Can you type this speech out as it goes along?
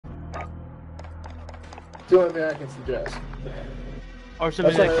the only thing I can suggest. Or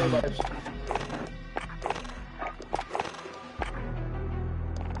something that can...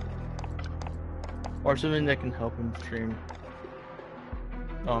 Or something that can help him stream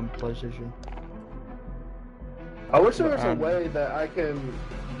PlayStation. I wish there was a way that I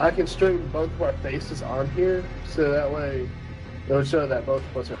can stream both of our faces on here, so that way it would show that both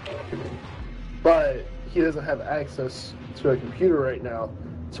of us are. But he doesn't have access to a computer right now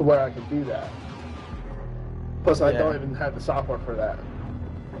to where I can do that. Plus, I don't even have the software for that.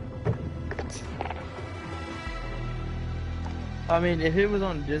 I mean, if it was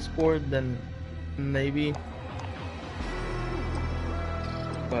on Discord, then maybe.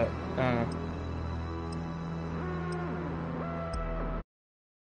 But, I don't know.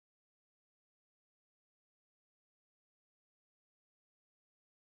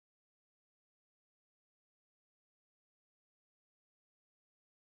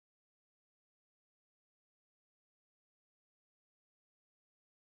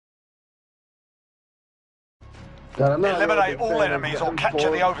 Eliminate all enemies or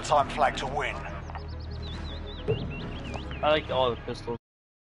capture the overtime flag to win. I like all the pistols.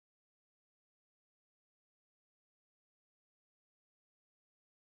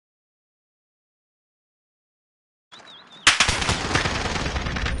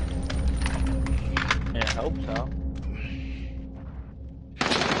 Yeah, I hope so.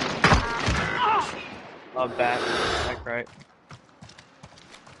 Oh, back right.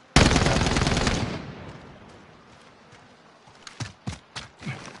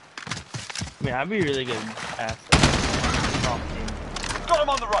 I mean, I'd be really good at Got him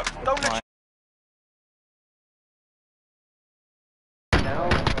on the rope. Don't let Now,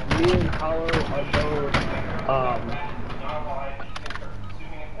 me and Hollow are both,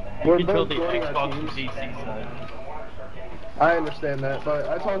 we're both the joining Xbox our and teams. PC side. I understand that, but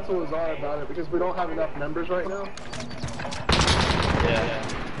I talked to Lazar about it because we don't have enough members right now. Yeah.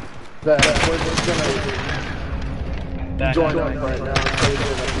 That we're just gonna join up right now.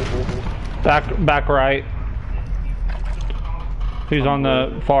 Back right. He's on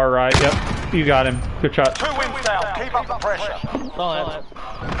the far right. Yep, you got him. Good shot. 2 wins down. Keep up the pressure. Oh,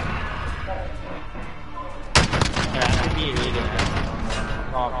 yeah, I could be really good at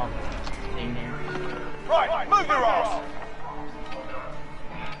Right, move your ass.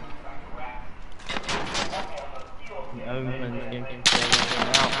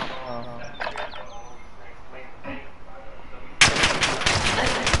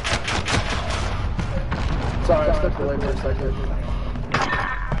 Sorry, I stepped away for a second.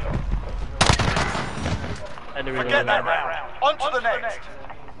 Forget that round. On to the next.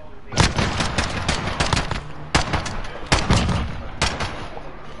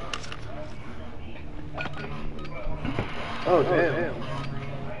 Oh, damn.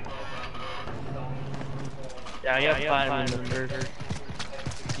 Yeah, I got 5 in the first.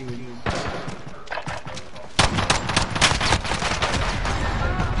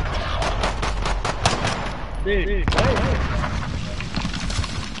 Dude.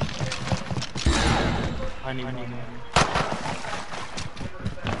 I need money.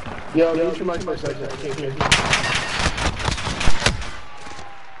 Yo, mute your mic for a second. I can't hear you.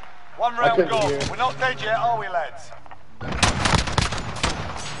 1 round gone. We're not dead yet, are we, lads?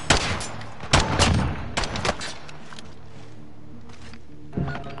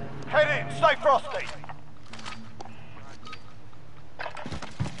 Head in. Stay frosty.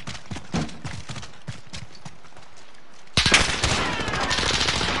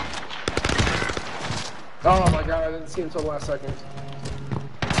 Oh my god, I didn't see him until the last second.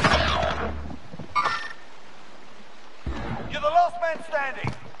 You're the last man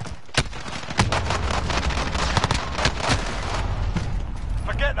standing.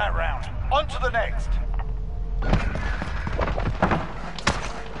 Forget that round. On to the next.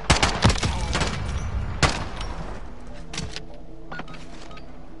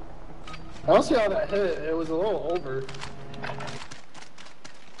 I don't see how that hit. It was a little over.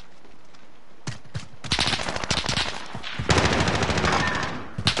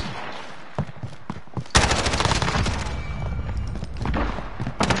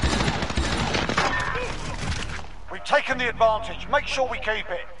 We've taken the advantage. Make sure we keep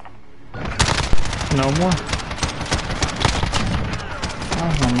it. No more.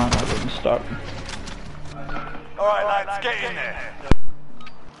 Oh, I might not get stuck. All right, lads, get in there.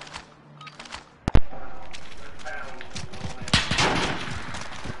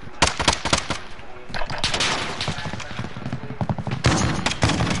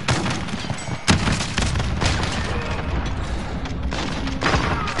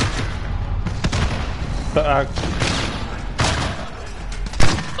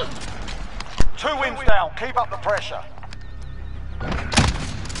 2 wins down. Keep up the pressure.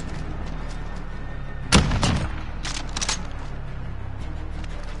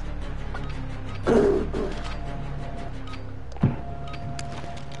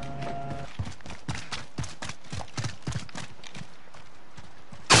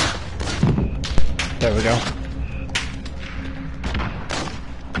 There we go.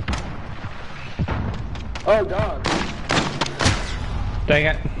 Oh god. Dang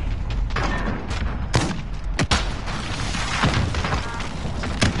it.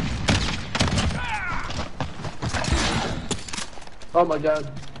 Oh my god.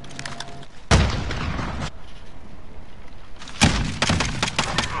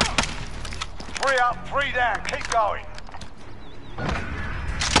 Three up, 3 down. Keep going.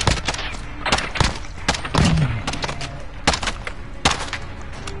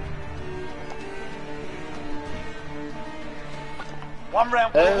 One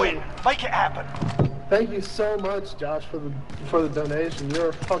round for the win. Make it happen. Thank you so much, Josh, for the donation.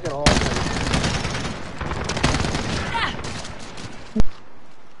 You're fucking awesome.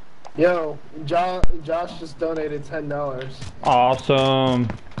 Yo, Josh just donated $10. Awesome.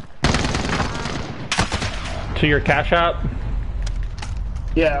 To your Cash App?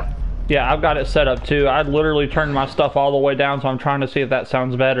 Yeah. Yeah, I've got it set up too. I literally turned my stuff all the way down, so I'm trying to see if that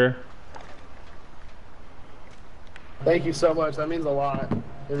sounds better. Thank you so much. That means a lot.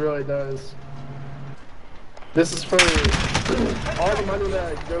 It really does. This is for all the money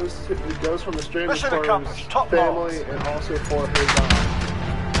that goes from the stream is for his family and also for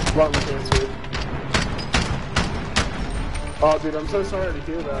his lung cancer. Oh, dude, I'm so sorry to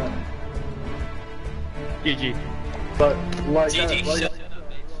hear that. GG. But like, GG. like Shut up,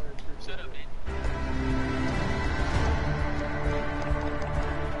 bitch. Shut up, bitch.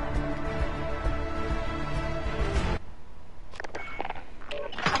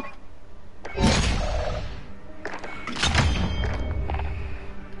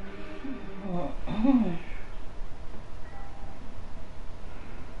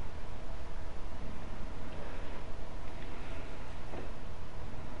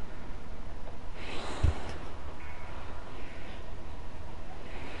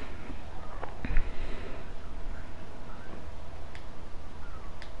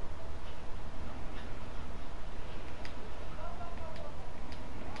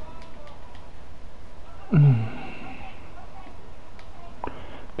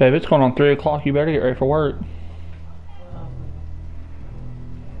 Babe, it's going on 3 o'clock. You better get ready for work.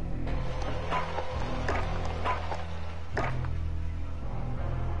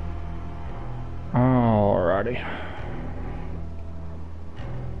 Alrighty.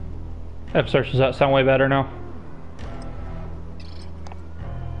 F-Search, does that sound way better now?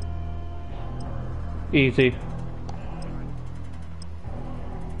 Easy.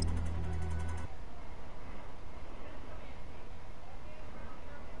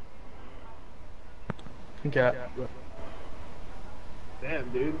 Okay. damn,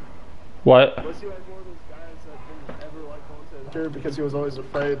 dude. What? Was he like one of those guys that didn't ever like going to the church because he was always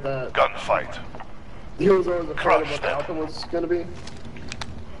afraid that Gunfight. he was always afraid of Crush what the them. outcome was gonna be?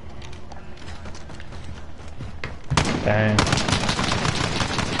 Dang.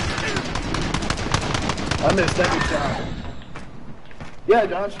 I missed every shot. Yeah,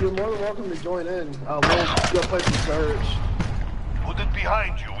 Josh, you're more than welcome to join in. We'll go play some search. Put it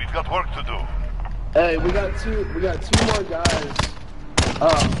behind you. We've got work to do. Hey, we got two more guys.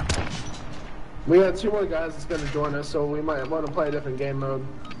 We got 2 more guys that's gonna join us, so we might want to play a different game mode.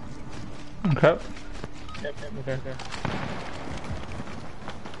 Okay. Okay.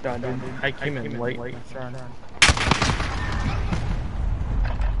 God, dude, I came in late.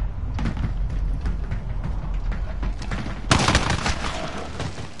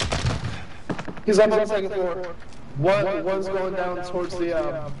 He's up on the second floor. One's going down towards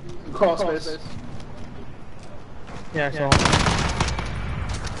the crawl space. Yeah, I saw.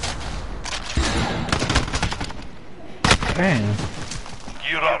 Dang.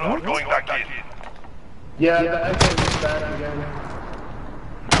 Gear up. We're going back in. Yeah, the echo is bad again.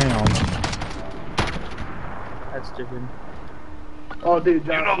 Hang on. That's stupid. Oh, dude,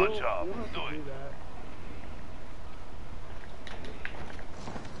 Josh, You know the we'll- job. we'll have to Do it.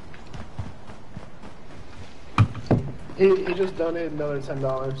 that. He just donated another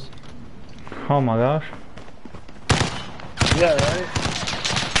 $10. Oh my gosh. Yeah, right?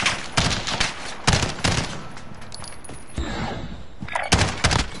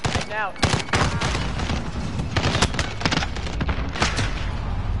 Now.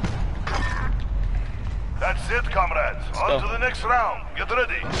 That's it, comrades. On to the next round. Get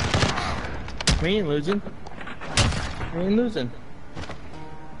ready. We ain't losing. We ain't losing.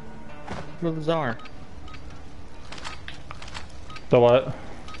 for Lazar. The what?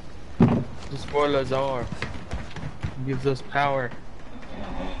 Just for Lazar. It gives us power.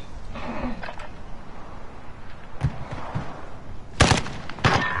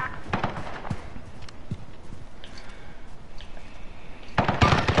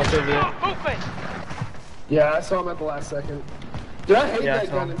 What's over there? Movement! Yeah, I saw him at the last second. Dude, I hate Yeah, I that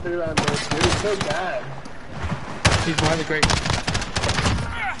saw gun him. in 3 round burst, dude. It's so bad. He's behind the grate.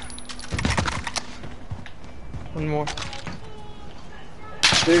 One more.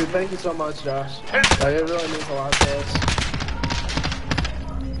 Dude, thank you so much, Josh. Like, it really means a lot to us.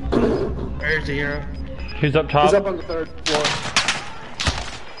 There's the hero. He's up top. He's up on the 3rd floor.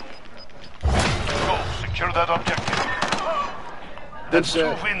 Go, secure that objective. Good That's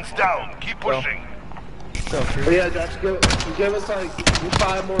shit. 2 wins down. Keep pushing. So true. But yeah, Josh, give us like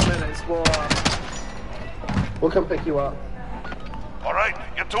 5 more minutes. We'll come pick you up. All right,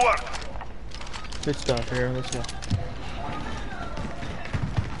 get to work. Good stuff, hero. Let's go.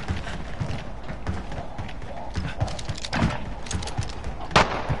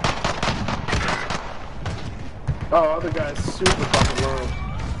 Oh, other guy's super fucking low.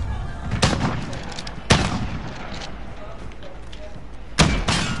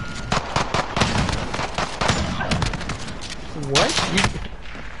 What?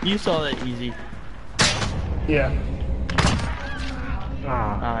 You saw that easy. Yeah.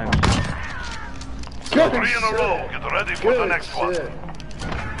 Good 3 in a shit. row. Get ready for the Good next one. shit.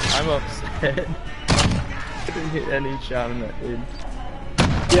 I'm upset. I didn't hit any shot on that dude.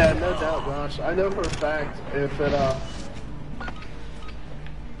 Yeah, no doubt, Josh. I know for a fact that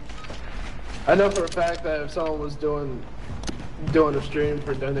if someone was doing a stream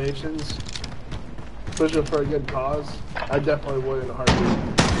for donations, especially for a good cause, I definitely would in a heartbeat.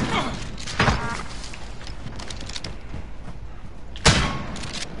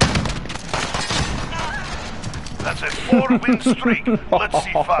 That's a 4-win streak. Let's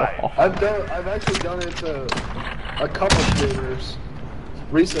see 5. I've actually done it to a couple streamers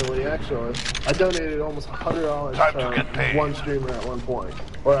recently. Actually, I donated almost $100 Time to get to paid. one streamer at one point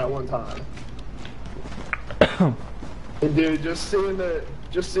or at one time. And dude, just seeing their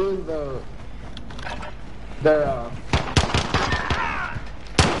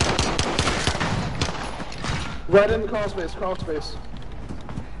right in the crawl space,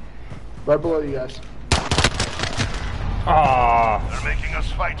 right below you guys. Ah. They're making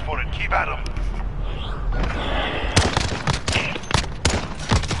us fight for it. Keep at them.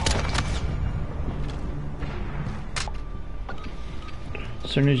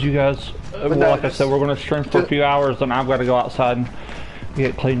 As soon as you guys, well, like I said, we're going to stream for a few hours, then I've got to go outside and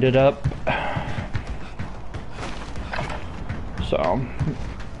get cleaned it up. So.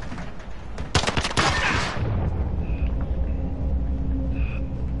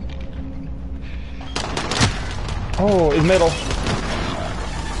 Oh, in middle.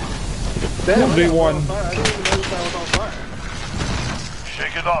 Damn, 1v1. I didn't even notice that was on fire.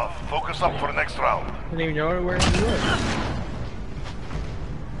 Shake it off. Focus up for the next round. I didn't even know where he was.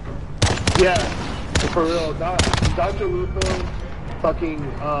 Yeah, for real. Dr. Lupo, fucking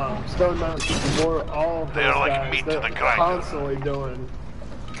Stone Mountain Super, all of those They are like guys, meat to they're the grinder. constantly doing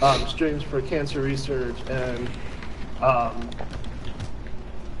streams for cancer research and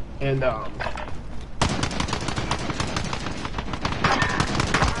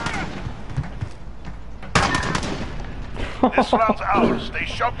This round's ours. Stay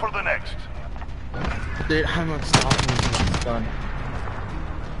sharp for the next. Dude, I'm unstoppable with this gun.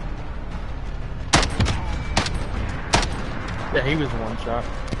 Yeah, he was one shot.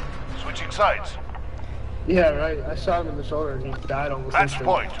 Switching sides. yeah, right. I shot him in the shoulder and he died almost Match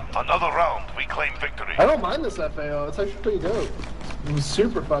instantly. point. Another round. We claim victory. I don't mind this FAO. It's actually pretty dope. It was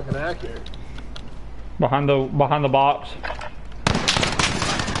super fucking accurate. Behind the box.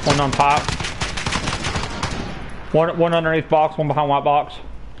 One on top. One underneath box, one behind white box.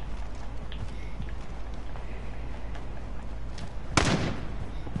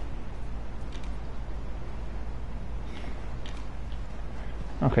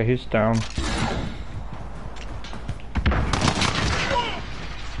 Okay, he's down.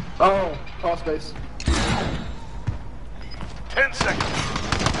 Oh, crawl space. 10 seconds.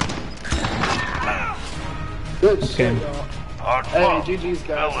 Good shit, game. y'all. Hard Hey, fought. GG's,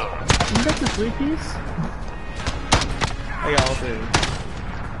 guys. Miller. You got the 3 piece? I got all 3.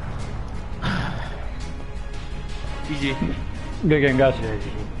 GG. Good game, guys.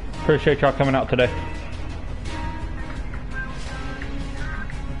 Appreciate y'all coming out today.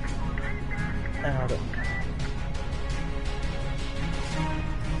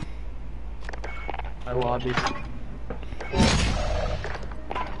 I lobbied.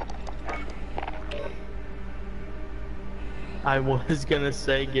 I was gonna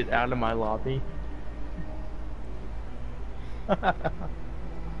say get out of my lobby.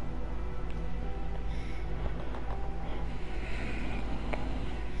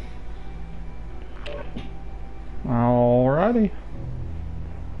 Alrighty.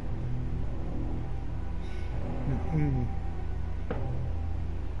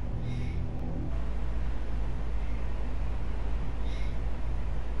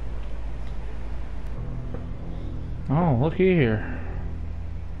 Oh, looky here.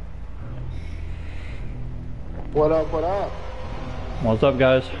 What up, what up? What's up,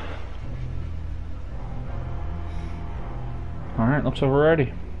 guys? Alright, looks like we're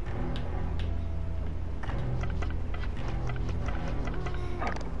ready.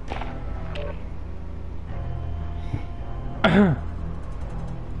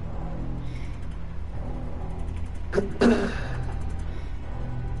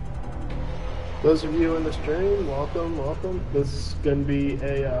 Those of you in the stream, welcome, welcome. This is gonna be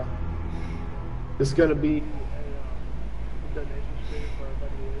a donation stream for our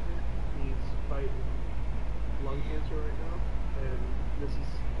buddy Laser. He's fighting lung cancer right now, and this is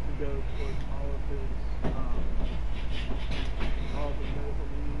to go towards all of his all the medical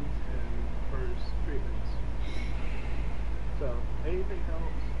needs and for his treatments. So anything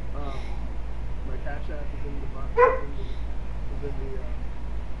helps. My cash app is in the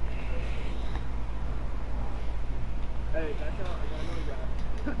Hey, back out. I got another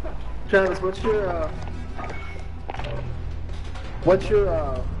guy. Travis, what's your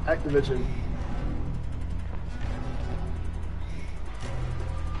Activision?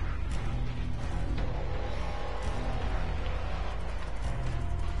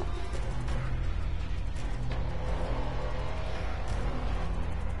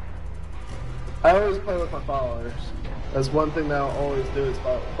 I always play with my followers. That's one thing that I'll always do is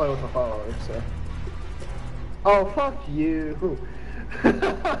play with my followers. So. Oh, fuck you. I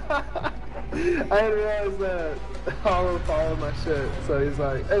didn't realize that Hollow followed my shit, so he's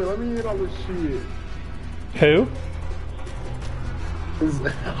like, hey, let me in on this shit. Who? Is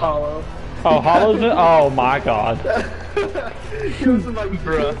Hollow. Oh, Hollow's it? Oh my god. He was in my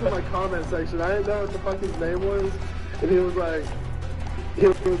comment section. I didn't know what the fuck his name was, and he was like,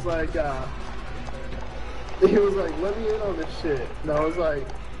 let me in on this shit. And I was like,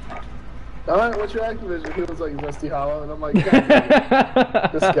 alright, what's your Activision? He was like, Rusty Hollow, and I'm like,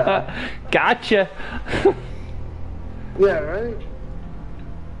 God, this guy. Gotcha. Yeah, right?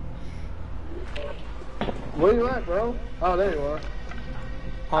 Where you at, bro? Oh, there you are.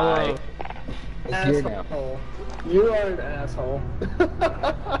 Hi. It's here now. Asshole. You are an asshole.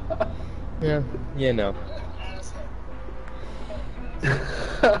 Yeah, you know.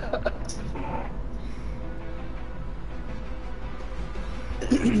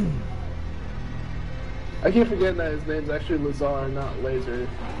 I keep forgetting that his name's actually Lazar, not Laser.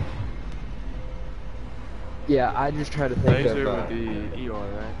 Yeah, I just try to think Laser of. would be ER,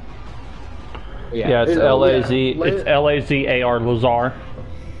 right? Yeah, it's L-A-Z. It's L-A-Z-A-R, Lazar.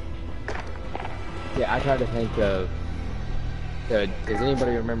 Yeah, I try to think of. Does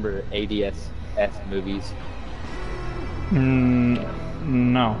anybody remember ADS-F movies?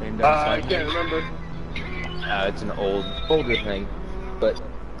 No. I can't remember. It's an older thing, but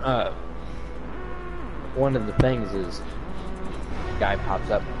one of the things is, a guy pops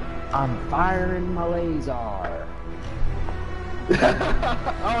up, I'm firing my laser. Oh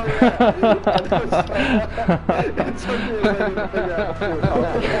yeah. It took me a minute to figure out what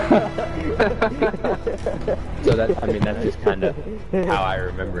So that's just kind of how I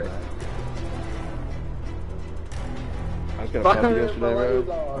remember it. I was gonna copy yesterday, bro.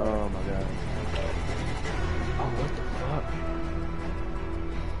 Oh my god. Oh, what the fuck?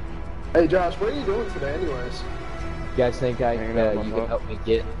 Hey Josh, what are you doing today anyways? You guys think you can help me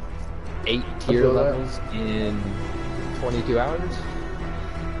get 8 tier levels in 22 hours?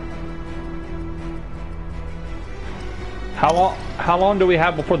 How long do we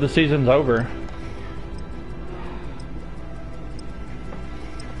have before the season's over?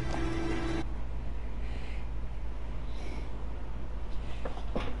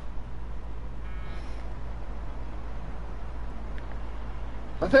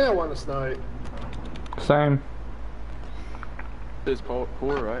 I think I want to snipe. Same. It's core,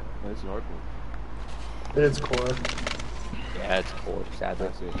 right? It's hardcore. It's core. Yeah, it's core, sadly.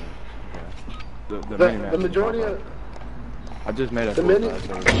 That's it. Yeah. The majority of I just made a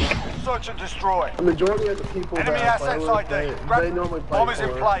Search and destroy. the majority of the people Enemy that I play assets with, ID. they normally play Bomb is in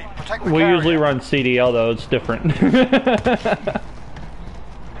core. play. Protect the We carrier. usually run CDL though, it's different. I've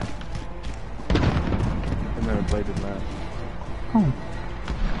never played this map. Oh.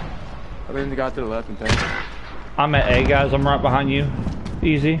 I mean, the guy to the left and tank. I'm at A, guys. I'm right behind you.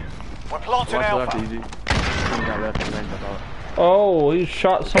 Easy. We're planting Watch Alpha. left, easy. Got left in range, I thought. Oh, he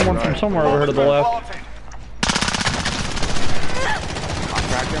shot someone from somewhere over here to the left. Planted.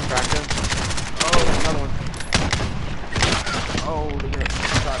 Cracked him. Oh, another one. Oh, look at it.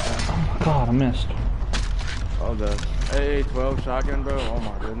 Shotgun. Oh my god, I missed. Oh, the AA-12 shotgun, bro. Oh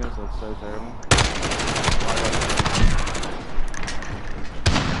my goodness, that's so terrible.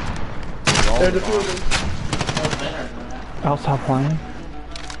 They're defusing. Outside playing.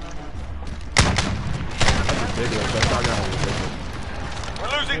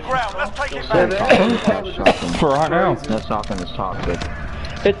 We're losing ground. Let's take it back. For right now. That shotgun is toxic.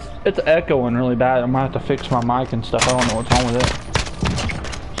 It's echoing really bad. I might have to fix my mic and stuff. I don't know what's wrong with it.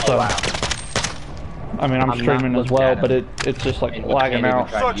 So, I mean, I'm streaming as well, but it's just like lagging out.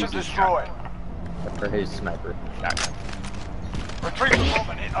 Search and destroy. For his sniper shotgun. Retrieve the bomb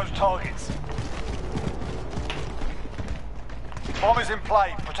and hit those targets. Bomb is in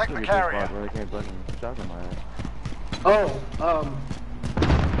play. Protect the carrier. Where they can't fucking shotgun my ass. Oh,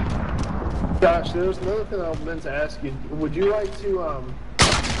 gosh, there was another thing I meant to ask you. Would you like to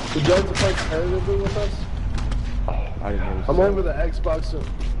play competitively with us? I didn't know. I'm over the Xbox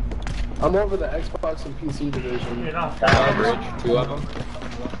and PC division. Bridge, 2 of them.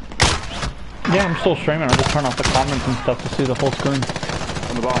 Yeah, I'm still streaming. I just turn off the comments and stuff to see the whole screen.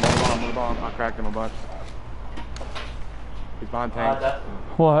 On the bomb. I cracked him a bunch. He's behind tank.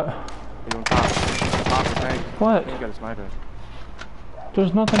 What? He's on top. Top of tank. What? He's got a sniper.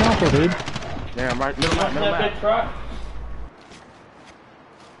 There's nothing out there, dude. Damn, right. Middle map. Big truck.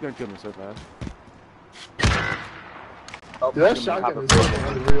 He's gonna kill me so fast. Oh, Dude, that shotgun is fucking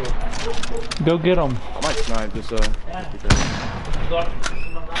unreal. Go get him. I might snipe this,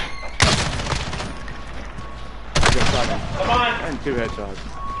 Come on. and 2 headshots.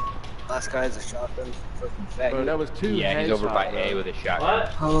 Last guy's a shotgun. Freaking faggot. Bro, that was 2 Yeah, headshots. he's over by A with a shotgun.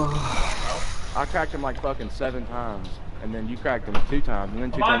 What? I cracked him like fucking 7 times. And then you cracked him 2 times, and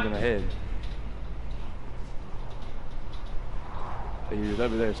then 2 times in the head. He was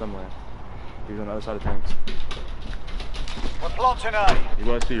over there somewhere. He was on the other side of tanks. We're planting A. He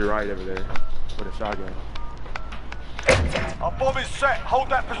was to your right over there with a shotgun. Our bomb is set. Hold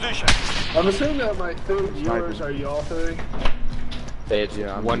that position. I'm assuming that my 3 viewers are y'all 3. It's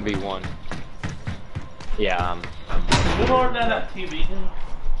Yeah, I'm- 1v1. Yeah, You ordered that TV?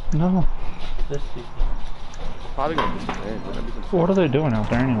 No. This TV. Probably gonna be some end, but that'd be some What are they doing out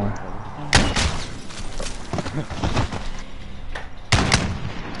there anyway?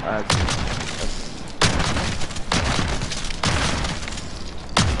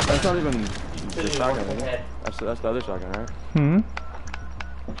 That's not even the shotgun, is it? That's the other shotgun, right? Hmm?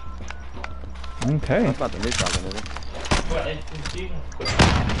 Okay. That's not the new shotgun, is it? What, NC?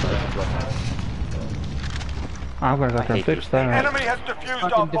 I'm gonna go there and fix that. Enemy has defused our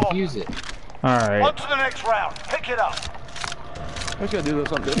fucking bomb. defuse it. On Alright. to the next round. Pick it up. We just gotta do a little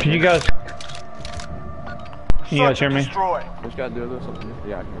something different. Can you guys Search hear and me? destroy. We just gotta do a little something different.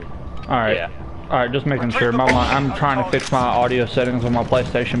 Yeah, I can hear you. Alright. Yeah. Alright, just making sure. I'm trying to fix my audio settings on my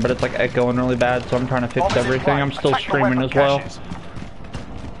PlayStation, but it's like echoing really bad, so I'm trying to fix Bomb is in everything. play. I'm still Attack the streaming weapon as well. caches.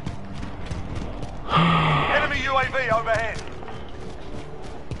 Enemy UAV overhead.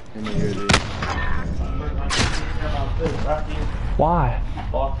 Let me hear these. Why?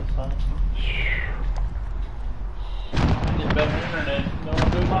 Bought the sun. Get better internet. No one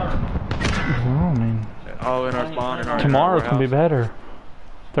do mine. Well, I mean, Oh, in our spawn, in our tomorrow can be warehouse. better.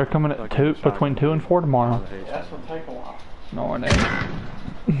 They're coming at 2, between 2 and 4 tomorrow. That's gonna take a while. No, it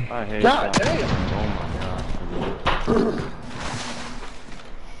ain't. I hate God that. damn. Oh my god.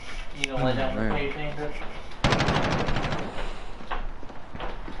 You gonna lay down the Man. page anchor?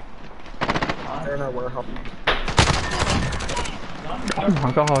 They're in our warehouse. Oh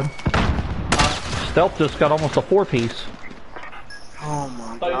my god. Stealth just got almost a 4-piece. Oh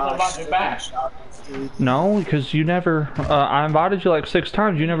my Thought you were about to back. Shotguns, dude. No, because you never. I invited you like 6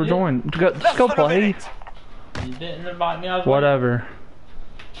 times. You never joined. Just go Less than a play. minute. You didn't invite me. I was Whatever.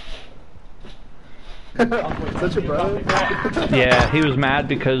 Such a brother. Yeah, he was mad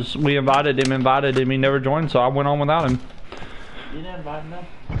because we invited him. He never joined, so I went on without him. You didn't invite me.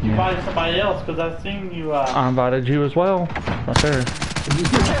 You invited somebody else because I seen you. I invited you as well. Right there.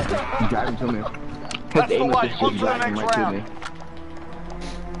 You drive him to me. That's the way. On to the next round.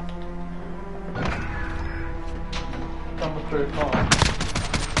 Coming through the car.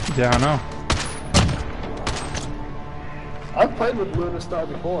 Yeah, I know. I've played with Luna Star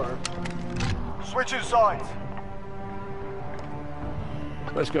before. Switching sides.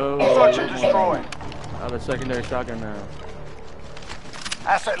 Let's go. Search and destroy. I have a secondary shotgun now.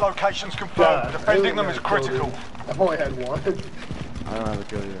 Asset locations confirmed. Defending them is critical. I've only had one. I don't have a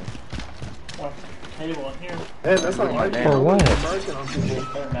kill either. Oh, table in here. Man, that's not like For what? American on people.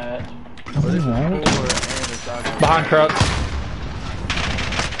 They're mad. Behind truck.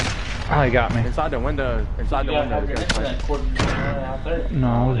 Oh, he got me. Inside the window. Inside the window. Out there.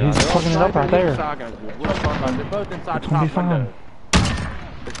 No, he's fucking it up right there. They're both inside It's the gonna be top fine. window.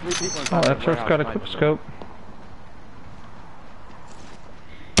 There's 3 people Oh, inside the Excerpt's got a quick scope.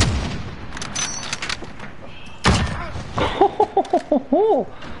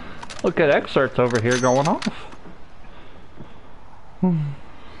 Look at Excerpts over here going off. Yeah,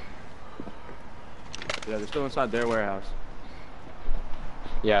 they're still inside their warehouse.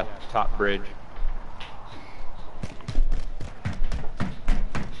 Yeah, top bridge.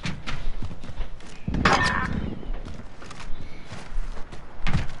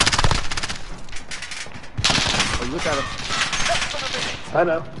 Oh, look at him. I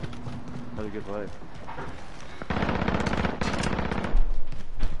know. That's a good play.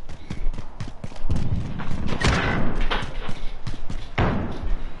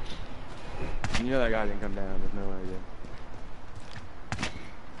 You know that guy didn't come down. There's no way he did.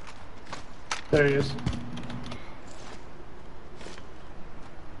 There he is.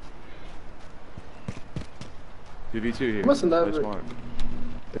 Two v 2 here. Mustn't that Play be- smart.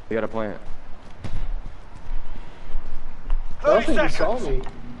 They got a plant. I don't 30 think he saw seconds.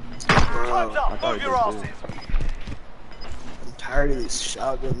 me. Time's I up. thought Move he your did, asses. I'm tired of these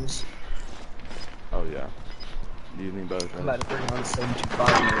shotguns. Oh yeah. You need both. I'm Right? about to bring on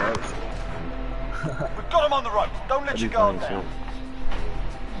 725 in the road. We've got them on the ropes. Don't let That'd your be guard funny down.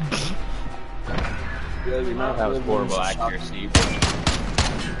 shit. That was horrible accuracy.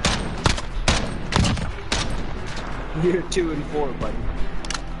 You're 2 and 4, buddy.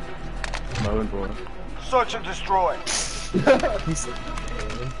 Mowing for him. Search and destroy. He said,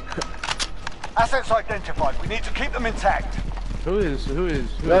 Assets identified. We need to keep them intact. Who is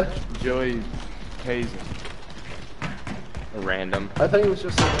Yeah. Joey Hazen? Random. I think it was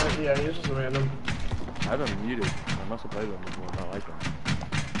just a yeah, he was just a random. I have him muted. I must have played with him before. I like him.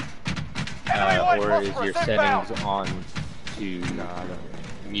 Or is your settings on to Nah, I don't.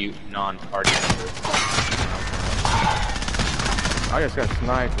 mute non-party members? I just got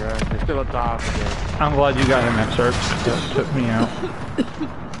sniped, bro. They're still up top again. I'm glad you got him, Excerpts. Just took me out.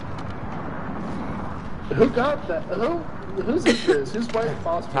 Who got that? Who's this? Who's white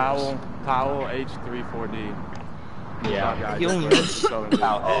phosphorus? Powell H34D. Yeah. He only has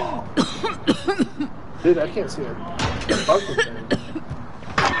Dude, I can't see a fucking thing.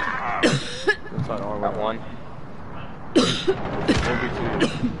 Inside R Got one.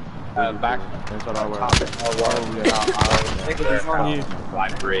 1v2. Back. Inside R Think of these on you. By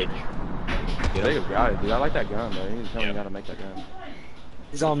bridge. Yeah, they got it, dude. I like that gun, bro. You need to tell me how to make that gun.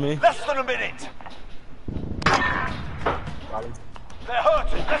 He's on me. Less than a minute. They're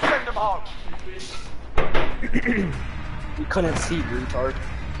hurting. Let's send them home. You couldn't see, retard.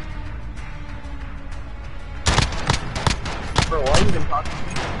 Bro, why are you even talking to me?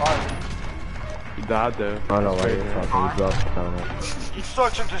 He died though. I know why you're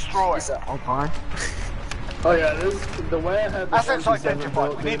Search and destroy. Is that Alpine? Oh yeah, the way I had this Assets MP7 identified.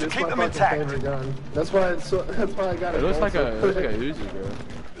 built, We need dude, to it's keep my them fucking intact. favorite gun. That's why I got it. It looks like a Uzi, bro.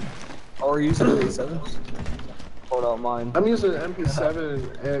 Oh, we're using A7s? Hold on, mine. I'm using an MP7 and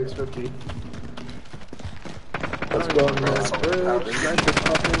AX50. Let's go on this bridge. Sniper's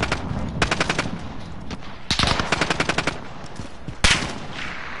popping.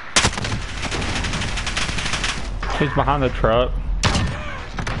 He's behind the truck.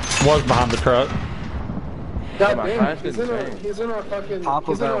 Was behind the truck. God my damn, flash he's didn't in our, change. he's in our fucking, Top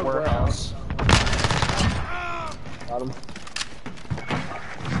he's of in our our warehouse. Got him.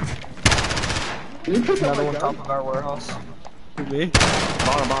 Can you pick up Another my one gun? top of our warehouse. Who, me?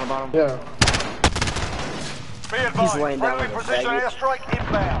 Bottom. Yeah. Be advised. laying down Friendly like a precision faggot. airstrike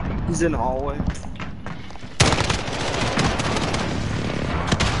inbound. He's in the hallway.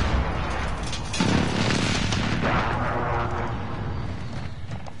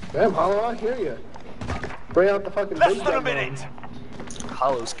 Damn, Hollow, I hear you. Bring out the fucking Less big than a gun minute. gun.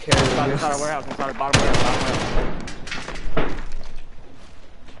 Hollow's carrying Inside our this. warehouse. Inside our bottom warehouse.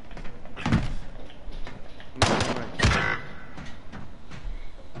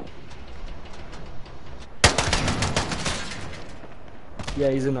 Yeah,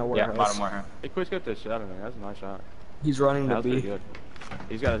 he's in our Yeah, warehouse. bottom warehouse. He quick scoped this shit out of me. That's a nice shot. He's running That to was pretty B. good.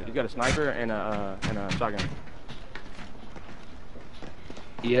 He's got a sniper and a shotgun.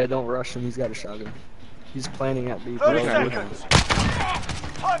 Yeah, don't rush him. He's got a shotgun. He's planning at B. 30 Okay. seconds.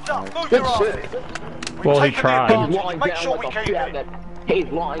 Time's up. Move Good your shit. asses. We've Well, he taken the tried. advantage. Make sure we keep it. He's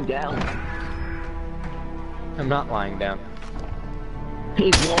lying down. I'm not lying down.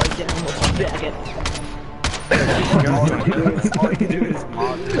 He's lying down with a faggot. All you do is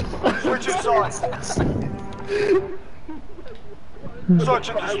mob. Switching sides. Search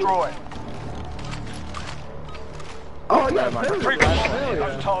and destroy. Oh, yeah, Retrieve the bomb.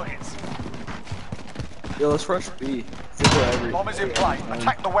 Those targets. Yo, let's rush B. Bomb is in play.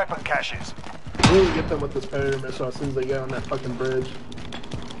 Attack the weapon caches. we need to get them with this predator missile as soon as they get on that fucking bridge.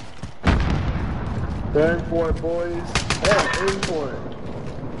 They're in for it, boys. They're in for it.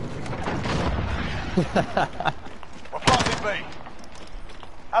 We're planting B.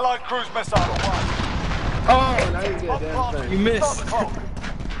 Allied cruise missile away. Oh, now you get a damn thing. You missed. Start the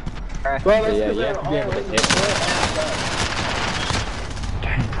clock. Well, that's Yeah, because you they're have to be able to hit.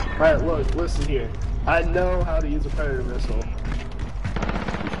 Alright, look, listen here. I know how to use a predator missile.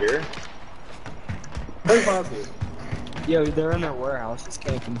 You sure? Pretty positive. Yo, they're in their warehouse. It's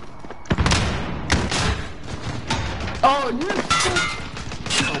camping. Oh, you're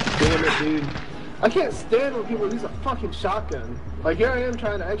oh, damn it, dude. I can't stand when people use a fucking shotgun. Like, here I am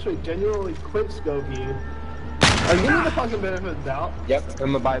trying to actually genuinely quick scope you. Like, give me the fucking benefit of the doubt. Yep,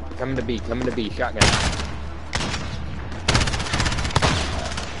 coming to B, shotgun.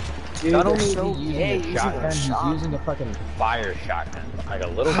 Dude, Not they're only is so he using gay a using shotgun, their he's shotgun. using a fucking fire shotgun. Like a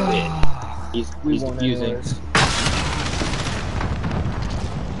little bit. He's defusing. anyways.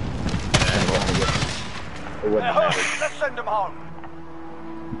 It wouldn't They're matter. hurt. Let's send them home.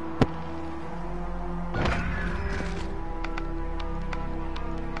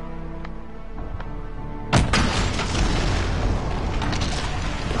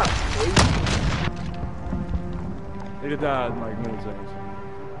 They could die in like milliseconds.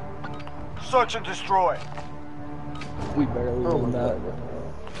 Search and destroy. We barely won that.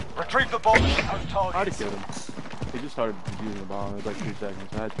 Retrieve the bomb. Those I already targets. killed him. He just started using the bomb. It was like 2 seconds.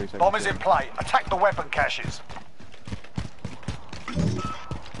 I had 3 seconds. Bomb is in play. Attack the weapon caches.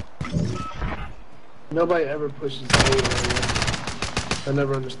 Nobody ever pushes A area. I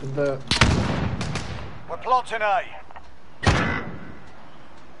never understood that. We're planting A.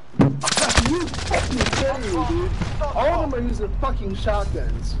 You fucking kidding me, dude? All of them are using fucking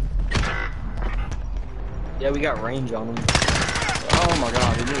shotguns. Yeah, we got range on them. Oh my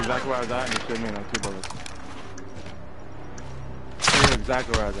god, he knew exactly where I was at and he shot me in like 2 bullets. He knew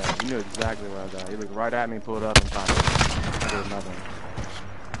exactly where I was at. He knew exactly where I was at. He looked right at me, pulled up, and shot me. I did nothing.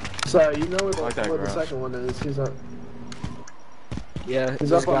 So, you know what, like that what the girl. second one is. He's up. Yeah, He's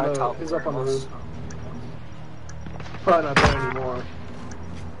this up on guy the. top He's up on the warehouse. roof. Probably not there anymore.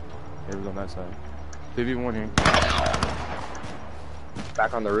 It was on that side. 2v1 here.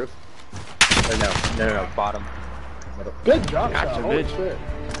 Back on the roof? Or no, bottom. Middle. Good drop Gotcha, shot. Holy bitch. shit.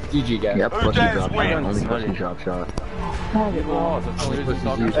 GG guys. Yep, Who pussy dares drop win? shot. Only pussy drop shot. He lost. That's the only reason he's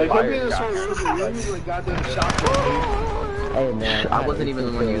talking. Use Hey, quit fire being a shot. sort of roof. You're using a goddamn shotgun. Hey man, I wasn't even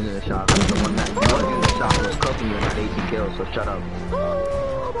the one using the shot. The one that was using the shot was cooking you and had 18 kills, so shut up.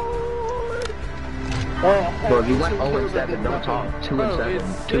 Bro, if you went 0-7, don't talk. 2-7.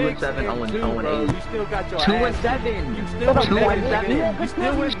 2-7, 0-8. You still got your 2-7. You still went 2-7. You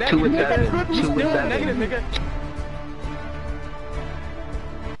still went 2-7. You still went 2-7. nigga.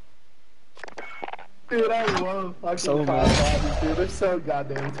 Dude, I love fucking So Call mad. of Duty, dude. They're so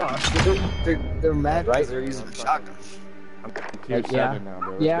goddamn toxic. They're mad Right? because they're using shotguns. I'm tier Like, yeah, 7 now,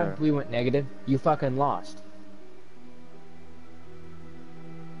 bro. yeah, Let's go. we went negative. You fucking lost.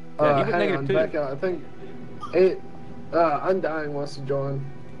 Yeah, he was hang negative on, too. back out. I think Undying wants to join.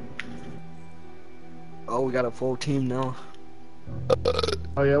 Oh, we got a full team now.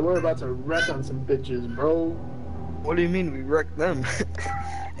 Oh yeah, we're about to wreck on some bitches, bro. What do you mean we wrecked them?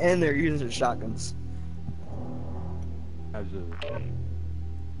 And they're using shotguns. Absolutely.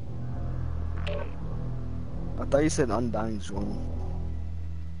 I thought you said Undying's joining.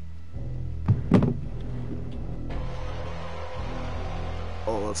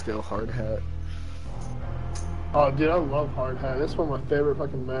 Oh, let's go hard hat. Oh, dude, I love Hard Hat. That's one of my favorite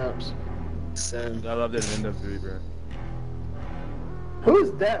fucking maps. Send. I loved it in NW3, bro. Who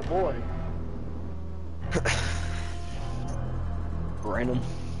is that boy? Random.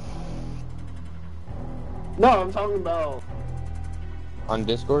 No, I'm talking about. On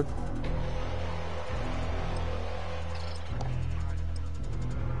Discord?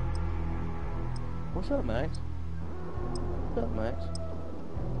 What's up, Max? What's up, Max?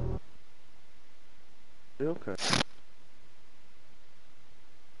 You okay?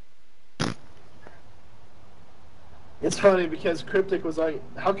 It's funny because Cryptic was like,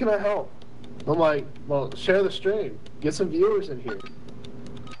 "How can I help?" I'm like, "Well, share the stream. Get some viewers in here."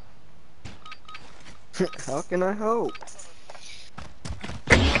 How can I help?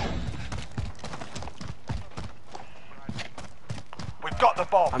 got the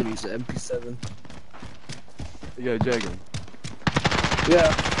bomb. I'm using MP7. Yo, Jacob.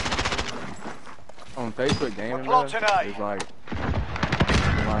 Yeah. On Facebook gaming, We're bro, plotting A. there's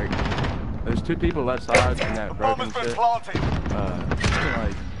like, there's two people left side in that The bomb has broken been shit. planted.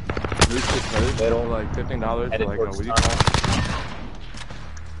 Like, boosted post for like $15 for like a week.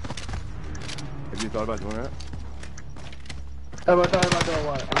 Have you thought about doing that? Have I thought about doing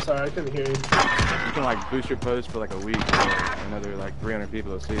what? I'm sorry, I couldn't hear you. You can like boost your post for like a week, and like, another like 300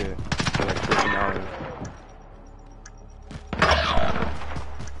 people will see it for like $15.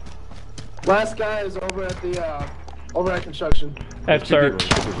 Last guy is over at the over at construction. F-search.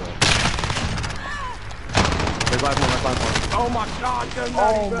 There's last one. Oh my god, good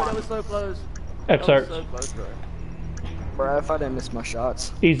bro, that was so close. F-search. So close, bro. Bro, if I didn't miss my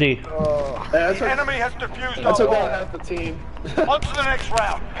shots. Easy. Yeah, that's The enemy has defused that's our about bomb. half the team. On to the next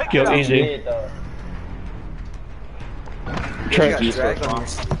round. Pick Yo, it up. easy. Trick. You got dragged on your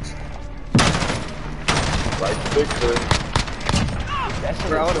seats.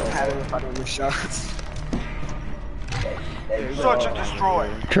 Bro, I would have had it if I didn't miss shots. Search and destroy.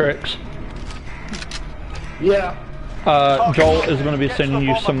 Tricks. Yeah. Joel is going to be sending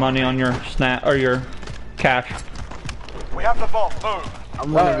you some money on your snap or your cash. We have the bomb. Move.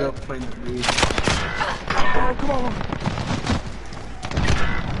 I'm gonna go play the league. Oh, come on.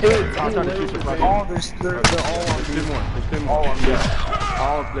 Dude, I'm trying to shoot some fucking. Oh, they're all on There's B. two more. There's two more. All on B.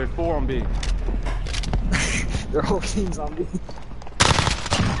 There's 4 on B. Their whole team's on B.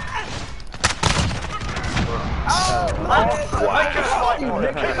 Make it a fight for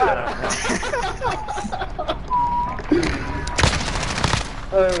it. Keep at it.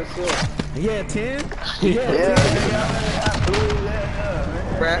 Oh, shit. Yeah, 10?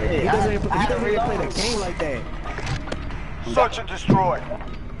 Brad, He doesn't really play the game like that. Search and destroy.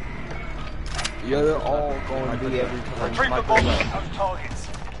 yeah, they're all going to be every time. Retrieve the bomb from those targets.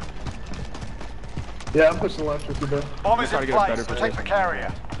 Yeah, I'm pushing left with you, bro. Bomb is Try to in get a place. better Take the position.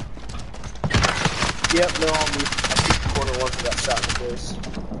 carrier. Yep, they're on me. I think the corner one for that shot in the face.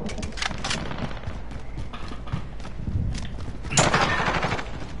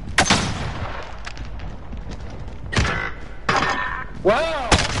 Wow!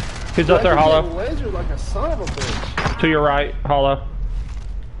 He's up there, I can Hollow. get laser like a son of a bitch. To your right, Hollow.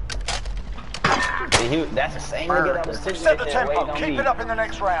 That's the same nigga that was sitting Set the right there waiting tempo. on Keep me. it up in the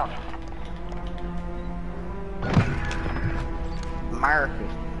next round. America.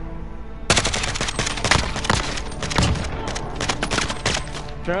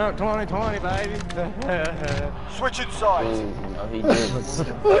 Trump 2020, baby. Switching sides. No, he didn't.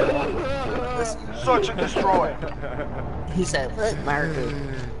 Search and destroy. He said, "What, America?"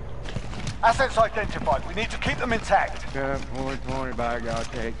 Assets identified. We need to keep them intact. Trump 2020, by God,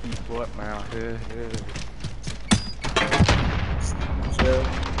 take you foot mouth.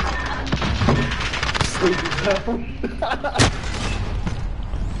 Sleepy zone.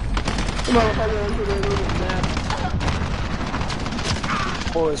 Motherfucker into their little nap.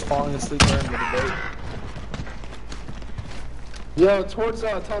 Boys falling asleep during the debate. Yo, towards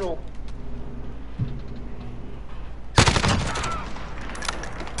tunnel.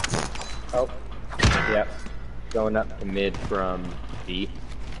 Oh. Yep. Going up to mid from B.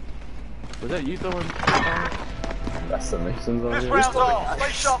 Was that you throwing? That's the missions on This here. round's off.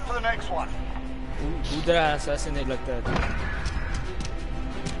 Stay sharp for the next one. Who did I assassinate like that?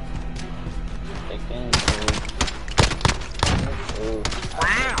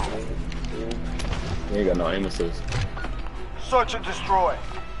 You ain't got no aim assist. Search and destroy.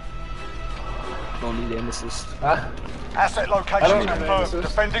 Don't need aim assist. Asset I location don't have confirmed. answers.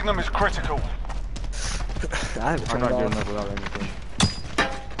 Defending them is critical. I haven't I'm turned not good off. enough without anything.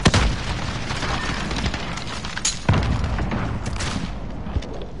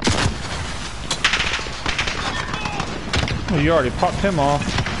 Well, you already popped him off.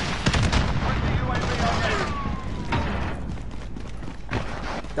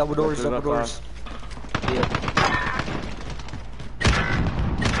 Double doors, There's double up doors.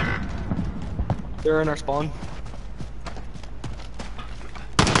 They're in our spawn.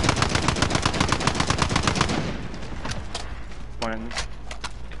 When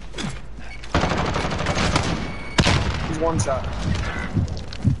He's one shot.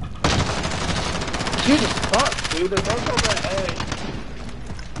 Jesus fuck, dude. They're both on that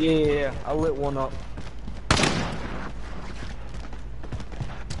A. Yeah, I lit one up.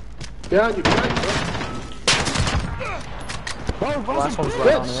 Behind you, behind you. Last one's right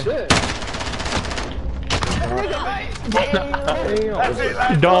Good on there. shit. That's it,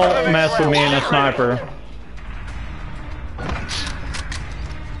 lads. Don't mess with me and a sniper.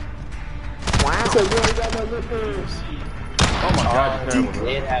 So you ain't got no lippers. Oh my god, you're terrible, bro.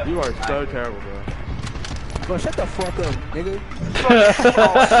 Did have You are time. so terrible, bro. Bro, shut the fuck up, nigga.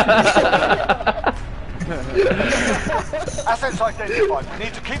 Assets identified. We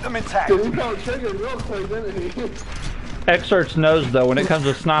need to keep them intact. Dude, he felt triggered real quick, didn't he? Excerts knows though, when it comes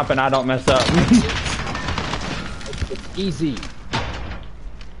to sniping, I don't mess up. Easy.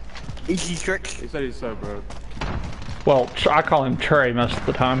 Easy trick. He said he's so broke. Well, I call him Trey most of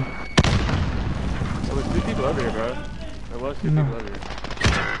the time. There was 2 people over here, bro. There was 2 people over here.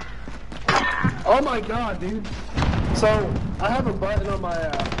 Oh my god, dude. So, I have a button on my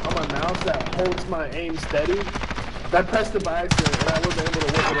mouse that holds my aim steady. I pressed it by accident and I wasn't able to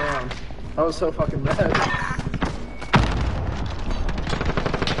whip it around. I was so fucking mad.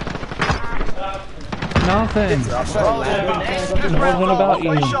 Nothing. It wasn't about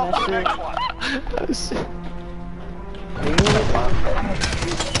you.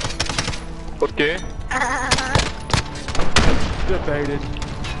 Okay. Debated.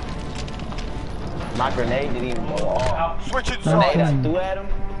 My grenade didn't even go off. Switching Grenade I sides. threw at him.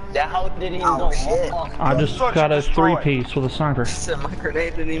 That hoe didn't even go off. I just got a 3-piece with a sniper. My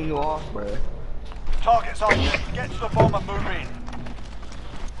grenade didn't even go off, bro. Targets on. Get to the bomb and move in.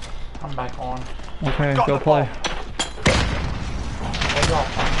 I'm back on. Okay, go play.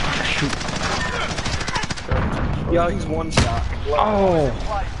 Shoot. Yo, he's one shot. Oh,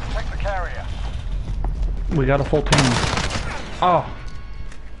 Play. Protect the carrier. we got a full team. Oh,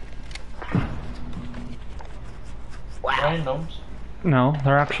 Randoms. no,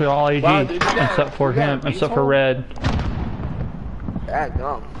 they're actually all AG, Wow, dude, you got- except for you got him, a except for beast Red. God,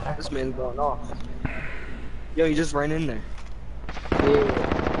 no. This man's going off. Yo, he just ran in there.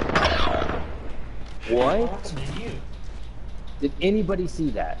 What? Did anybody see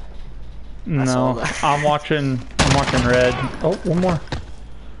that? No, I'm watching Red. Oh, one more.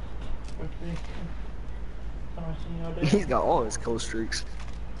 He's got all his kill streaks.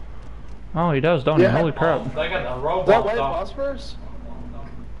 Oh, he does, don't he? Yeah. Holy crap. They got the Is that robot white stuff. phosphorus?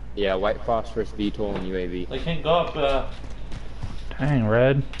 Yeah, white phosphorus, VTOL, and UAV. They can't go up, Dang,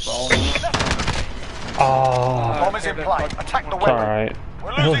 Red. Oh, Bomb is in play. Attack the it's weapon. alright.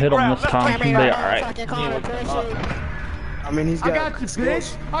 We're He'll losing hit him ground. this Let's time. take He'll it be out. alright. I mean, he's got. I got you,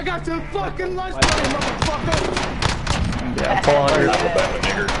 bitch. I got your fucking lunch money, motherfucker. Yeah, pull out your...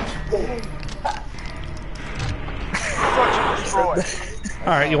 Search and destroy.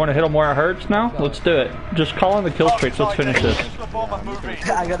 Alright, you want to hit him where it hurts now? Let's do it. Just call in the kill streaks. Let's finish this. Get to the bomb and move in.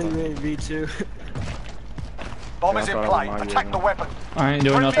 I got a UAV too. Bomb is in play. Attack the weapon. I ain't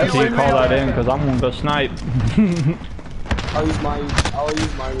doing nothing until you call that in, because I'm gonna go snipe. I'll use my.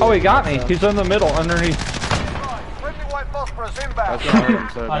 Oh, he got me. He's in the middle, underneath. Friendly white phosphorus inbound. That's what I heard him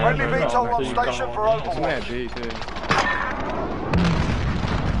so bad. Friendly VTOL on station for Some overwatch. man B, too.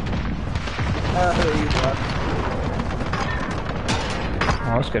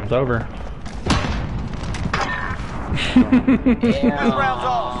 Oh, this game's over. This round's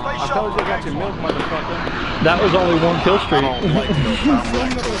ours. Stay I sharp. told you I got your milk, motherfucker. That was only one kill streak.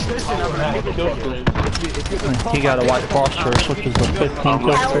 He got a white phosphorus, which is a 15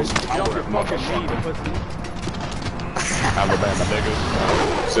 kill streak. Alabama nigga.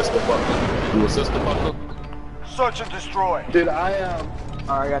 Sister fucker. You a sister fucker? Search and destroy. Dude, Alright,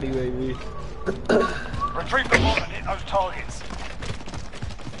 I got a UAV. Retrieve the bomb and hit those targets.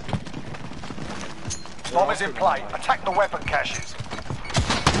 Bomb is in play. Attack the weapon caches.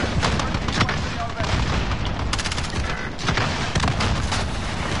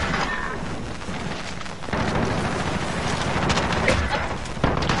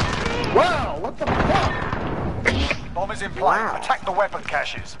 wow, what the fuck? Bomb is in play. Attack the weapon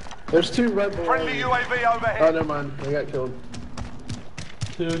caches. There's 2 red below. Friendly me. UAV Oh, overhead. never mind. I got killed.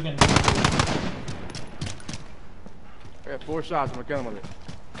 2 again. I got 4 shots. I'm gonna kill him with it.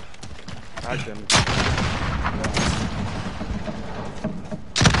 I didn't.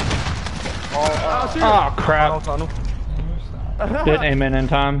 Oh, crap. Didn't aim in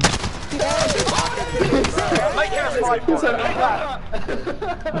time. Making a fight for it.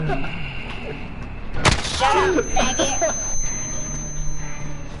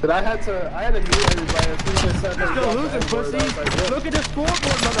 But I had to mute everybody as soon as I said that. Still losing, pussy. Look at the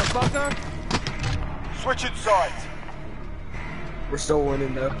scoreboard, motherfucker. Switching sides. We're still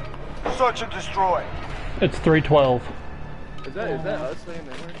winning though. Search and destroy. It's 312. Is that us saying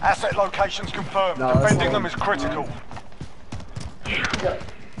that? Asset locations confirmed. No, that's Defending wrong. them is critical.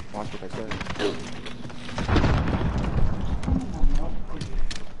 Watch what I said.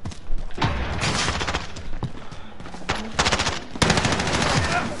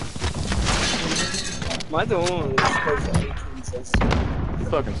 Am I the only one that's supposed to 18 cents? You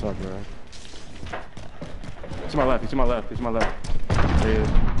fucking suck, bro. He's to my left. He's to my left. He's to my left. There he is.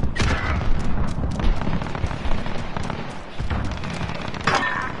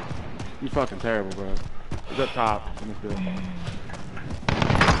 You fucking terrible, bro. He's up top in this building.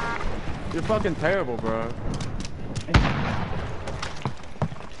 You're fucking terrible, bro.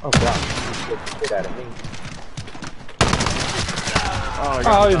 Oh god, get out of me.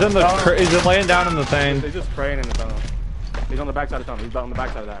 Oh, he's in the. He's just laying down in the thing. He's just spraying in the tunnel. He's on the backside of the tunnel. He's on the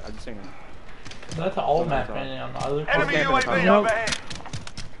backside of that. I just seen him. That's an old map man on the other side. Enemy UAV overhead.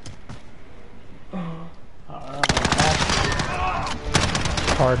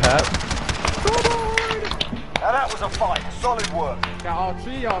 Hard hat. Now that was a fight. Solid work. Got all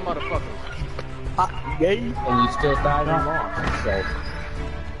three of y'all motherfuckers. And you still died and lost. So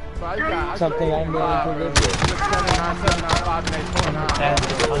something I'm willing to live with.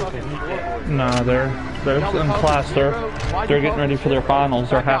 Nah, they're in class. They're getting ready for their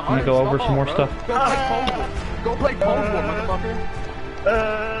finals. They're having to go over some more stuff. Go play Cold War, motherfucker.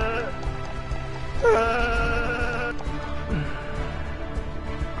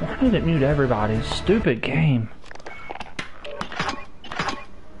 Why did it mute everybody? Stupid game.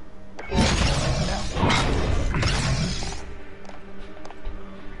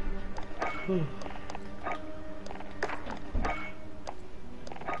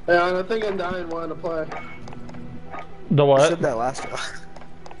 Yeah, I think I'm dying wanting to play. The what? I said that last time.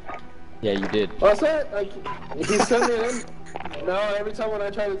 Yeah, you did. What's that? Like, he sent me in. No, every time when I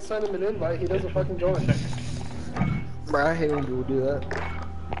try to send him an invite, he doesn't fucking join. Bro, I hate when people do that.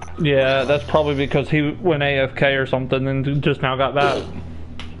 Yeah, that's probably because he went AFK or something and just now got back.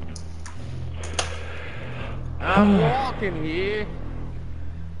 I'm walking here.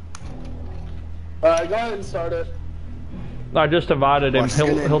 Alright, go ahead and start it. I just invited him.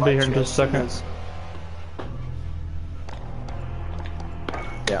 He'll be here in just a second.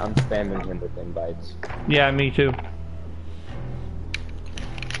 Yeah, I'm spamming him with invites. Yeah, me too.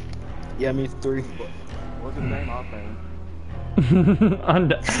 Yeah, me three. What's his name off, man?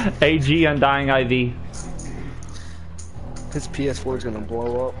 AG Undying IV. His PS4 is gonna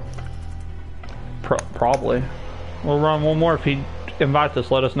blow up. Probably. We'll run one more if he invites us.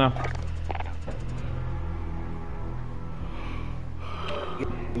 Let us know.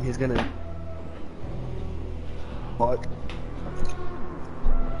 He's gonna. Fuck.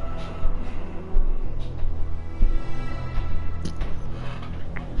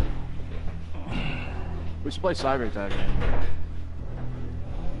 We should play Cyber Attack.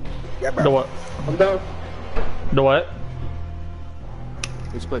 Yeah, bro. The what? I'm down. The what?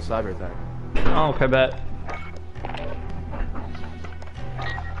 We should play Cyber Attack. Oh, okay, bet.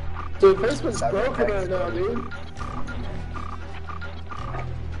 Dude, Facebook's broken right now, dude.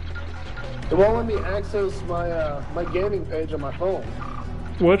 It won't let me access my my gaming page on my phone.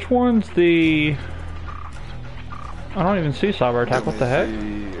 Which one's the... I don't even see Cyber Attack. What the heck?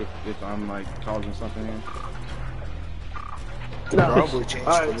 If I'm like causing something here. No.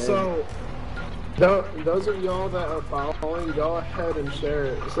 Alright, so those of y'all that are following, go ahead and share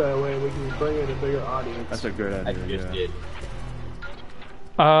it so that way we can bring in a bigger audience. That's a good idea. I just did.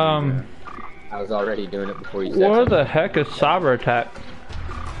 I was already doing it before you said what something. the heck is Cyber Attack?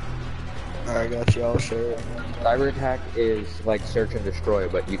 Alright, got you. I'll share it. Cyber Attack is like search and destroy,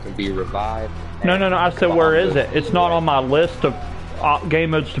 but you can be revived. No, I said where is it? It's not on my list of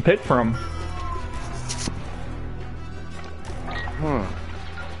game modes to pick from.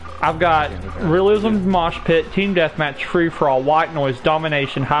 I've got Realism, Mosh Pit, Team Deathmatch, Free For All, White Noise,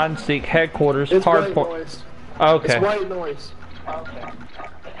 Domination, Hide and Seek, Headquarters, It's white Hardpoint. noise. Okay. It's white noise.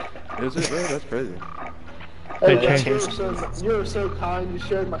 Is it really? That's crazy. They Hey, changed. you were so kind. You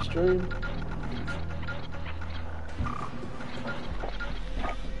shared my stream.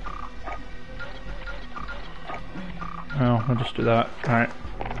 Oh, I'll just do that. Alright.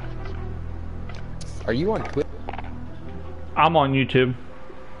 Are you on Twitch? I'm on YouTube.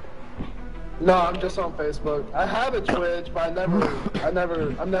 No, I'm just on Facebook. I have a Twitch, but I'm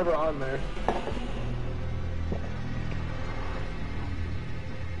never on there.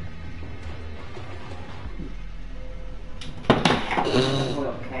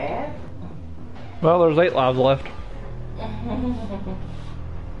 Well, there's 8 lives left.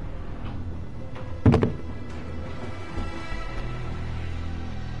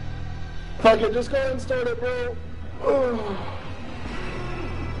 Fuck it, just go ahead and start it, bro.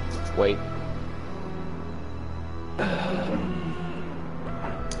 Wait.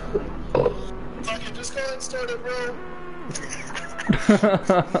 Fuck it, just go ahead and start it, bro. What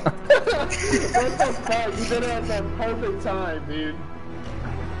the fuck? You did it at the perfect time, dude.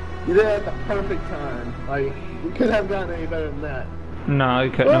 You did it at the perfect time. Like, you couldn't have gotten any better than that. No,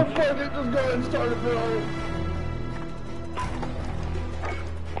 you couldn't Oh, have. fuck it, just go ahead and start it, bro.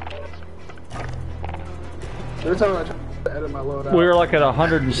 Every time I try to edit my loadout. We were like at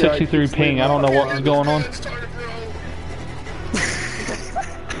 163 ping. I don't know what was going on.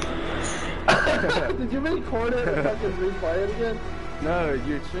 Did you record it and fucking replay it again? No,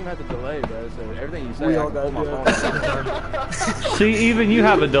 your stream has a delay, bro. So everything you say, We I all can pull got my phone. See, even you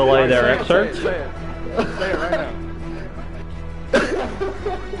have a delay there, excerpt. Say it right now.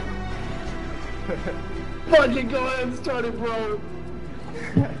 Fucking go ahead and start it, bro.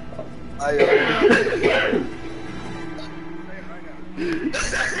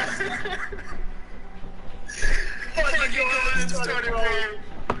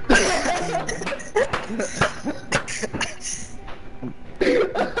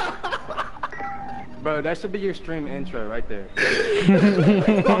 Bro, that should be your stream intro right there.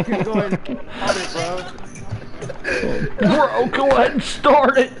 Fucking go ahead and start it, bro. Bro, go ahead and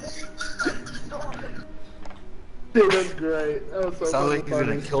start it. Dude, that's great. That was so Sounds like he's funny.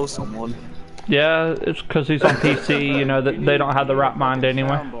 gonna kill someone. Yeah, it's because he's on PC, you know, that they don't have the right mind anyway.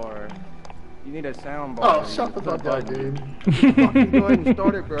 Soundbar. You need a sound bar. Oh, shut the fuck up, dude. Fucking go ahead and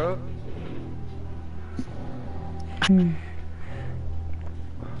start it, bro.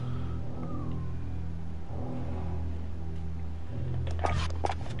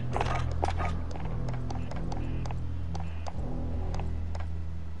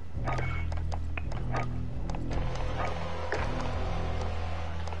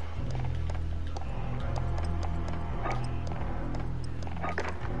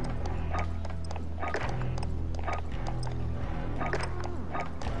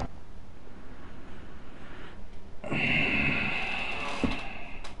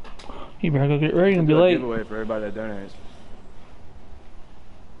 You better go get ready and be late. Giveaway for everybody that donates.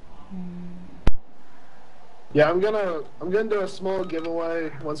 Yeah, I'm gonna do a small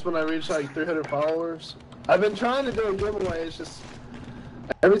giveaway once when I reach like 300 followers. I've been trying to do a giveaway. It's just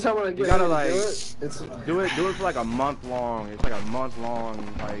every time when I get You gotta ready to like do it, do it for like a month long. It's like a month long.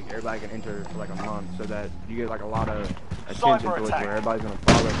 Like everybody can enter for like a month, so that you get like a lot of attention Cyber to it, attack. where everybody's gonna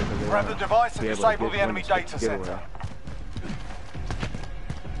follow it because they Grab the want device to and be able to disable get the enemy points data to giveaway. center.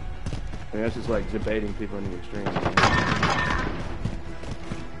 And that's just like debating people in the extreme.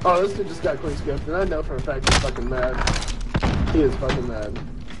 Oh, this dude just got quick skipped, and I know for a fact he's fucking mad. He is fucking mad.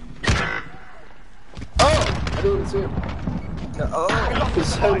 Oh! I didn't even see him. Oh,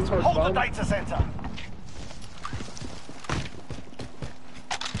 He's heading towards hold the bomb. data center.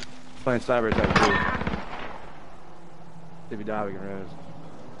 Playing cyber attack too. If you die, we can res.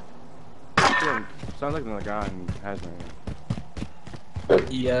 Yeah, sounds like another guy in hazmat.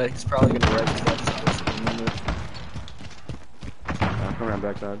 Yeah, he's probably gonna red that. Come around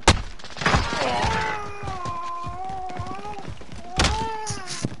backside.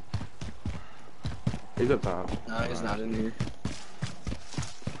 He's up top. No, he's not in here.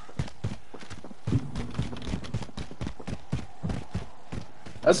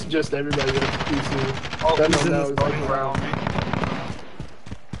 I suggest everybody gets a PC. Oh, Then he's they'll in know this exactly round.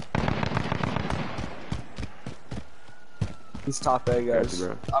 He's top A, guys.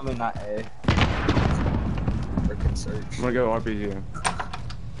 Gotcha, bro. I mean, not A. Freaking search. I'm gonna go RPG.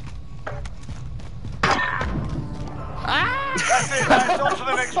 That's it, lads. On to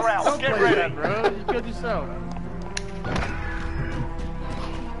the next round. Get ready. Bro, you killed yourself.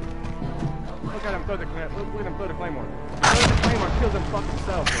 Look at him throw the look at him throw the claymore. Throw the claymore, kills him fucking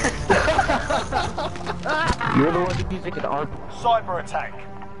self, bro. You're the one that keeps taking the arm. Cyber attack.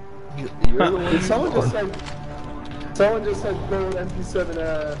 You're the one. Did someone just said, build MP7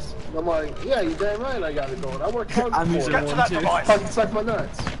 ass. And I'm like, yeah, you're damn right I got it going. I worked hard I'm for using it. Get to that device. Fucking suck my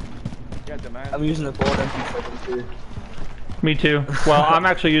nuts. Got the man. I'm using the gold MP7 too. Me too. Well, I'm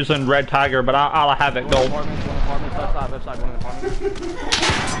actually using Red Tiger, but I'll have it One gold. apartment, left side, one apartment.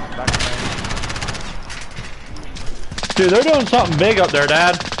 Back to main. Dude, they're doing something big up there,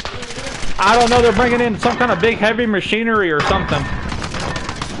 Dad. I don't know, they're bringing in some kind of big heavy machinery or something.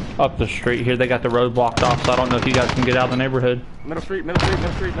 Up the street here, they got the road blocked off, so I don't know if you guys can get out of the neighborhood. Middle street, middle street,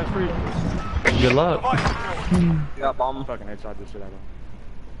 middle street, middle street. Good luck. You got bomb. Fucking headshot this shit out of him.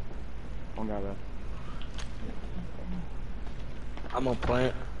 One guy left. I'm on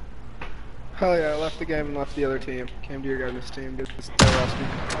plant. Hell yeah, I left the game and left the other team. Came to your guys' team. Get this rusty.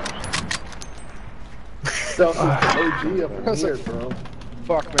 Stealth is the OG up in here, bro.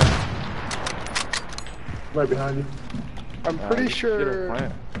 Fuck, man. Right behind you. I'm pretty Get a sure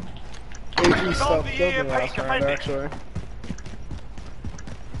plant. AG stuff killed me last round, actually.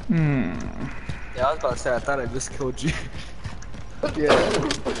 Yeah, I was about to say, I thought I just killed you. Yeah,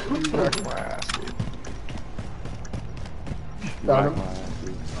 you wrecked my ass, dude. Got him.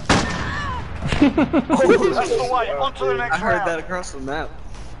 That's the way. On to the I next heard round. that across the map.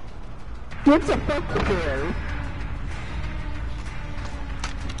 What's the fuck, bro?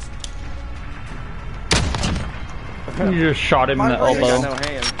 You just shot him in the He got elbow. no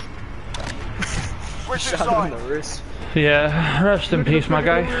hand. Switch Shot him inside. in the wrist. Yeah, rest in peace, my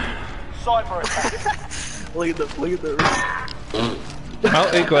guy. Cyber attack. Look at the wrist. Oh,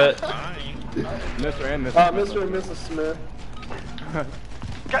 he quit. Mr. and Mrs. Mr. and Mrs. Smith.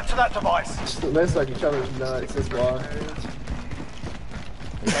 Get to that device. They suck each other's nuts, that's why.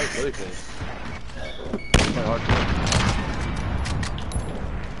 They fight really close. Quite hard to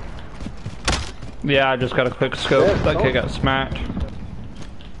Yeah, I just got a quick scope. Yeah, That kid got smacked.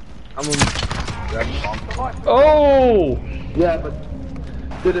 I'm gonna grab the bomb. Oh! Yeah, but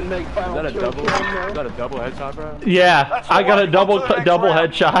did it make final Is that a kill double? cam, Is though? that a double headshot, bro? Yeah, I got a double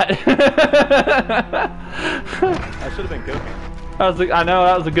headshot. I should have been cooking. I know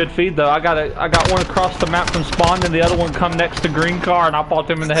that was a good feed though. I got one across the map from spawn, and the other one come next to green car, and I popped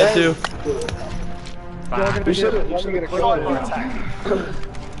him in the head too. You should have Cyber attack.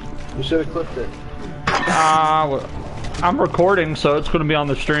 You should have clipped it. I'm recording, so it's going to be on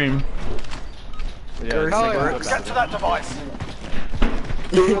the stream. Yeah, Get to that device.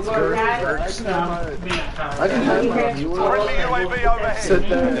 I can have my viewer Friendly UAV overhead. sit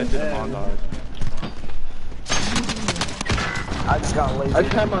there That did and montage. I just got lazy. I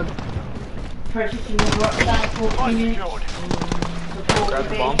can have my Device secured. Grab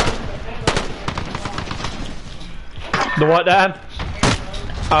the bomb. The what, Dad?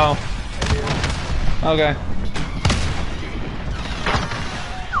 Oh. Okay.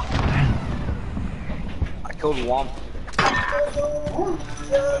 I killed Womp. Stay home.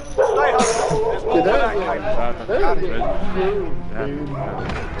 There's more where that came from.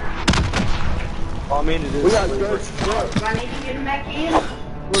 Oh, I mean, it is. We got good.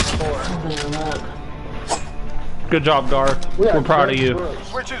 Good job, Gar. We're proud of you.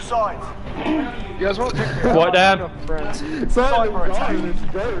 Switch inside. You guys want to take What, Dad? friends? It's not even gone, it's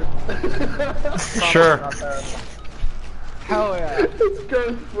dirt. Sure. Hell yeah. It's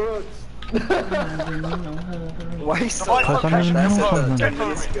good Brooks. Why are you so Device location That's confirmed. it. Get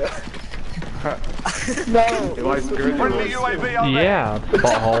moving. No. He likes good Friendly UAV overhead. Yeah,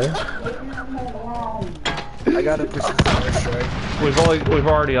 butthole. I gotta push it fire strike. We've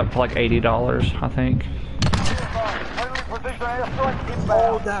already up to like $80, I think. Friendly precision airstrike Oh,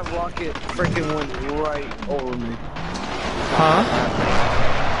 inbound. that rocket freaking went right over me. Huh?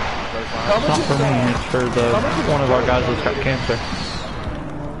 It's not for me, it's for one of our guys that's got cancer.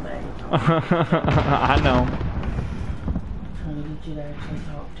 I know.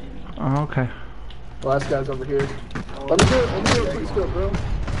 Oh, okay. Last guy's over here. Let me do it, please go, bro.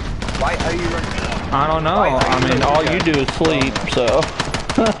 Why are you running? I don't know. I mean, all you do is sleep, so.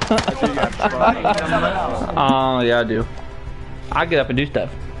 Oh, yeah, I do. I get up and do stuff.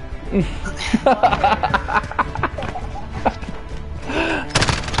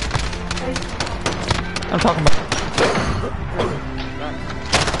 I'm talking about.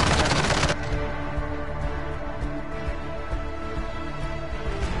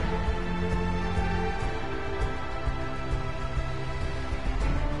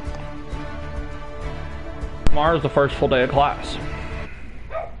 Tomorrow's the first full day of class.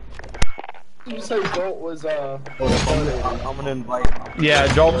 You say Bolt was, I'm gonna invite.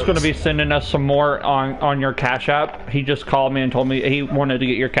 Yeah, Jolt's going to be sending us some more on your Cash App. He just called me and told me he wanted to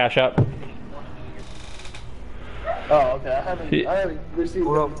get your Cash App. oh, okay, I haven't received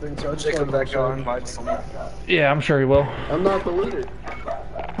anything, so I'm just Check going it back on. Invite someone. Yeah, I'm sure he will. I'm not the leader.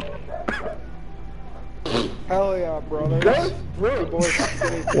 Hell yeah, brother. Go, bro.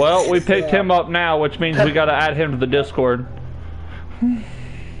 Well, we picked him up now, which means we got to add him to the Discord.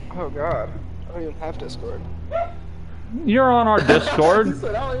 Oh god. I don't even have Discord. You're on our He Discord.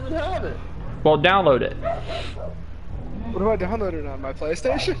 said, I don't even have it. Well, download it. What do I download it on? My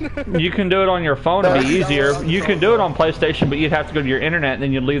PlayStation? You can do it on your phone, it'd be easier. You can do it on PlayStation, but you'd have to go to your internet and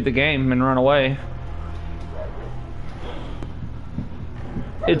then you'd leave the game and run away.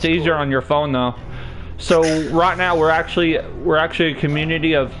 It's easier on your phone though. So right now we're actually a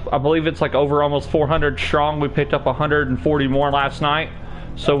community of, I believe it's like over almost 400 strong. We picked up 140 more last night.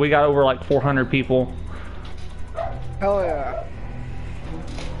 So we got over like 400 people. Hell yeah.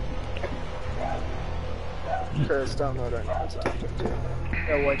 Sure, it's downloading. It's active too.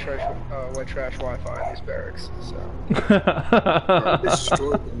 Yeah, white trash Wi-Fi in these barracks. So.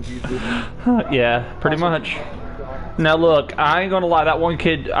 Yeah, pretty much. Now look, I ain't gonna lie. That one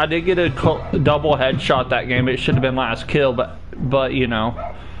kid, I did get a double headshot that game. It should have been last kill, but you know.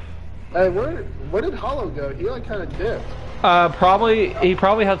 Hey, where did Hollow go? He like kind of dipped. He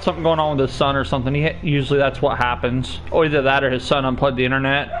probably had something going on with his son or something. Usually that's what happens. Or either that or his son unplugged the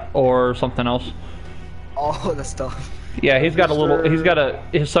internet or something else. All the stuff. Yeah,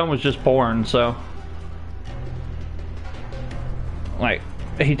 his son was just born, so. Like,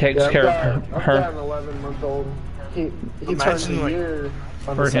 he takes care of I've her. got an 11-month-old. He turns Imagine, a like, year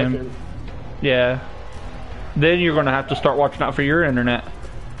on for the him. second. Yeah. Then you're gonna have to start watching out for your internet.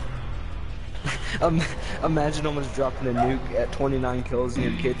 Imagine almost dropping a nuke at 29 kills and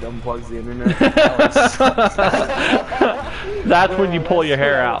your kid unplugs the internet. That's when you pull your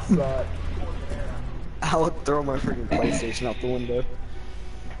hair out. I would throw my freaking PlayStation out the window.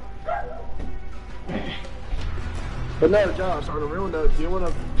 But no, Josh. On a real note, do you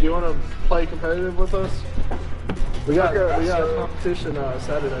wanna play competitive with us? We got a competition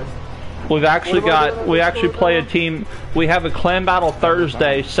Saturday. We actually play a team. We have a clan battle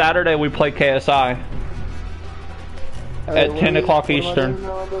Thursday. Saturday we play KSI at 10 o'clock Eastern. 10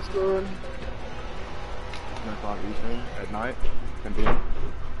 o'clock Eastern at night, 10 p.m.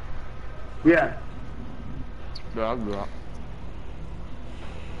 Yeah. Yeah, I'll do that.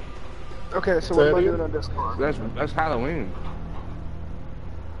 Okay, so what am I doing on Discord? That's Halloween.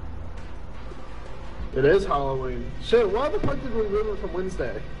 It is Halloween. Shit, why the fuck did we move it from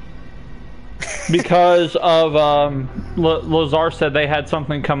Wednesday? Because of Lazar said they had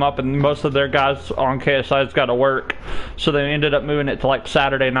something come up and most of their guys on KSI's got to work, so they ended up moving it to like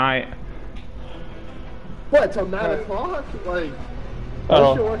Saturday night. What, till 9 o'clock? Like,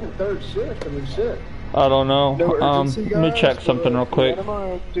 Oh. unless you're working third shift, I mean, shit. I don't know. No urgency, Let me guys, check something real quick. What am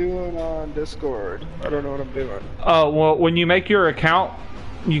I doing on Discord? I don't know what I'm doing. Well, when you make your account,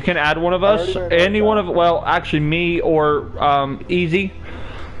 you can add one of us. Any one of, well, actually me or Easy.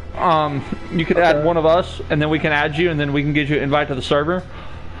 You can add one of us, and then we can add you, and then we can get you an invite to the server.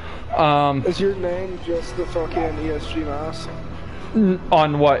 Is your name just the fucking ESG mouse?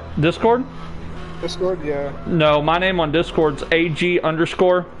 On what? Discord? Discord, yeah. No, my name on Discord's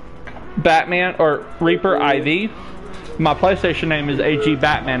AG_Batman or Reaper IV. My PlayStation name is AG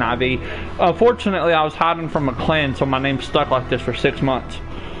Batman IV. Unfortunately, I was hiding from a clan, so my name's stuck like this for 6 months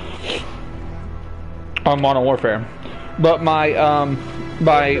on Modern Warfare. But my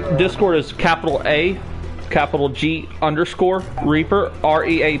Discord is capital A, capital G _ Reaper,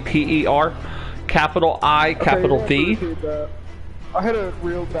 REAPER, capital I, capital V. I had a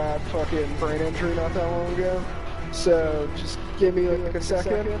real bad fucking brain injury not that long ago, so just give me like a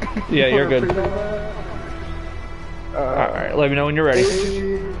second. Yeah, you're good. Alright, let me know when you're ready.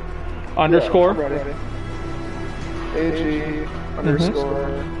 AG, Underscore. Yeah, AG underscore.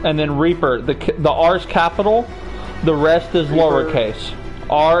 And then Reaper. The R's capital, the rest is lowercase.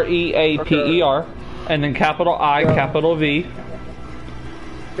 REAPER. And then capital I, capital V.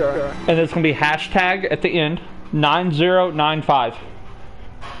 Okay. And it's going to be hashtag at the end, 9095.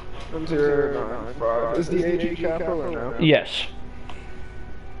 1095. Is the AG capital or no? Yes.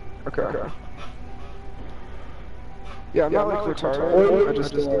 Okay. Yeah, I'm not like retarded. I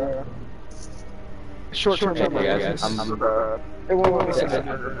just short-term memory. It won't let me send it.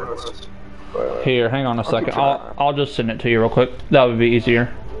 Here, hang on a second. I'll just send it to you real quick. That would be easier.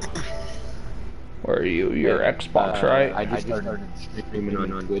 Where are you? Your Xbox, right? I just started streaming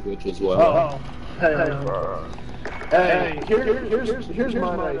on Twitch as well. Hey, here's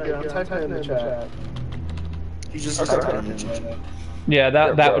my idea. I'm typing it in the chat. You just type it in the chat. Yeah,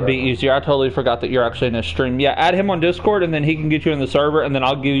 that would be easier. I totally forgot that you're actually in a stream. Yeah, add him on Discord, and then he can get you in the server, and then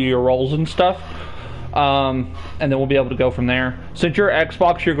I'll give you your roles and stuff. And then we'll be able to go from there. Since you're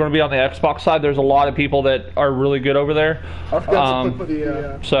Xbox, you're going to be on the Xbox side. There's a lot of people that are really good over there. I forgot to put the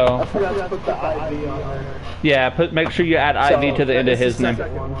IV on there. Yeah, make sure you add IV to the end of his name.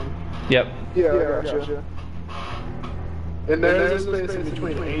 Yep. Yeah, I gotcha. And there's a space in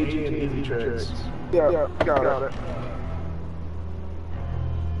between AG and Easy Tricks. Yeah, got it.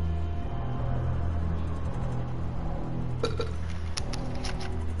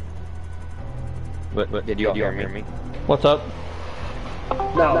 But did you all hear me? What's up?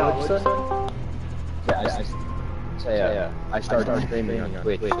 No, what'd you say? I started streaming on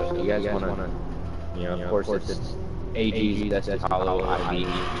Twitch, so you guys wanna, of course it's AG, that's Hollow, IV.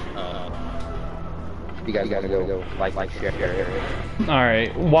 You guys gotta go like, share.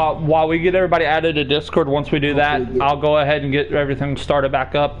 Alright, while we get everybody added to Discord, once we do that, I'll go ahead and get everything started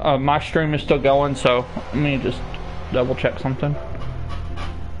back up. My stream is still going, so let me just double check something.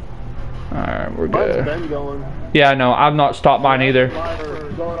 Alright, we're good. Mine's been going. Yeah, I know. I've not stopped mine either.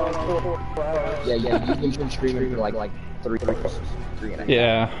 Yeah, you've been streaming for like 3 hours. 3.5.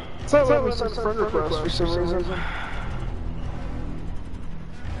 Yeah. It's not like we sent friend requests for some reason.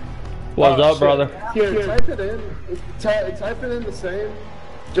 What's up, brother? Here, type it in. Type it in the same,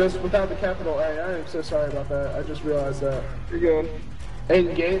 just without the capital A. I am so sorry about that. I just realized that. You're good.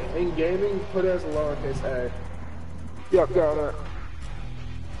 In gaming, put it as a lowercase a. Yep, got it.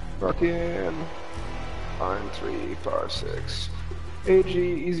 Fucking 9, 3, 5, 6. AG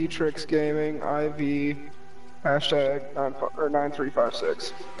Easy Tricks Gaming IV hashtag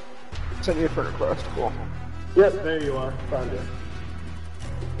 9356. Send you a friend request. Cool. Yep, there you are. Found it.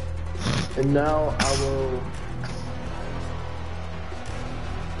 And now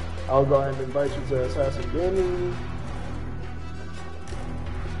I'll go ahead and invite you to Assassin Gaming.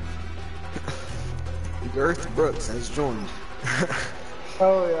 Girth Brooks has joined.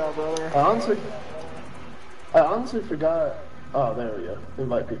 Oh yeah, brother. I honestly forgot. Oh, there we go.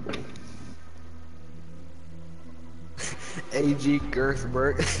 Invite people. AG Girth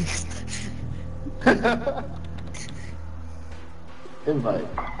Brooks. Invite.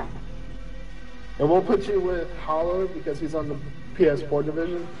 And we'll put you with Hollow because he's on the PS4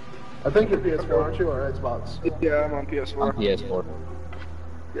 division. I think you're PS4, aren't you, or Xbox? Yeah, I'm on PS4. On PS4.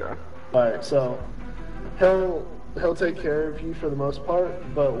 Yeah. Alright, so he'll take care of you for the most part,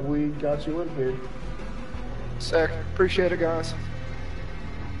 but we got you in here. Sick. Appreciate it, guys.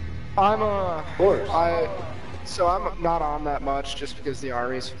 I'm Of course. So I'm not on that much just because the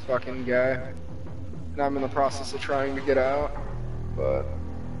army's fucking gay. And I'm in the process of trying to get out. But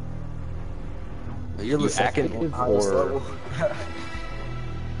You're the second or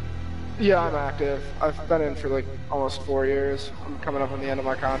yeah, I'm active. I've been in for like almost 4 years. I'm coming up on the end of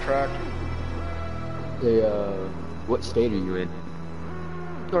my contract. What state are you in?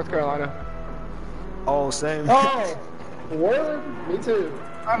 North Carolina. all same. Oh! Word? Me too.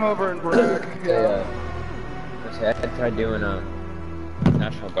 I'm over in Bragg. Yeah. I tried doing a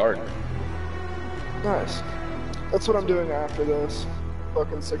National Guard. Nice. That's what I'm doing after this.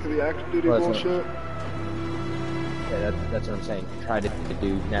 Fucking sick of the active duty bullshit. Yeah, that's what I'm saying. Try to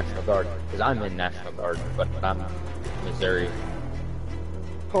do National Guard. Because I'm in National Guard, but I'm in Missouri.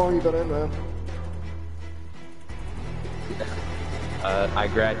 How long you been in, man? I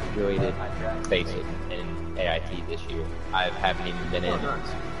graduated basic in AIT this year. I haven't even been in.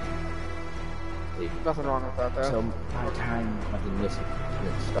 Nothing wrong with that, though. So my time in this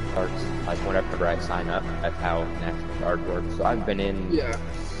starts like whenever I sign up. That's how National Guard works. So I've been in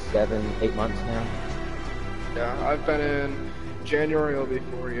 7-8 months now. Yeah, I've been in January. Will be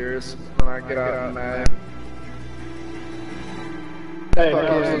 4 years when I get out in May. Hey,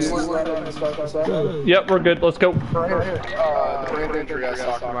 yep, we're good. Let's go. The brain injury I was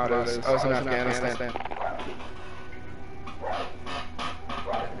talking about is I was in Afghanistan.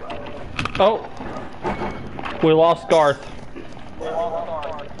 Oh, we lost Garth.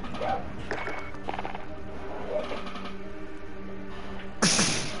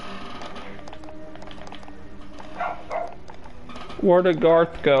 Where did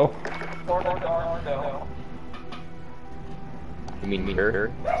Garth go? You mean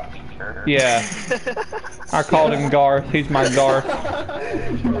her? Yeah. I called him Garth. He's my Garth.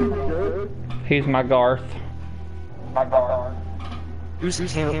 He's my Garth. Who's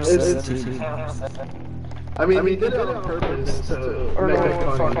Camp 17? I mean, we did it on purpose to make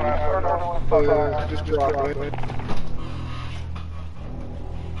it funny. Just drop it.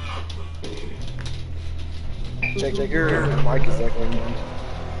 Check your mic is echoing.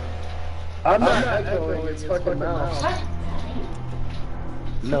 I'm not echoing, it's fucking mouse.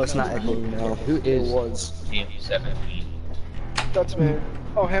 No, it's not echoing now. Who is was? Camp 17? That's me.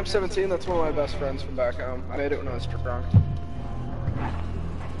 Oh, Ham 17, that's one of my best friends from back home. I made it when I was drunk.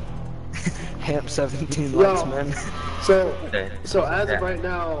 Hamp 17 likes men. So as of right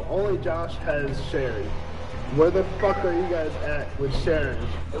now, only Josh has Sherry. Where the fuck are you guys at with Sharon?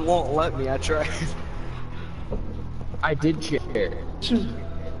 It won't let me, I tried. I did share.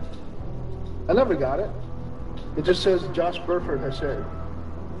 I never got it. It just says Josh Burford has Sherry.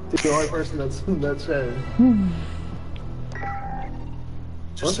 He's the only person that's Sherry.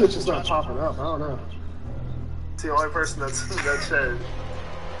 Once it's just not popping up, I don't know. It's the only person that's Sherry.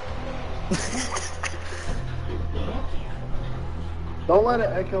 Don't let it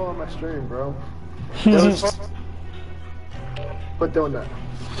echo on my stream, bro. Quit doing that.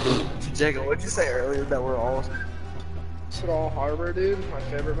 Jacob, what'd you say earlier that we're all... Sit all Harbor, dude. My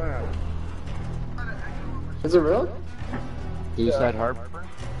favorite map. Is it real? Eastside Harbor?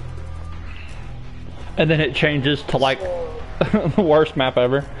 And then it changes to like the worst map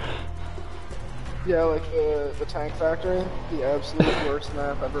ever. Yeah, like the Tank Factory. The absolute worst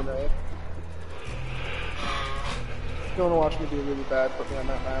map ever made. If you want to watch me do really bad, put me on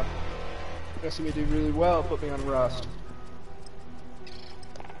that map. If you want to see me do really well, put me on Rust.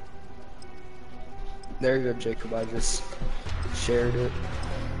 There you go, Jacob. I just shared it.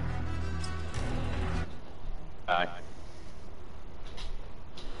 Bye.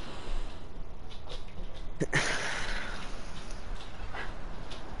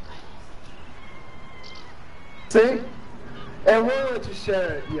 See? And why don't you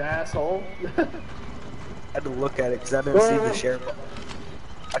share it, you asshole? I had to look at it because I didn't see the share button.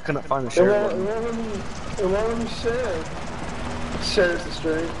 I couldn't find the share button. Why don't you share? Shares the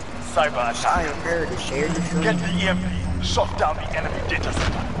stream. Cyber attack. I am here to share the stream. Get the EMP. Shut down the enemy data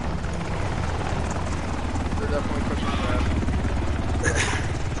center. They're definitely pushing that.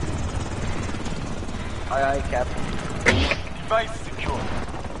 Aye, aye, Captain. Device secure.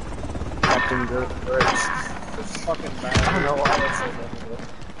 Captain Briggs. It's fucking bad. I don't know why they say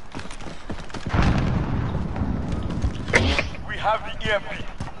that. We have the EMP.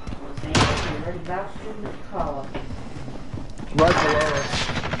 Right below us.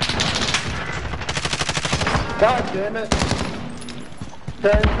 God damn it!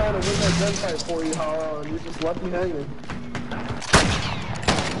 Trying to win that gunfight for you, Hollow, and you just left me hanging.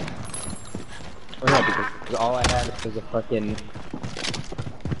 Oh yeah, because all I had was a fucking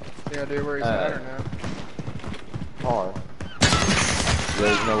Yeah, dude, where he's at or now? car.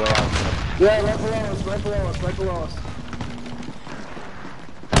 There's no way I was gonna... Yeah, right below us, right below us, right below us.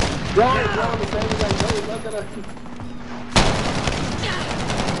 Right, the same thing, look at us.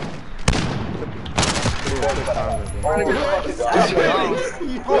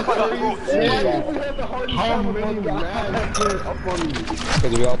 How many rats are up on you?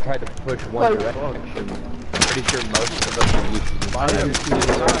 Because we all tried to push one direction. Pretty sure most of us are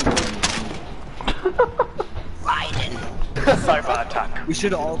Cyber attack. We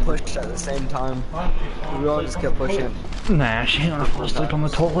should all push at the same time. We all just kept pushing. Nah, she ain't gonna fall asleep on the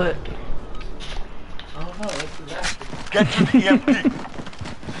toilet. Get to the EMP.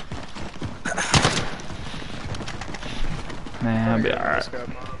 Nah, I'll be alright.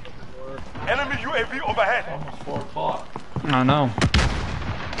 Enemy UAV overhead. Almost 4 o'clock. I know.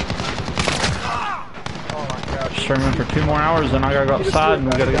 Streaming for 2 more hours, then I gotta go outside and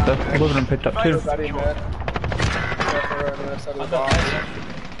we gotta get the living room picked up too.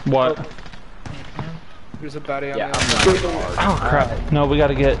 What? There's a baddie on Yeah, the outside. Oh crap. No, we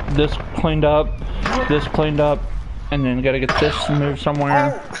gotta get this cleaned up, and then gotta get this moved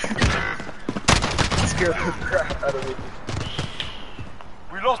somewhere. Scared the crap out of me.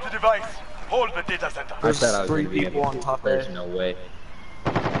 We lost the device. Hold the data center. I said I was Three gonna be people able on to. top There's there. no way.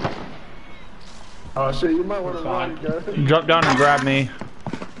 Oh shit, you might want to run, go. Jump down and grab me.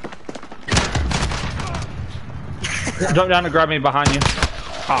 Jump down and grab me behind you.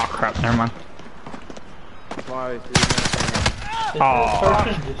 Oh crap, never mind. Oh.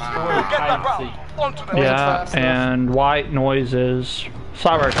 Yeah, and white noise is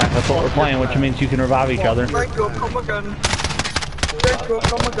cyber attack. That's what we're playing, which means you can revive each other. Franco, come again. Franco,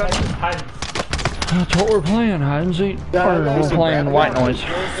 come again. That's what we're playing, hide and seek. Or we're playing white noise.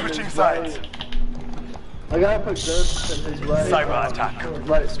 Switching sides. I gotta put Ghost in his right, Cyber attack.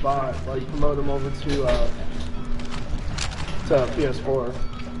 right spot, like promote him over to PS4.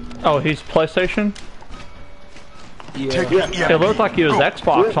 Oh, he's PlayStation? Yeah. It looked like he was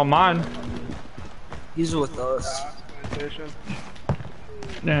Xbox on mine. He's with us.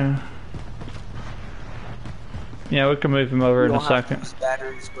 Yeah. Yeah, we can move him over in a second. His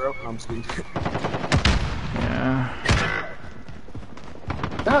battery's broken. I'm speaking. Yeah.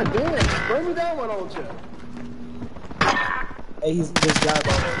 God damn, bring me that one, old chip. Hey, he's this guy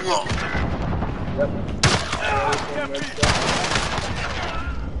above us.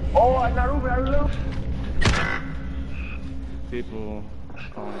 Oh, I got Ruben. People.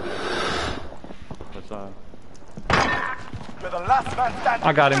 What's up? You're the last man standing.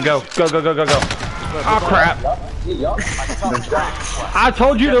 I got him. Go. Go, go, go, go, go. Oh, crap. I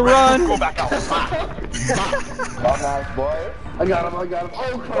told you to run. Go back outside. I got him. Oh,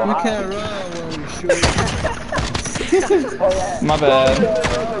 crap. You can't run when you shoot. My bad.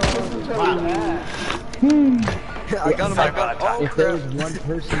 I got him. Oh, If there was one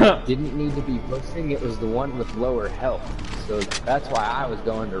person that didn't need to be pushing, it was the one with lower health. So that's why I was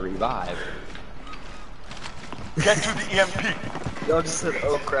going to revive. Get to the EMP. Y'all just said,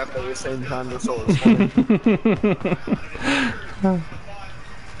 oh crap, at the same time. That's all it's funny.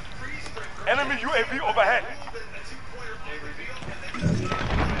 Enemy UAV overhead.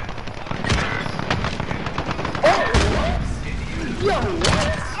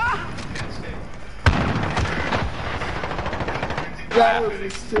 That was the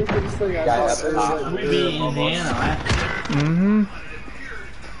stupidest thing I saw. We beat Indiana, right? Mm-hmm.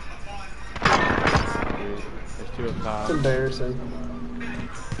 There's 2 up top. It's embarrassing.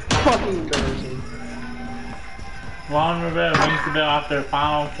 Fucking embarrassing. Ron Rivera brings the bill after their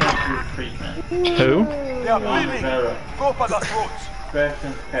final cancer treatment. Who? They are Ron bleeding. Rivera, Go for the throats.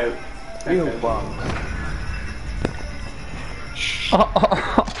 Gretchen's coach. You bum.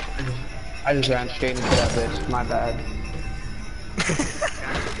 I just ran straight into that bitch. My bad.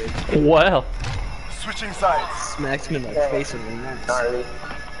 Well. Switching sides. Smacks me in the face with an axe.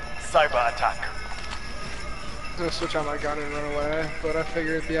 Cyber attack. I was gonna switch on my gun and run away, but I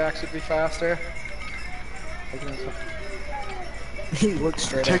figured the axe would be faster. He looks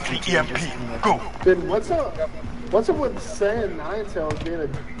straight Take at the EMP. Go. Dude, what's up? What's up with saying Ninetail being a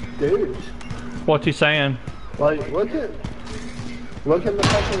douche? What's he saying? Like, look at the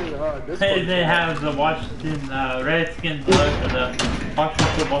fucking Discord. Hey, they have the Washington Redskins logo, the Washington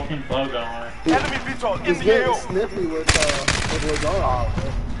football team's logo on it. Enemy VTOL in He's the getting AO. sniffy with Lazar.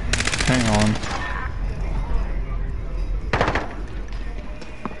 Hang on.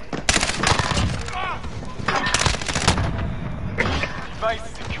 Device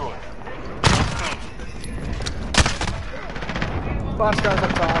secured. Last guy's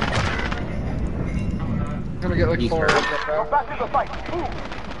up top. Gonna get like 4 up there. Back to the fight. Move.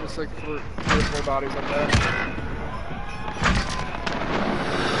 There's like 3 or 4 bodies up there.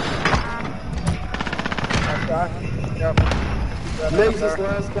 Last guy? Yep. Makes this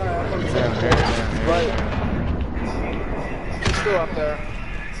last guy up on the right. He's still up there.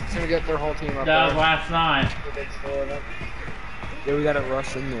 He's gonna get their whole team up That was there. last night. Yeah, we gotta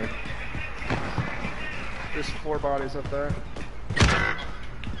rush in there. There's 4 bodies up there.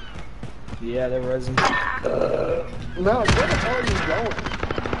 Yeah, they're resin. No, where the hell are you going?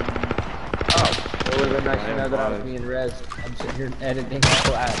 Oh, it would have been nice to know that I was being res. I'm sitting here editing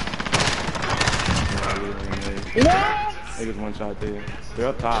class. Niggas one shot there. They're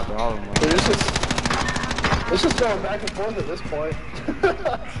up top. They're all of them. Dude, it's just going back and forth at this point.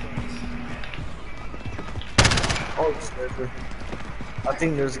 Oh, sniper. I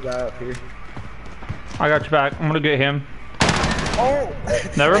think there's a guy up here. I got your back. I'm gonna get him. Oh!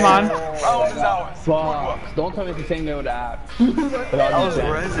 Never mind. Round is ours. Fuck. Don't tell me the same note app. I was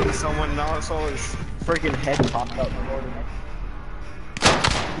resing someone and I saw his freaking head pop out the morning.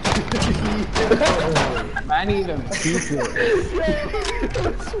 I didn't even peek it.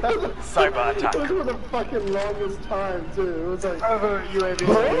 Cyber attack. It was for the fucking longest time, too. It was like, UAV.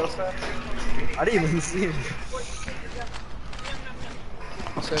 I didn't even see him.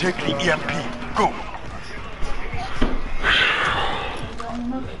 Take the EMP. Go.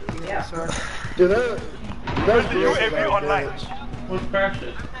 dude, Where's the UAV online? What's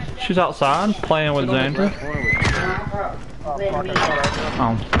Precious? She's outside playing with Xander. Oh.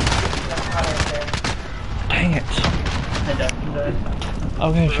 Dang it.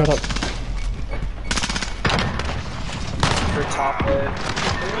 Okay, shut up. Your top head.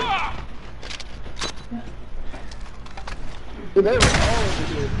 dude, they were all over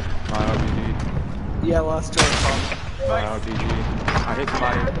here. My RPG. Yeah, last two are top. My RPG. I hit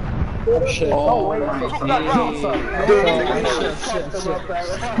somebody. Oh shit. Oh, my Took that round.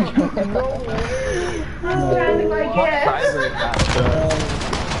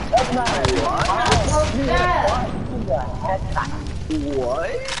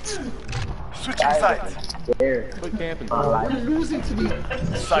 What? Switching sides. Quit camping. We're losing to these.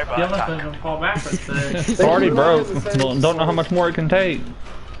 Cyber Yeah, attack. let's call back for today. It's already broke. Don't know how much more it can take.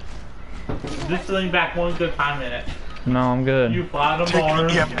 Just lean back one good 5 minutes. No, I'm good. You fly to Take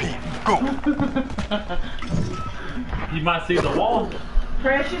Mars. the EMP. Go. You might see the wall.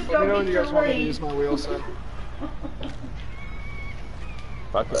 Precious, Let me know go when get you guys your want me to lead. use my wheel set.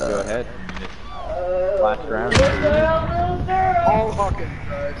 Fuck it, go ahead. Last round. Little girl. Oh fucking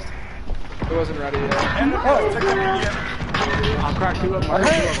Christ. It wasn't ready yet. Enemy has taken the EMP. I'm cracked 2 of them. I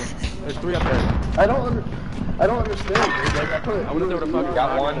hit 2 of them. There's 3 up there. I don't understand, dude. Like, I put it. I would've thought about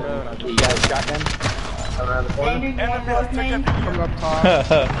Got one. You got a shotgun? Around the corner? Xander, you Enemy want has those taken names? the Coming EMP. up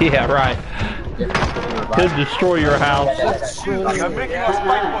top. Yeah, right. Could destroy your house. They are making us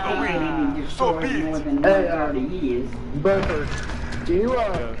fight for the win. So be it. Hey, Burford, do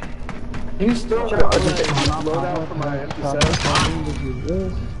you still have a loadout for my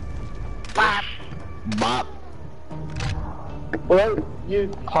MP7? Bop. Well, you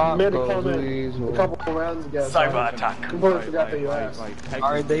made a comment a couple rounds ago. so Cyber I attack. completely forgot that you asked.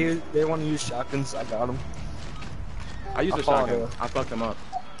 Alright, they want to use shotguns. I got them. I used a shotgun. I fucked them up.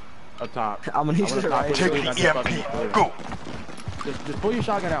 Up top. I'm gonna use it right. Take the EMP. Go. Just pull your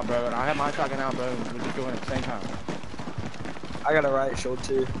shotgun out, bro. And I have my shotgun out, bro. And we'll just go in at the same time. I got a right shield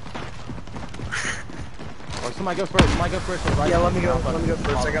too. Or somebody go first. Somebody go first. For the right Yeah, let shield. me go. I'll fuck Let me go you.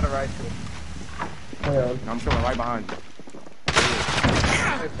 first. I got a right shield. I'm coming right behind you.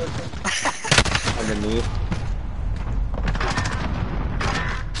 Underneath.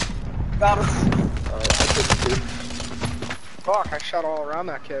 Got him. Fuck, I shot all around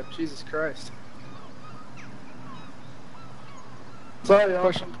that kid. Jesus Christ. Sorry, y'all.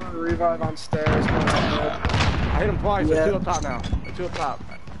 Pushing for a revive on stairs. Going up mid. I hit him twice. There's two up top now. There's two up top.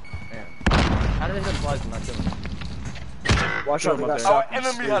 Man. How did I hit him twice and not kill him? Watch out for that Our shot.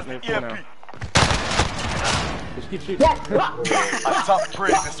 enemy has the EMP. Just keep shooting. A tough prey,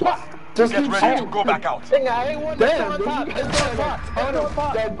 this one. Just Get keep ready shooting. to go back out. Damn, dude, you guys got a ton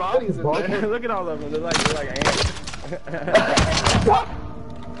of dead bodies in there. Look at all of them. They're like ants.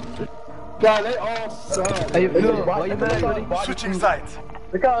 God, they all suck. Hey, why you mad, buddy? Switching sides.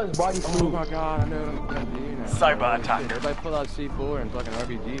 Look how his body Oh my god, I know what I'm gonna do now. Cyber attack. Everybody pull out C4 and fucking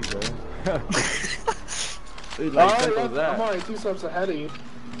RPGs, bro. Dude, Oh, like, simple as yeah, that. I'm already 2 steps ahead of you.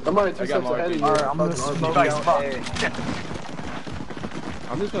 I'm already 2 steps ahead of you. Alright, I'm gonna smoke Device out marked. A. Get them.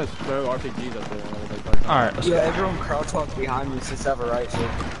 I'm just gonna throw RPGs up there. Alright, let's Yeah, go. everyone crouch walk behind me since I have a right foot.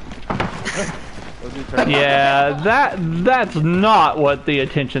 Yeah, that's not what the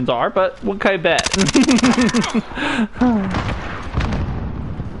intentions are, but okay, bet.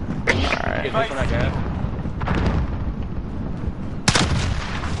 Alright. Get this one, I guess.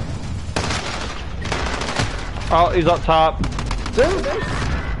 Oh, he's up top.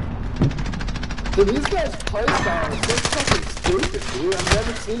 Dude, these guys' play style is so fucking stupid, dude. I've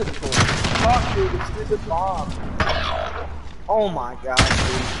never seen it before. Fuck, dude, it's stupid bomb. Oh my gosh,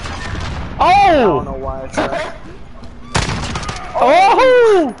 dude. I don't know Oh! why it's that.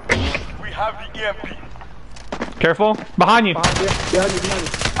 Oh! We have the EMP. Careful. Behind you. Behind you.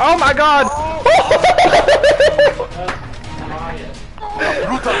 Oh my god!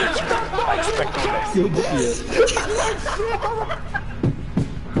 Brutal retreat. I expect no less.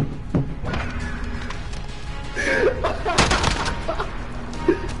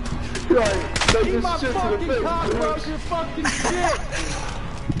 Right, take this shit to the face. Your fucking shit!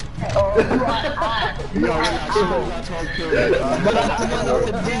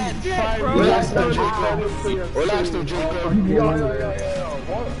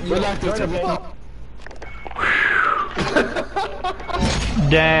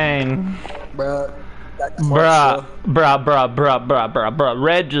 Dang. Bruh. Bruh.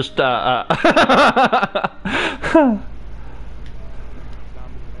 Red just,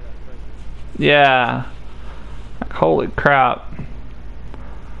 yeah. Like, holy crap.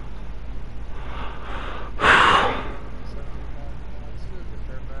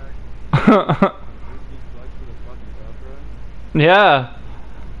 Yeah.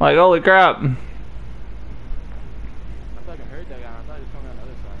 Like, holy crap. I fucking heard that guy. I thought he was coming on the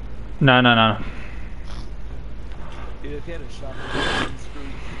other side. No. Dude, if he had a shot in the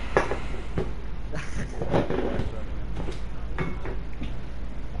street.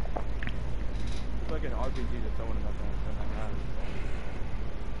 Fucking RPG to someone about that.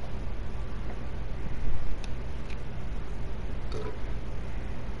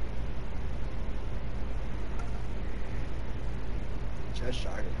 Chest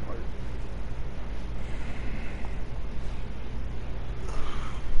shot hit hard.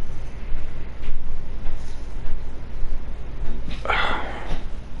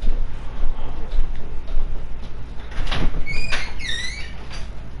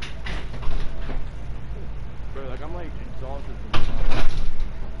 Bro, like I'm like exhausted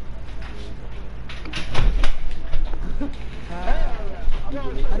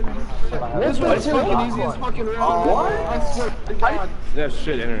This one's fucking easy as fucking round. What? I swear to God. That's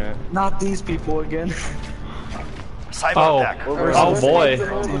shit internet. Not these people again. Cyber Oh. attack. Oh boy.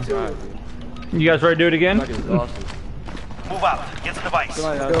 You guys ready to do it again? Fucking exhausted. Move out. Get the device.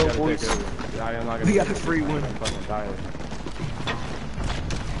 Somebody else Go, gotta boys. take over. Yeah, I'm not gonna We got a free one. I'm fucking tired.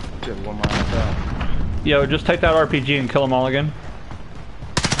 Just one more out. Yo, just take that RPG and kill them all again.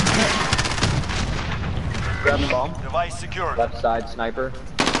 Grab the bomb. Device secured. Left side sniper.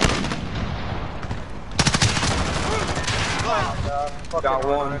 Got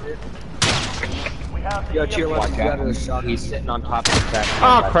one. We have the Yo, to your EMP. left, you got a shot. He's sitting on top of the track.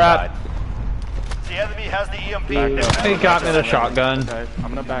 Oh crap. The enemy has the EMP. Back up. He got me the shotgun. Okay, I'm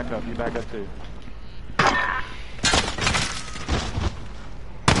gonna back up. You back up too.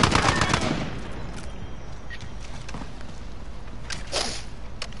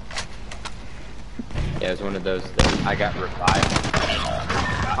 Yeah, it was one of those that I got revived.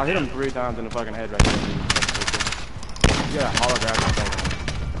 I hit him 3 times in the fucking head right there. You got a holographic thing.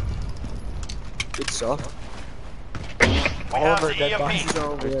 Good stuff. We All have of our the dead EMP. bodies are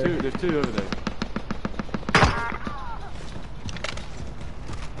over there. There's two over there.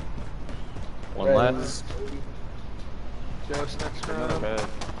 One left. Just next Another round. bed.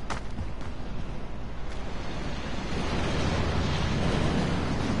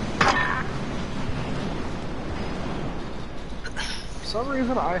 For some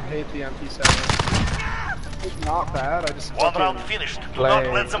reason, I hate the MP7. not bad. I just One round finished. Do not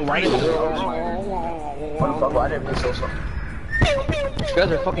let them breathe. Why didn't we so something? You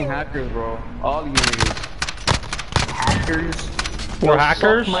guys are fucking hackers, bro. All you niggas. Hackers. We're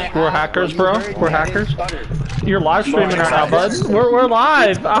hackers? We're hackers, bro. We're hackers. You're live streaming right now, bud. We're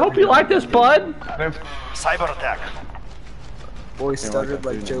live. I hope you like this, bud. Cyber attack. Boy stuttered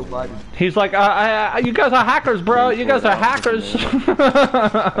like Joe Biden. He's like, you guys are hackers, bro. You guys are hackers.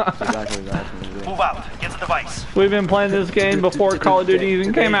 Move out. Get the device. We've been playing this game before Call of Duty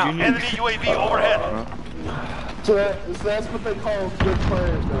even came out. Enemy UAV overhead. So that's what they call good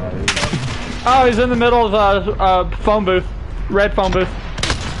players, though. Oh, he's in the middle of phone booth. Red phone booth.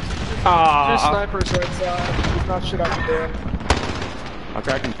 Just snipers right side. There's not shit I can do. I'll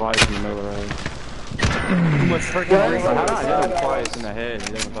crack him twice in the middle of the range. Too much freaking How did I hit him twice in the head? He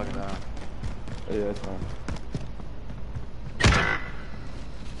doesn't fucking die. Yeah, that's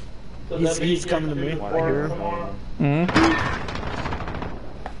fine. He's coming to me.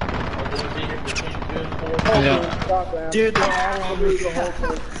 Yeah. Dude, they're all on me the whole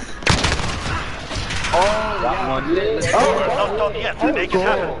thing. Not done yet. Make it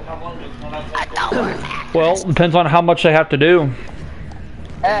happen. Well, depends on how much they have to do.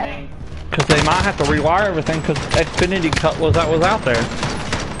 Because they might have to rewire everything because Xfinity cut was out there.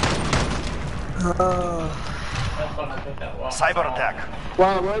 Cyber attack.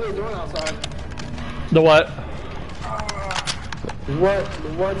 Wow, what are they doing outside? The what?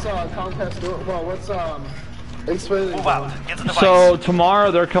 What's Comcast doing? Well, what's Xfinity Move out. Get the device. So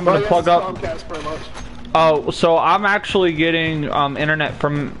tomorrow they're coming to plug up. Comcast pretty much. Oh, so I'm actually getting internet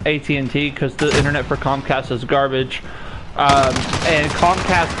from AT&T because the internet for Comcast is garbage. And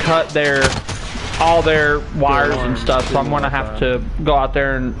Comcast cut all their wires and stuff, so I'm gonna have to go out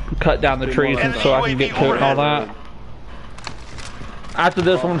there and cut down the trees and so I can get to it and all that. After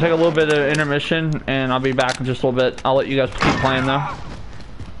this, I'm gonna take a little bit of intermission and I'll be back in just a little bit. I'll let you guys keep playing though.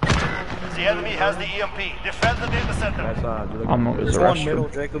 The enemy has the EMP. Defend the data center. I'm gonna There's one middle,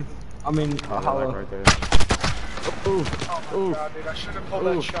 Jacob. I mean, hollow. Right there. Oh god, dude, I should have pulled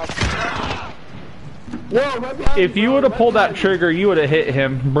that shot. If you would have pulled that trigger, you would have hit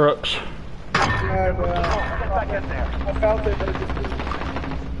him, Brooks. Yeah, bro. I felt it, but it just didn't.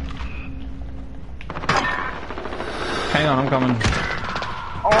 Hang on, I'm coming.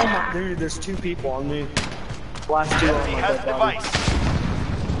 Oh my, dude, there's two people on me. Last two on Enemy my has dead the body. device.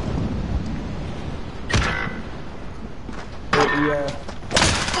 Yeah.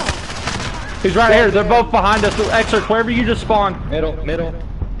 He's right here. They're both behind us. Exit, wherever you just spawned. Middle.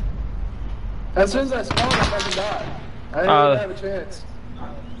 As soon as I spawned, I fucking died. I didn't even have a chance.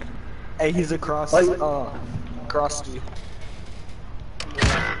 Hey, he's across, across you.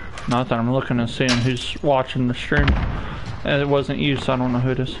 Nothing. I'm looking and seeing who's watching the stream. And it wasn't you, so I don't know who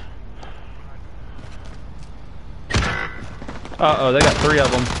it is. Uh-oh, they got 3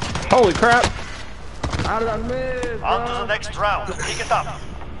 of them. Holy crap! How did I miss? On to the next round. Pick it up.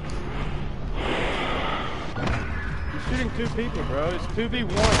 You're shooting 2 people, bro. It's 2v1.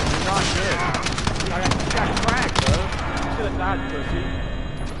 You're not good. I got cracked, bro. You should have died, pussy.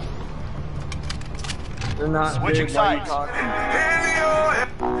 They're not Switching big, why are you sides. talking?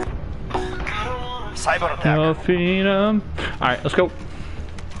 Cyber attack. No freedom. Alright, let's go.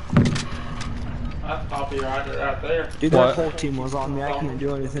 That's copyright right there. Dude, What? that whole team was on me. I can't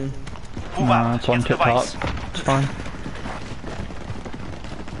do anything. Move out. It's on Get the TikTok. device. It's fine.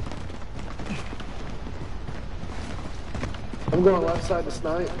 I'm going left side to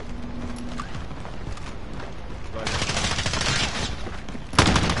snipe.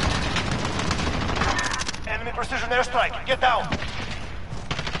 Enemy precision airstrike. Get down.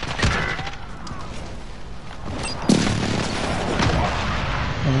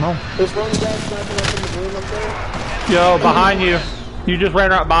 I don't know. There's one guy sniping up in the room up there. Yo, behind you. You just ran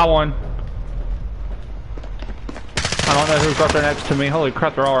right by one. I don't know who's right there next to me. Holy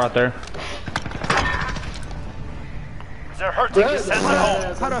crap, they're all right there. They're hurting. Send them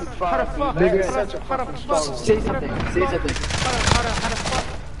home. How the fuck? Nigga, such a fucking strong. Say something. Say something.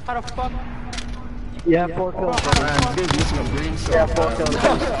 How the fuck? Yeah, 4 kills. Yeah, 4 kills.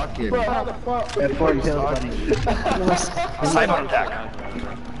 Bro, how the fuck? Yeah, 4 kills, buddy. Cyber attack.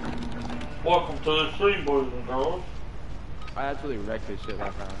 Welcome to the stream, boys and girls. I absolutely wrecked this shit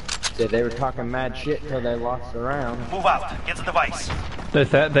last time. They were talking mad shit till they lost the round. Move out. Get the device. They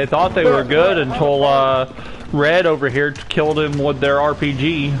thought they were good until Red over here killed him with their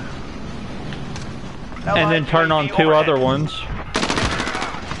RPG. And then turned on 2 other ones.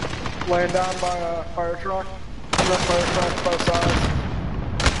 Laying down by a fire truck. Fire truck both sides.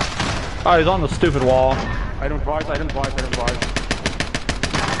 Oh, he's on the stupid wall. I don't twice. I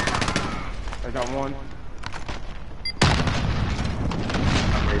got one.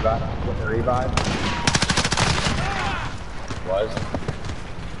 Revive. Was.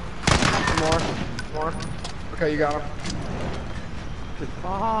 More. Okay, you got him.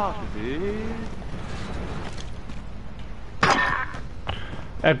 Fuck, dude.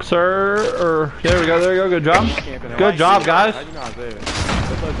 Xer, or there we go, good job. Good job, guys. How'd you know I was there? They're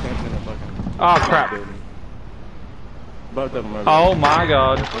both camping in the fucking... Oh, crap. Both of them are Oh my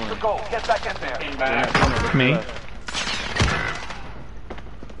god. Get back in there. Me.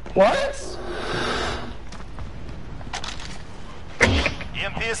 What?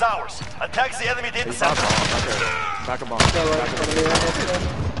 EMP is ours. Attacks the enemy data center. Back up on.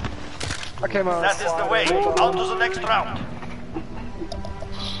 I came out. That is the way. On to the next round.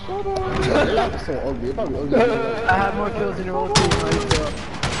 So ugly. I have more kills than your whole team.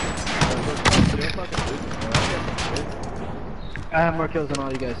 I have more kills than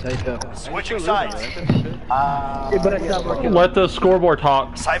all you guys. How you feel? Switching sides. But I still have more kills. Let the scoreboard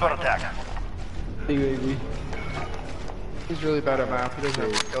talk. Cyber attack. He's really bad at math. He doesn't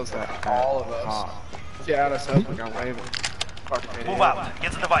have kills that all of us. If you add us up, we're gonna wave it. Fucking idiot. Move out.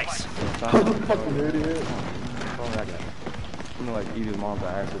 Get the device. Fucking idiot. I'm gonna like eat his mom's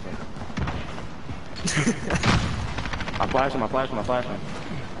ass or something. I'm flashing.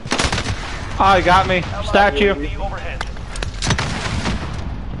 Oh, he got me. Statue. Overhead.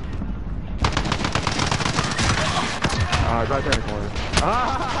 Alright, right there in the corner.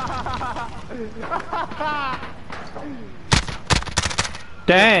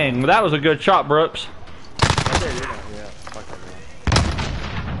 Dang, that was a good shot, Brooks. Right there, you're not. Yeah, fuck that.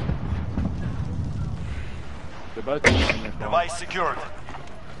 They're both in this Device secured.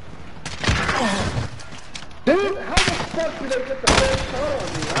 Dude, how the fuck did I get the first shot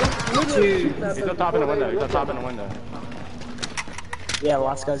on me? He's up top in the window. Yeah, the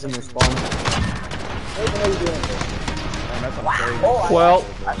last guy's in the spawn. Well,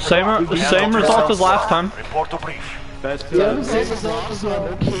 same result as last time. Report to brief. Best Yeah, same result as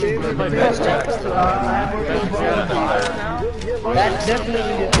That's definitely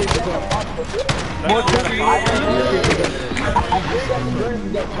the I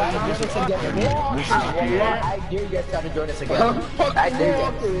dare you guys try to join us again. I dare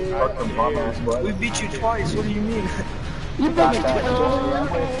you. We beat you twice, what do you mean? You beat me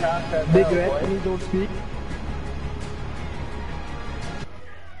twice. Big Red, please don't speak.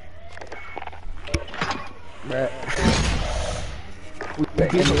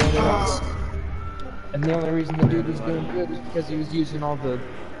 And the only reason the dude was doing good is because he was using all the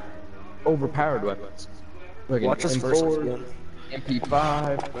overpowered weapons. Like Watch us first.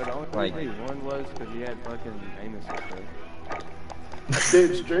 MP5. But only one was because he had fucking aim assist.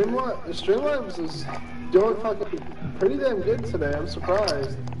 Dude, Streamlabs is doing fucking pretty damn good today. I'm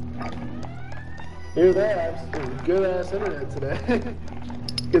surprised. Hear that? Good ass internet today.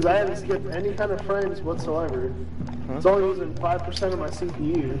 Because I haven't skipped any kind of frames whatsoever. It's only using 5% of my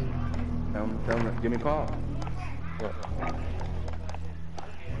CPU. Tell him, give me a call.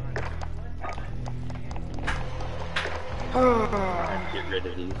 Get rid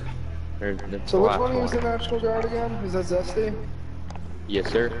of these. So which one was the National Guard again? Is that Zesty? Yes,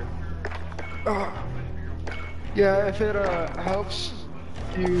 sir. Yeah, if it helps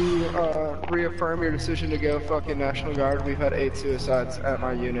you reaffirm your decision to go fucking National Guard, we've had 8 suicides at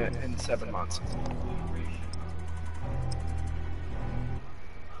my unit in 7 months.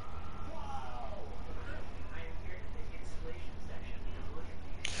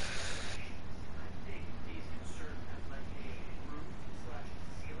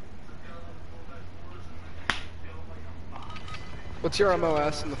 What's your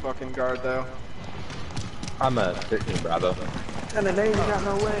MOS in the fucking guard though? I'm a 13 Bravo. And I know you got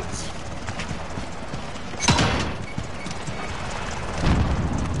no legs.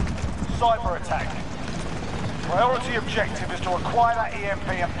 Cyber attack. Priority objective is to acquire that EMP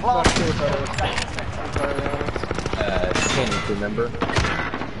and plant Can't remember.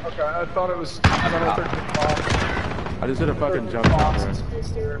 Okay, I thought it was another 13 I just did a fucking jump shot,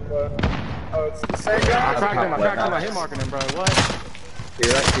 bro. Oh, it's the same guy? I cracked him, I hit marking him, bro. What?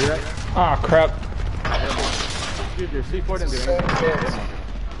 You're right. Ah, crap. Dude, your C4 didn't do anything.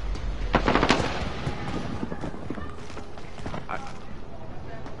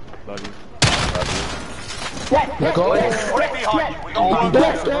 Love you. Go. Right behind you. We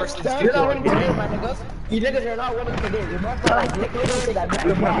got one. You're not winning today, my niggas. You niggas are not winning today. You're not like we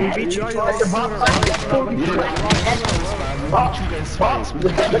beat you twice.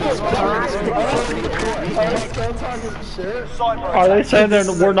 Are they saying that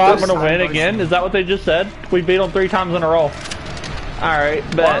we're not going to win again? Is that what they just said? We beat them 3 times in a row. Alright,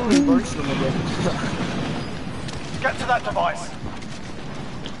 bet. Get to that device.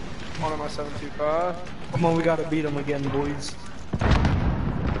 One on my 725. Come on, we gotta beat them again, boys.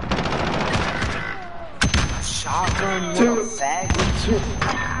 Shotgun, Two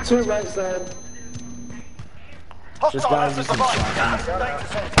right side. This guy's using shotgun.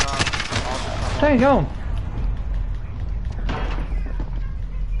 Dang on.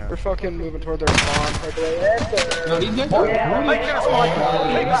 We're fucking moving toward their spawn. No, these guys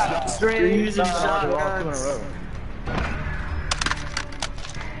are straight using shotguns.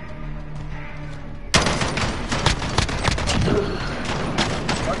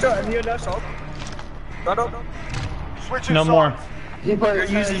 Watch out, any of that shot? Right up. No more. They're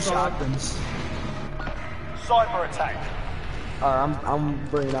using shotguns. Cyber attack. Alright, I'm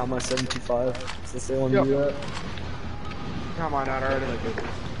bringing out my 725 since they want to do that. Come on out already.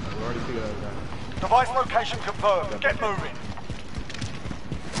 We're already together. Device location confirmed. Get moving.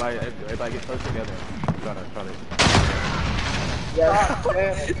 Everybody get close together. Try to. God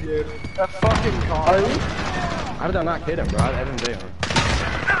damn it, dude. That fucking car. Are you? How did I not hit him, bro? I didn't do him.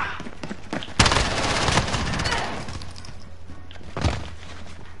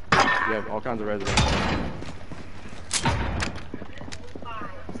 You have all kinds of residents.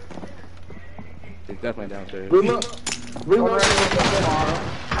 He's definitely downstairs.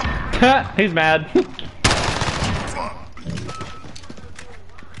 He's mad.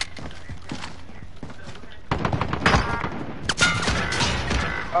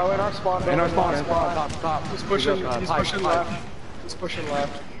 Oh, in our spawn. In our spawn, top. He's pushing left. He's pushing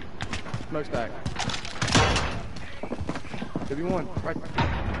left. Smokestack. Give me one. Right.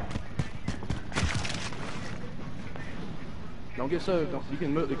 Don't get so. You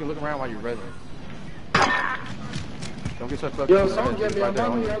can move. You can look around while you're resident. Don't get so focused. Yo, someone get me. I'm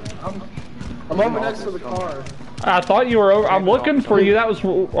over next to the car. I thought you were over. I'm looking for you. That was.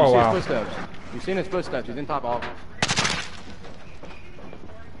 Oh wow. His footsteps. You've seen his footsteps. He's in top office.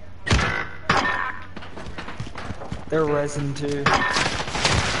 They're resin too.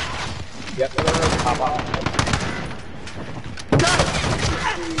 Yep, they're top office.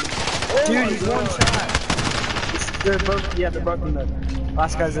 Dude, he's one shot. They're both, yeah, they're both in there.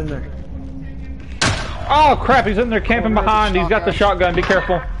 Last guy's in there. Oh crap! He's in there camping behind. He's got the shotgun. Be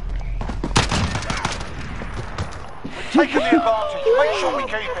careful. Taking the advantage. Make sure we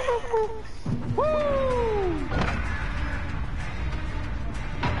keep it.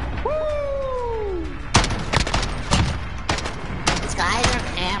 These guys are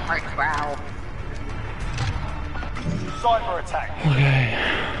campers, bro. Cyber attack. Okay.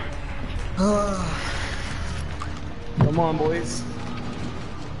 Come on, boys.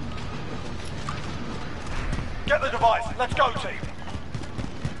 Get the device. Let's go, team.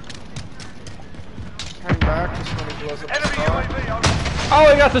 Hang back just when he blows up the Enemy spawn. UAV over. Oh,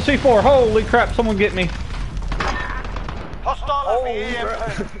 he got the C4. Holy crap! Someone get me. Hostile at the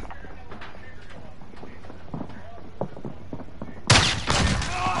EMP.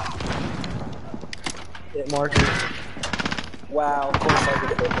 Hit marker. Wow, of course I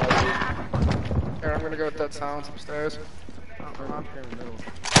get hit marker. Here, I'm gonna go with that silence upstairs.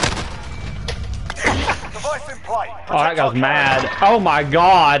 Device in play. Oh, that guy's mad. Oh my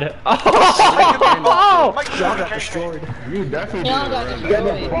god. Oh! Y'all got destroyed. You definitely Y'all got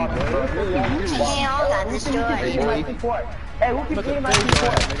destroyed. Y'all got destroyed. Hey, who can see my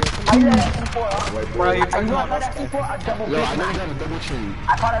C4? I did that C4. Bro, you're talking You about want that C4? I double Yo, I know you got a double chin. I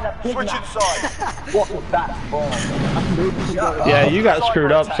caught it a big Switch knock. inside. Walk with that. Boom. Yeah, you got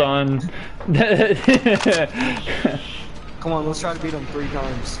screwed up, son. Come on, let's try to beat them 3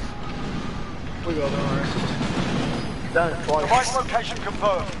 times. We go, don't worry. Done it twice. Device location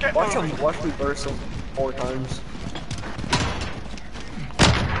confirmed. Get moving. Watch me burst them 4 times.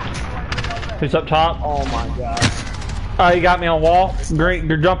 Who's up top? Oh my gosh. Oh, you got me on wall. Great,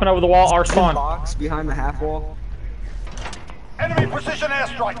 you're jumping over the wall. Our spawn. Box behind the half wall. Enemy precision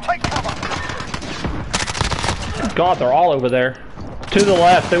airstrike. Take cover. God, they're all over there. To the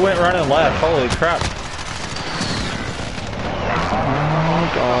left. They went running left. Holy crap.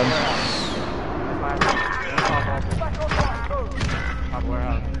 Oh god.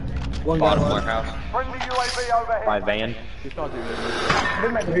 One Bottom guy warehouse. Friendly UAV overhead. My van.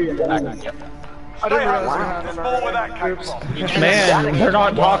 I didn't realize we There's had more where that came from. Man, they're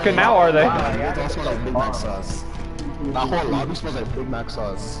not talking now, are they? It all smells like Big Mac sauce. That whole lobby smells like Big Mac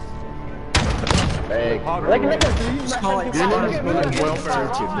sauce. Hey, Look at smell like your name is like welfare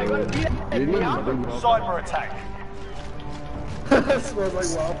too, dude. Your name is Cyber attack. Smells like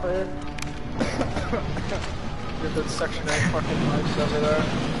welfare. Get that section 8 fucking pipes over there.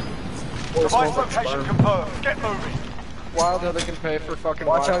 Device location confirmed. Get moving. Wild how they can pay for fucking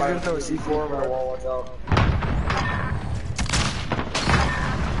Watch out, Wi-Fi. you're gonna throw a C4 over the wall, watch out.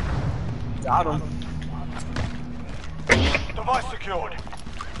 Got him. Device secured.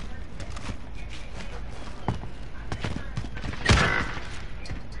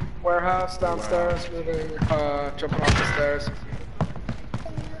 Warehouse downstairs, moving, jumping off the stairs.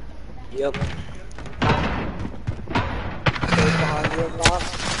 Yep. Behind you,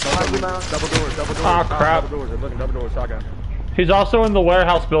 Mouse. Behind you, Mouse. Double doors, double doors. Ah, crap. Double doors, they're looking double doors, shotgun. He's also in the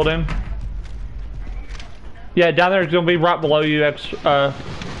warehouse building. Yeah, down there is gonna be right below you,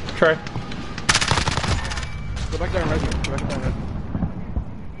 Trey. Go back there and res me. Go back there and res me.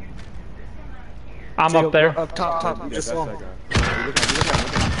 I'm up there. Up top, just that long. guy.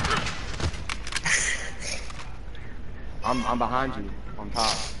 I'm behind you, on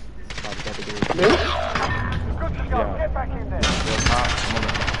top. By the double doors. Good to go. Yeah. Get back in there. Go on top.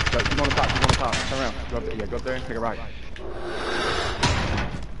 Keep on the top, keep on the top. Turn around. Go up there, yeah, go up there and take a right.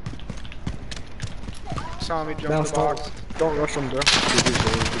 Saw me jump the box. Don't rush him, bro.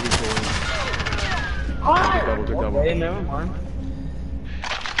 Good double. Okay, never mind.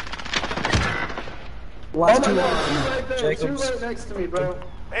 Oh Last my two god, two right there, Jacobs. two right next to me, bro.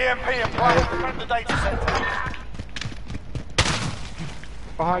 EMP in place. Defend the data center.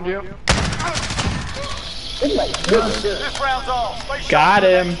 Behind you. This round's off. Stay sharp Got for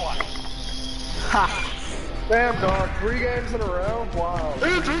the him. next one. Ha! Damn, dog. 3 games in a row? Wow.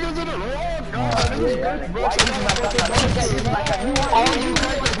 Dude, 3 games in a row? God, this is good, bro.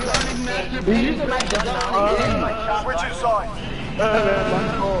 Switching sides.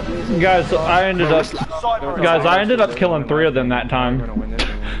 Guys, I ended up killing 3 of them that time.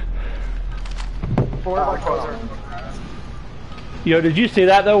 4 by closer. Yo, did you see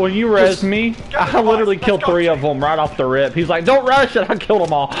that though? When you res me, I literally killed 3 of them right off the rip. He's like, "Don't rush it!" I killed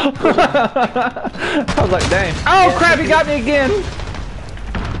them all. I was like, "Dang!" Oh crap! He got me again.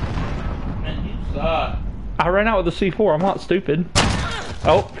 Man, you suck. I ran out with the C4. I'm not stupid.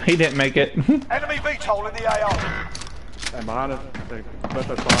 Oh, he didn't make it. Enemy VTOL in the AO. And behind us, they let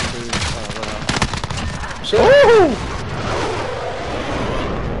us on to, Ooh!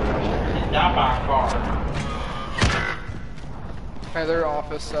 Not by a car. Hey, they're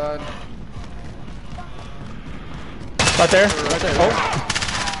office side. Right there. Oh.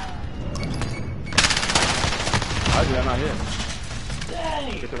 How did I not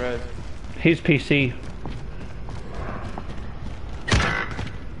hit? Get the red. He's PC.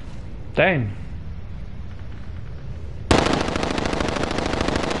 Dang.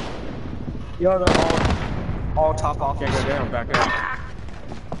 Yo, they're all top off. Can't go down, back up.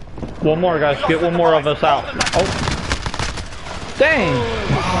 One more, guys. Get one more of us out. Oh. Dang.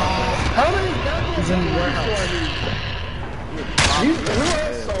 How many guys He's in the warehouse.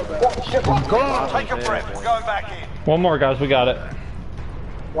 Take a breath. We're going back in. One more, guys. We got it.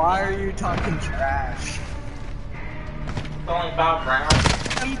 Why are you talking trash? It's only about round.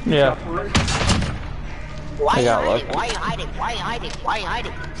 Yeah. Why I got hiding? lucky. Why hiding? Why hiding? Why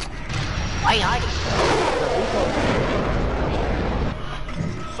hiding? Why hiding?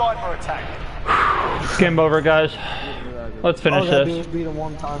 Cyber attack. Game over, guys. Let's finish this. Beat him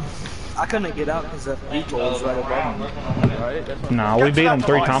one time. I couldn't get out because the VTOL was right above me. Nah, we beat them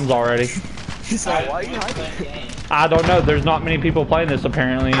 3 times already. He's like, why are you hiding? I don't know. There's not many people playing this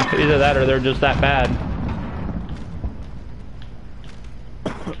apparently. Either that or they're just that bad.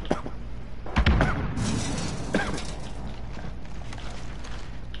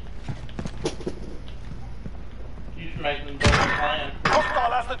 You should make me go and plan.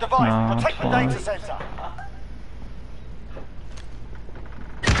 Hostile has the device. No, Protect the fine. data center.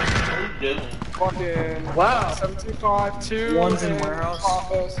 What are you doing? Fucking. Wow. 725, 2 One's in warehouse.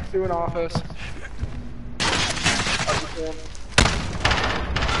 Office, 2 in office.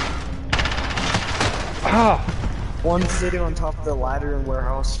 Ah. One sitting on top of the ladder in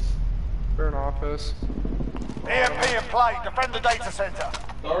warehouse. They're in office. EMP in play. Defend the data center.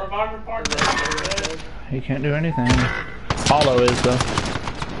 Go revive your partner. He can't do anything. Hollow is though.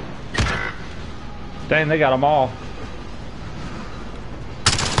 Dang, they got them all.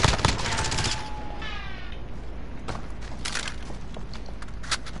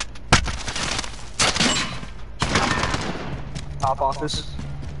 Top office.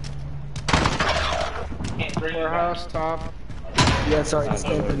 Can't bring it Warehouse, top. Yeah, sorry, it's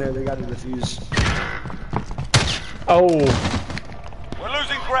in there. They got to defuse. Oh, We're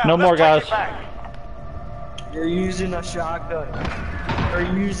losing ground. No more, Let's take guys. it back. You're using a shotgun. Or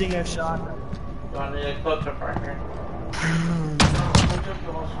using a shotgun. You want to close up right here?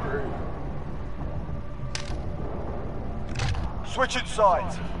 Switching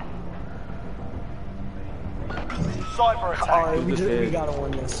sides. Cyber attack. Alright, we gotta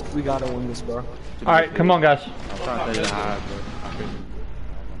win this. We gotta win this, bro. all right, come on, guys. I'm trying to stay high, but I couldn't.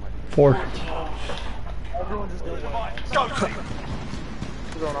 4. Everyone just go one. Go team.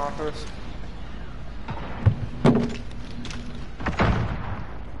 We're going office.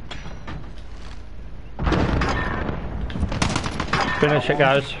 Finish it,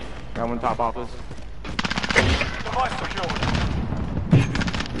 guys. Got one top office. Device secured.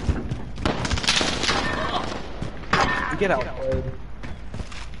 Get out.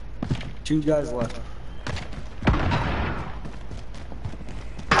 2 guys left.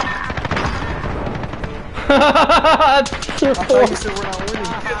 I thought you said we're not winning.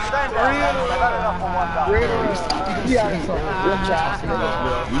 Stand down. They've had enough on one day.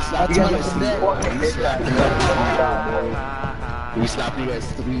 We stopped you guys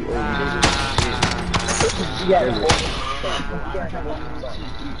 3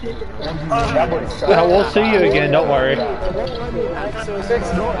 Now we'll see you again, don't worry. I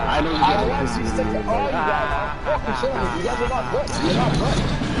know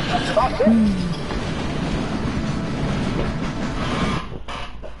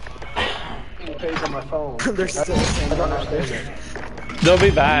On my phone. They're still They'll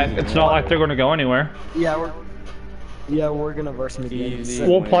be back. It's not like they're going to go anywhere. Yeah, we're gonna verse them again. Easy.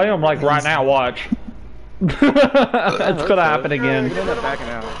 We'll play them like right now. Watch. It's gonna happen again. Backing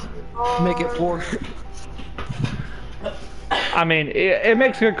out. Make it 4. I mean, it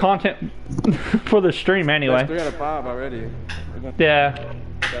makes good content for the stream anyway. That's 3 out of 5 already. Yeah.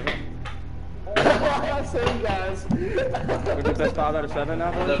 7. Same guys. That's 5 out of 7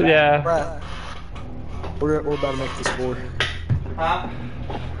 now. Though? Yeah. We're about to make this 4. Huh?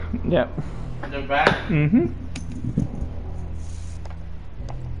 Yep. They're back? Mm-hmm.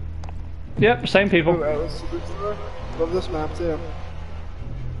 Yep, same people. Love this map too.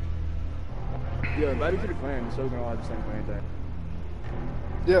 Yeah, invite you to the clan. So we're gonna all have the same clan tag.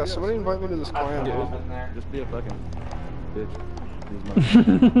 Yeah, somebody invite me to this clan, dude. Just be a fucking bitch.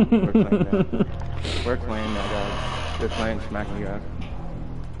 We're clan now, guys. We're clan smacking you guys.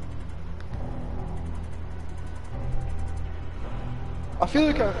 I feel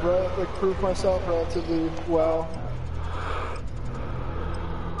like I've proved myself relatively well.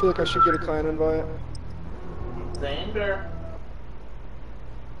 I feel like I should get a clan invite. Xander.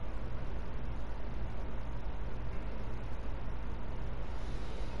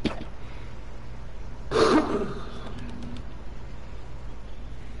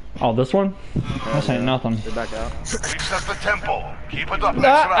 Oh, this one? This ain't nothing. Get back out. We've set the tempo. Keep it up.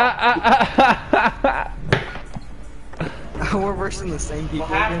 We're versing the same people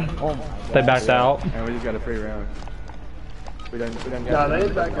again. Oh my god. They backed out. And we just got a free round. We done Nah, they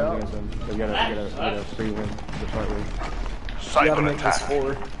didn't back out. We got a free win to start with. We gotta make this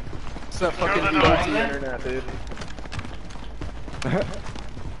 4. It's that fucking DOT internet, dude.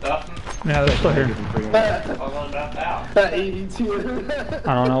 Yeah, they're still here.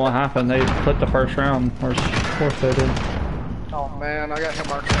 I don't know what happened. They flipped the first round. Or forfeited. Oh man, I got hit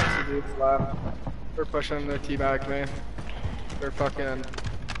marked next to dudes left. They're pushing their teabag me. They're fucking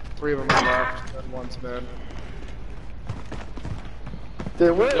 3 of them are left and 1's mid.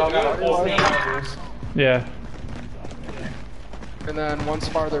 Dude, where Yeah. And then 1's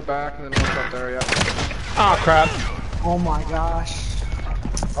farther back and then 1's up there, yeah. Oh crap. Oh my gosh.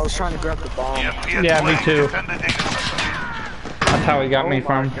 I was trying to grab the bomb. Yeah, me too. That's how he got me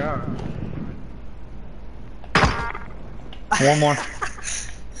from. God. One more.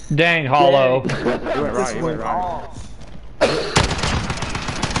 Dang, hollow. You went right, you went right.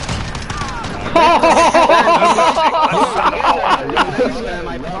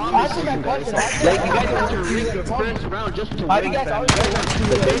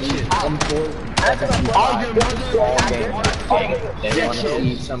 They want to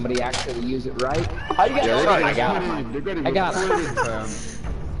see somebody actually use it right. I got it.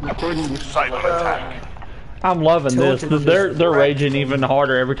 I'm loving this. They're raging even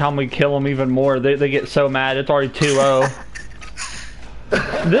harder every time we kill them even more. They get so mad. It's already 2-0.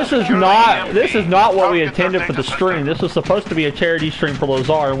 This is not what we intended for the stream. This was supposed to be a charity stream for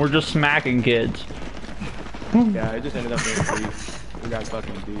Lazar, and we're just smacking kids. Yeah, it just ended up being beef. We got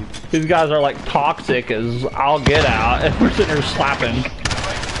fucking beef. These guys are like toxic as I'll get out, and we're sitting there slapping.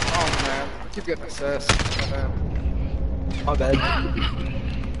 Oh man, I keep getting assists. My bad.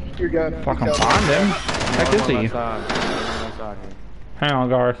 You're good. Fucking find him. Heck is he? Hang on,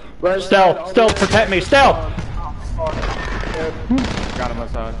 Garth. Stealth, protect me, stealth! Got him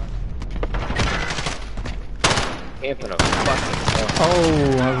outside.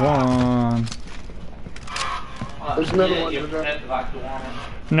 Oh, I won. There's another one.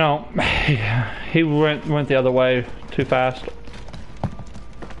 No, he went the other way too fast.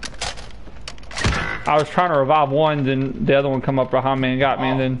 I I was trying to revive one, then the other one come up behind me and got me,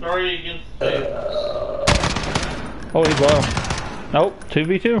 and then... 3 against 2. Oh, he's low. Nope,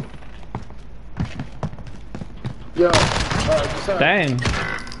 2v2. Yo, dang.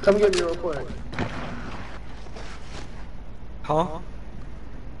 Come get me real quick. Huh?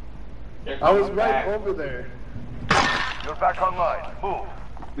 I was right over there. You're back online. Move.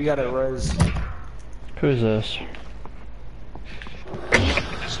 We got a res. Who's this?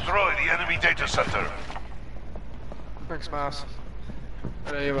 Destroy the enemy data center. Thanks, Mouse.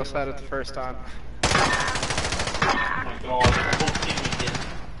 I almost had it the first time. Oh my god, the whole team again.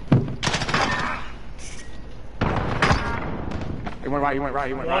 He went right, he went right,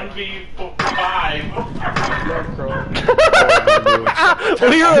 he went right. 1v5.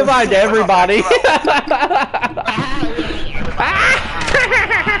 We revived everybody.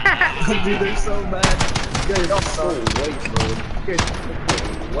 Dude, they're so mad. You guys are so wait,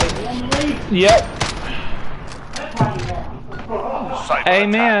 Yep.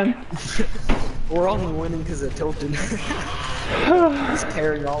 Amen. We're only winning because of Tilton. He's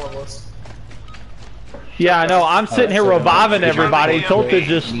carrying all of us. Yeah, I know. I'm sitting here reviving everybody. Tilted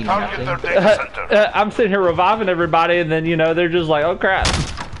just... I'm sitting here reviving everybody, and then, you know, they're just like, oh, crap.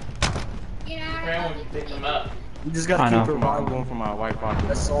 Pick them up. You just gotta keep reviving. I'm going for my white pocket.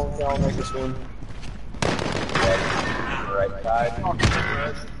 That's all down like this one. Right side.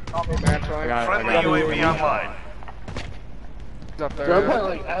 Friendly UAV online. He's up there. Dude, I'm playing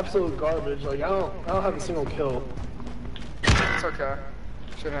like absolute garbage. Like I don't have a single kill. It's okay.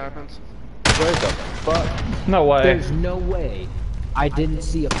 Shit happens. Where the fuck? No way. There's no way. I didn't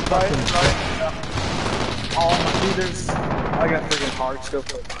see a fucking. Oh, dude, there's. I got freaking hard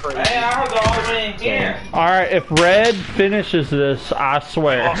scope like crazy. Hey, I heard they're all in here. Alright, if Red finishes this, I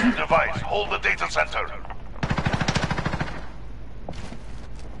swear. Lost the device. Hold the data center.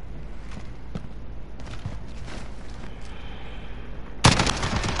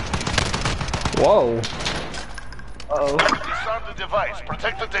 Whoa. Uh-oh. Disarm the device.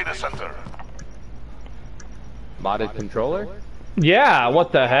 Protect the data center. Modded controller? Yeah,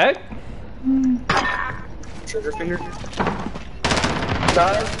 what the heck? Trigger finger?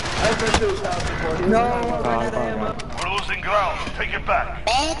 Guys, I've been to his house before. We're losing ground. Take it back.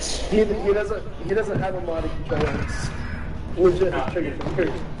 He doesn't have a modded controller. It's legit his trigger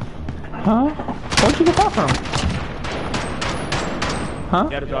finger. Huh? Where'd you get that from? Huh?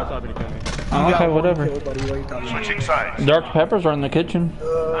 Yeah, the dog saw me to kill me. Oh, okay, whatever. Switching sides. Dark peppers are in the kitchen.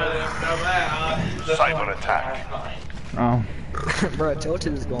 Cyber attack. Oh. Bro,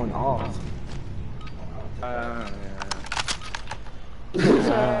 Tilted is going off. Secure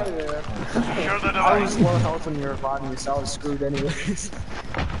the I device. was low health when you were reviving me, so I was screwed anyways.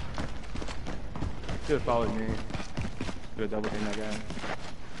 Should have followed me. Should have double teamed that guy.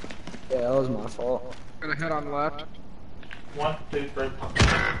 Yeah, that was my fault. Gonna hit on left. 1, 2, 3.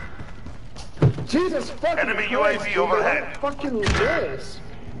 Jesus fucking Enemy Christ, UAV dude, overhead. what fucking this?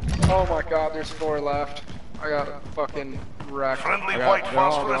 Oh my god, there's 4 left. I got fucking wrecked. Friendly white They're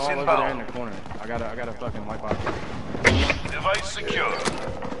all phosphorus over there in inbound. the corner. I got a fucking white pocket. Device secure.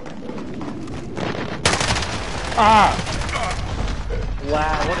 Ah!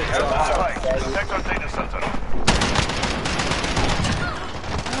 Wow, what a drop. Device. Protect our data center.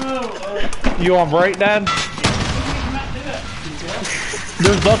 You on break, Dad?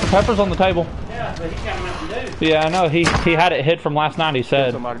 There's Dr. Peppers on the table. Yeah, but he got nothing to do. Yeah, I know. He had it hit from last night, he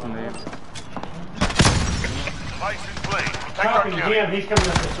said. Somebody from there. Device in play. Protect our carrier. He's coming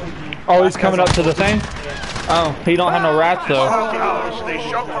up this weekend. Oh, he's coming up to the thing? Oh, he don't have no rats, though. Stay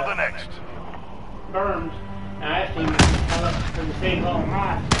sharp for the next. Burns. I asked him to come up to the same long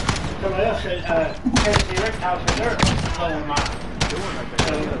mile. Somebody else said, Tennessee Rick's house is there. Long mile.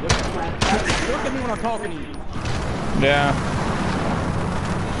 Look at me when I'm talking to you. Yeah.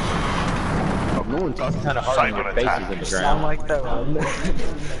 No one talks kind of hard on their faces in the Sound ground. like that one.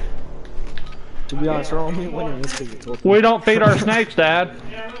 To be honest, we're only winning this because of Tilted. We don't feed our snakes, Dad.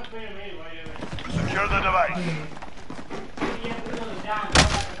 Secure the device.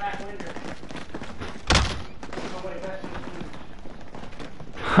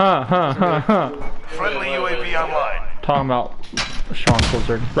 Huh. Friendly UAV online. Talking about Sean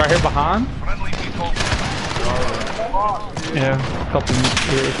Blizzard. Right here behind? Friendly people. Yeah, a couple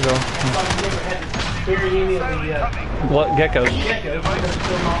years ago. Geckos.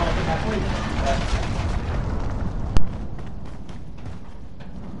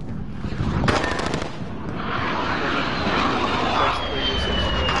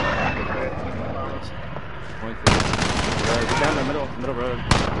 Down the middle road.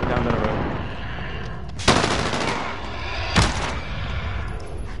 Down middle road.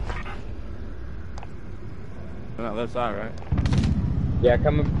 On that left side, right? Yeah,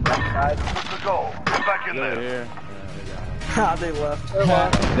 coming from that side. What's the goal? Get back in there. Here. Ha, they left. They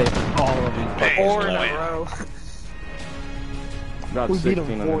all of these fucking 4 in left. a row. About We beat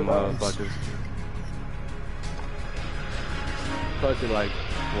 16 them of them 4 rounds. motherfuckers. Plus it like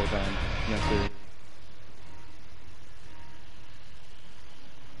 4 times. Next year.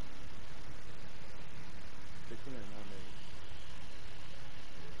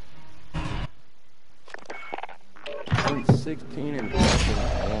 Only 16 and fucking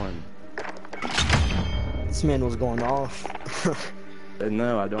 1. This man was going off.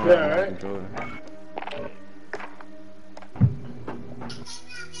 No, I don't Yeah, have a right? controller.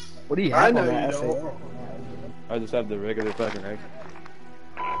 What do you I have know on you that don't. FAL? I just have the regular fucking X.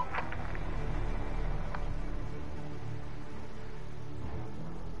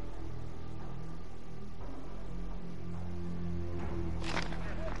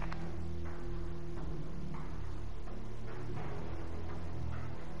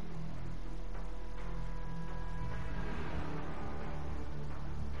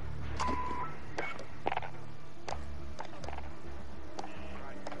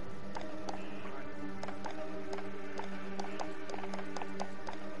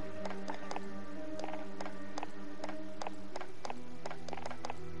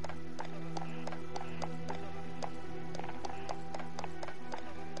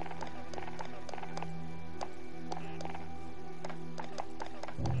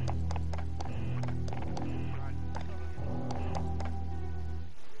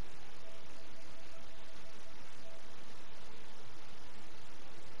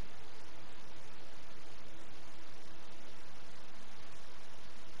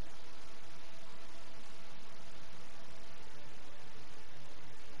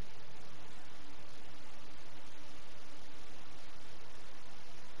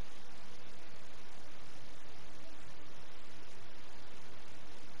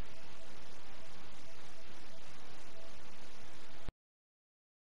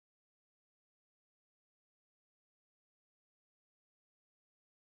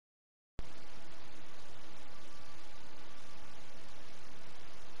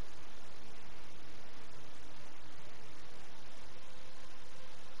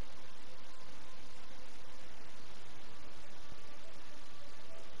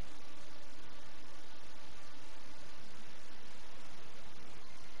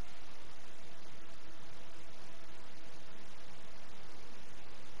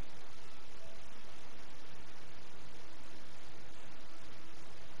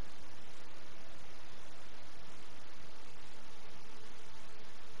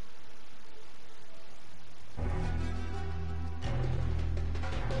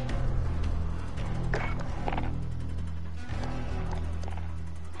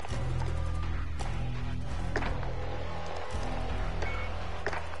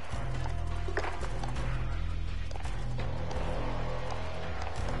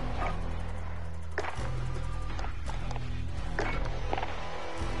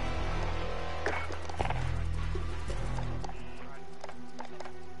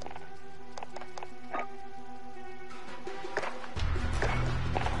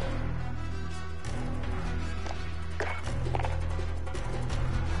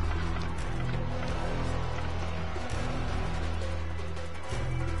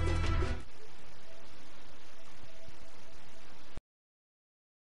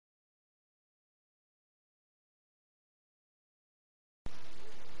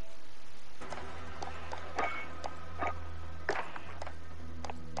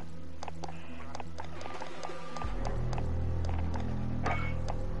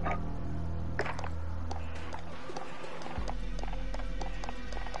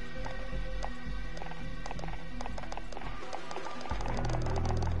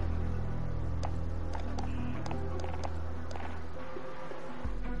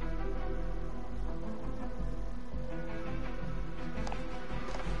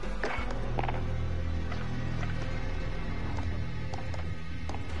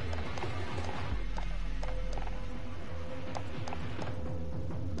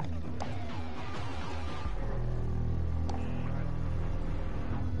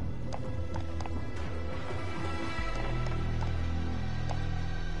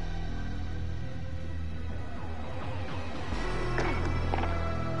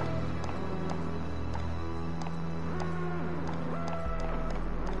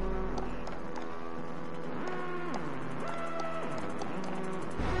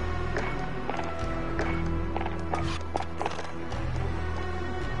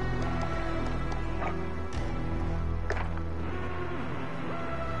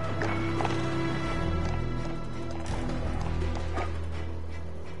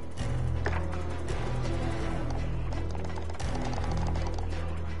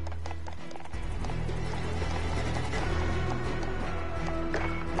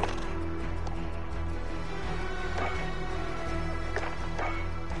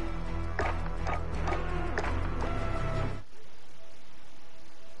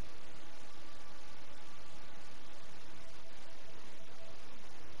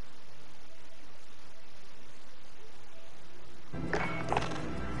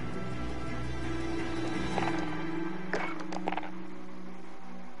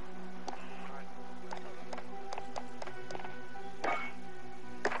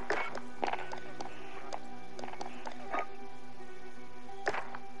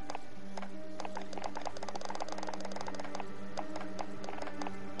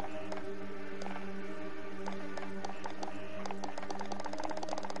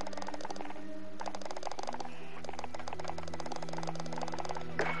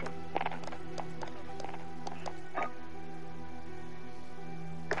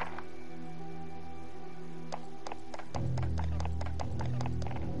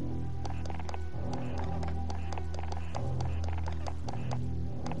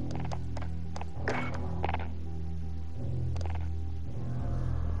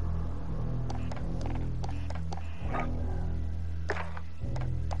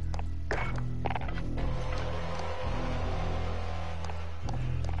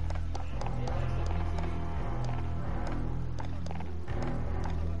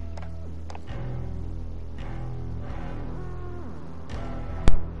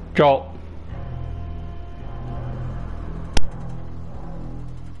 Jolt.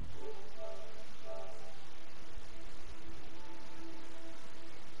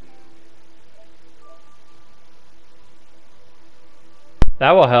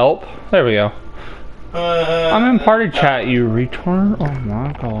 That will help. There we go. I'm in party chat, you retard. Oh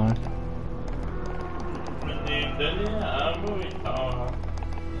my god.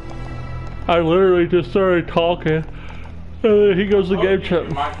 I literally just started talking. And then he goes to game chat.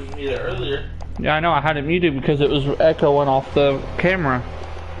 Yeah, I know. I had it muted because it was echoing off the camera.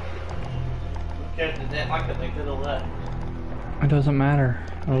 It doesn't matter.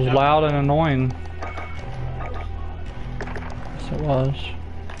 It was loud and annoying. Yes, it was.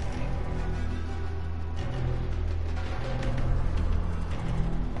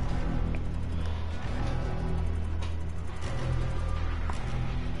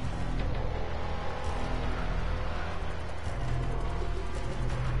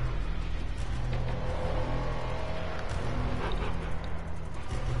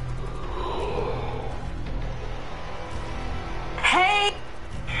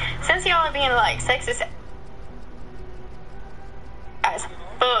 Since y'all are being like sexist as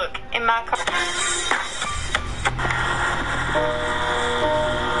fuck in my car.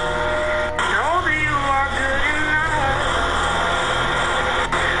 Know that you are good enough.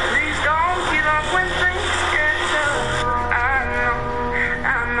 Please don't give up when things get tough. I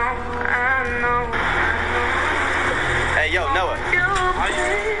know. Hey, yo, Noah.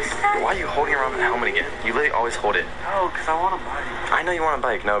 Why are you holding around the helmet again? You literally always hold it. Oh, because I want a bike. I know you want a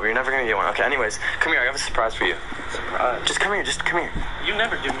bike, no, but you're never gonna get one. Okay, anyways, come here, I have a surprise for you. Surprise? Just come here, You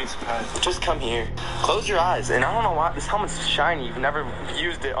never give me surprises. Just come here. Close your eyes, and I don't know why, this helmet's shiny. You've never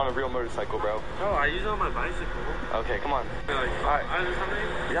used it on a real motorcycle, bro. No, I use it on my bicycle. Okay, come on. Like, alright. something?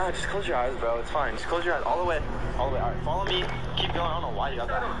 Yeah, just close your eyes, bro, it's fine. Just close your eyes all the way. Alright, follow me. Keep going, I don't know why you got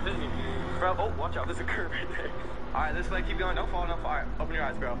that. Bro, oh, watch out, there's a curve right there. Alright, this way, keep going, don't fall, Alright, open your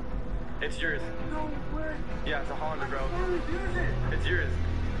eyes, bro. It's yours. No way. Yeah, it's a Hollander, bro. It's yours.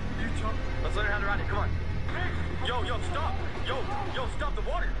 Let's learn how to ride it. Come on. Yo, stop. Yo, stop the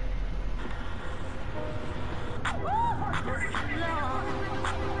water.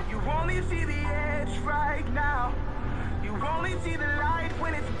 You only see the edge right now. You only see the light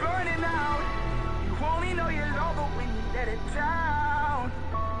when it's burning out. You only know you love it when you let it down.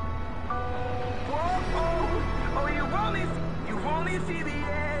 Oh, you only see the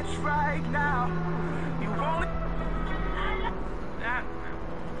edge right now. You only.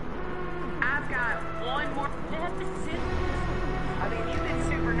 I've got one more. I mean, you've been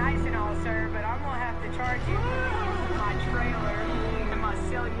super nice and all, sir, but I'm gonna have to charge you for my trailer and my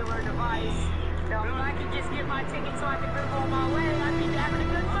cellular device. So if I could just get my ticket so I can move on my way, I'd be having a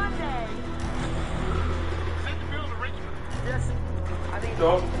good Monday. Send the bill to Richmond. Just, I mean,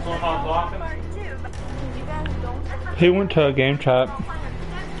 Don't block him. You guys don't. He went to a game chat.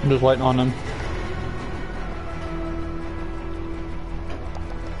 I'm just waiting on him.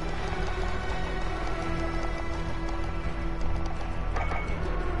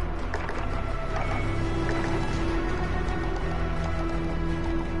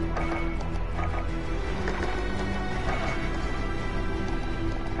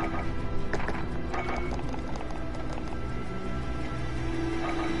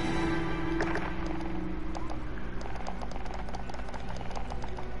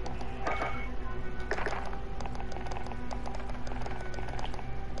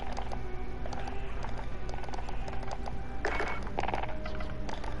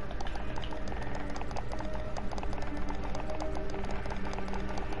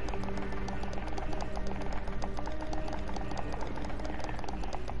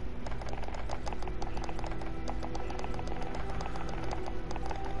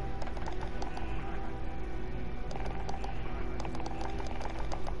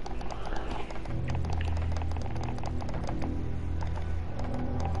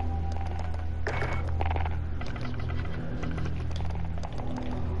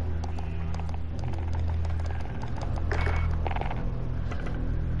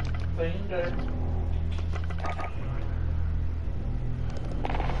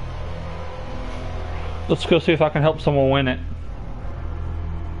 Let's go see if I can help someone win it.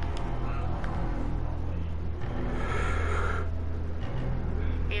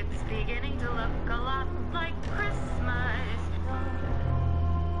 It's beginning to look a lot like Christmas.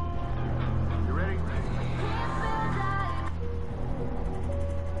 You ready?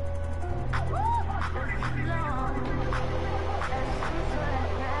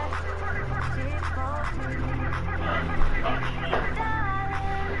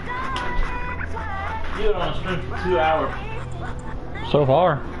 You were on a stream for 2 hours. So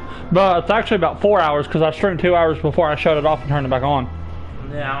far. But it's actually about 4 hours because I streamed 2 hours before I shut it off and turned it back on.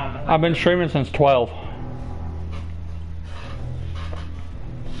 Yeah, I don't know. I've been streaming since 12.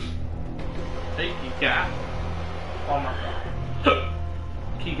 Hey, Key Cat. Oh my god.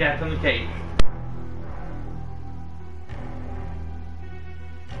 Key Cat's in the cage.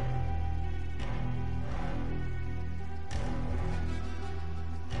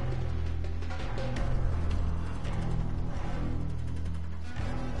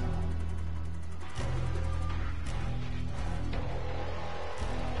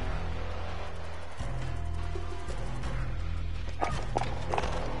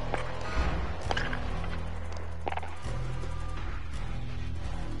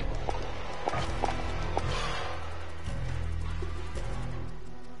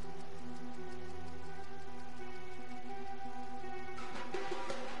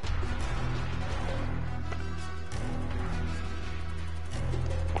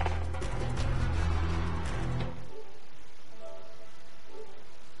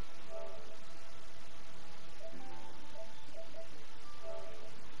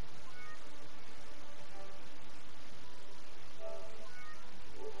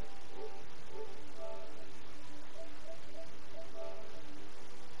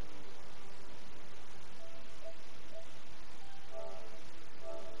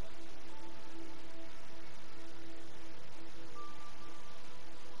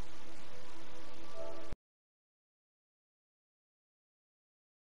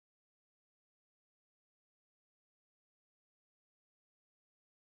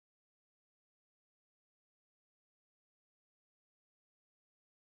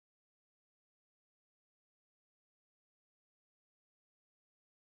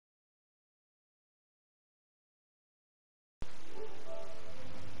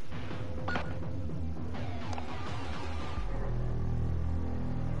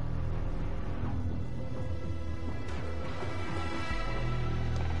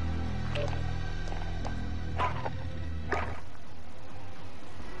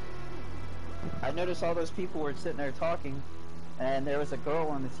 I noticed all those people were sitting there talking, and there was a girl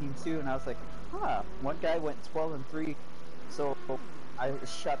on the team too, and I was like, huh, one guy went 12-3, so I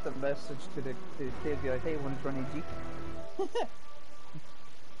shot the message to the kid, be like, hey, wanna join AG?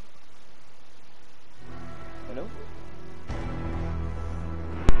 Hello?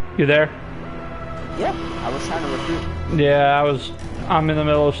 You there? Yeah, I was trying to recruit. Yeah, I'm in the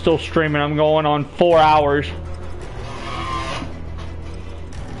middle of still streaming. I'm going on 4 hours.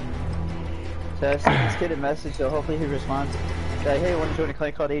 So I sent this kid a message, so hopefully he responds. Like, hey, want to join a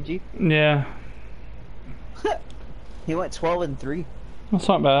clan called AG? Yeah. He went 12-3. That's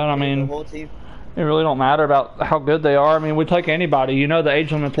not bad. I mean, the whole team. It really don't matter about how good they are. I mean, we take anybody. You know, the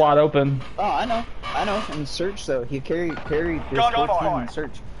age limit's wide open. Oh, I know. In search, though, he carried his whole team in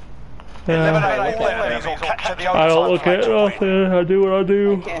search. Yeah. I don't look at nothing. I do what I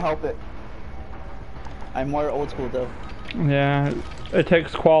do. I can't help it. I'm more old school, though. Yeah. It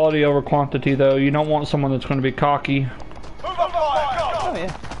takes quality over quantity, though. You don't want someone that's going to be cocky. Oh,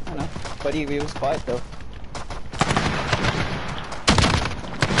 yeah. I know. But he was quiet, though.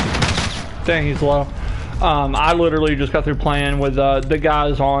 Dang, he's low. I literally just got through playing with the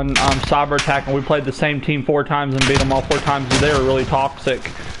guys on Cyber Attack, and we played the same team 4 times and beat them all 4 times, and they were really toxic.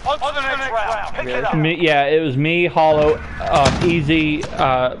 On to the next round. Pick it up. Yeah, it was me, Hollow, Easy,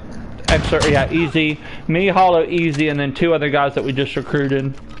 Easy, me, Hollow, Easy, and then 2 other guys that we just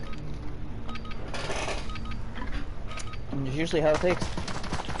recruited. And it's usually how it takes.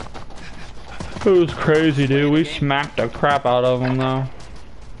 It was crazy, dude. We smacked the crap out of them, though.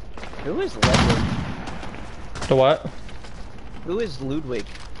 Who is Ludwig? The what? Who is Ludwig?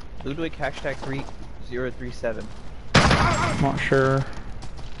 Ludwig hashtag 3037. Not sure.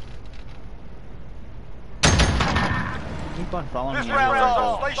 Keep on following me.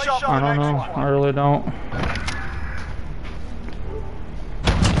 I don't know. I really don't.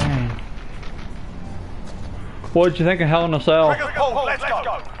 Dang. What did you think of Hell in a Cell?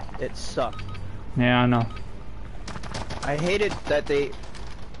 It sucked. Yeah, I know. I hated that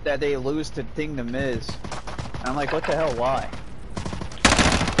they lose to Thing the Miz. And I'm like, what the hell? Why?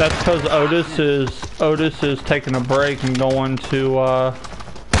 That's because Otis is taking a break and going to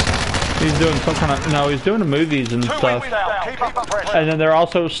he's doing some kind of he's doing the movies and stuff. And then they're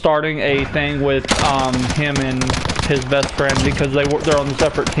also starting a thing with him and his best friend because they're on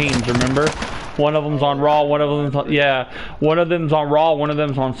separate teams. Remember? One of them's on Raw, one of them's on, one of them's on Raw, one of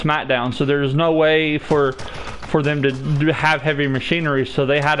them's on SmackDown. So there's no way for them to have heavy machinery, so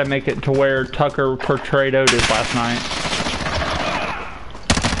they had to make it to where Tucker portrayed Otis last night.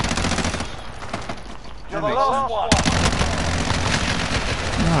 You're the last one.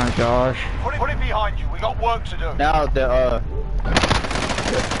 Oh my gosh. Put it behind you. We got work to do. Now the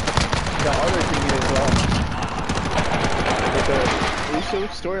other thing is with the Uso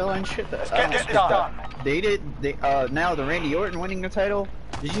storyline shit that Get this done. Now the Randy Orton winning the title.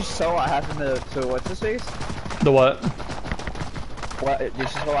 Did you saw what happened to what's his face? The what? What did you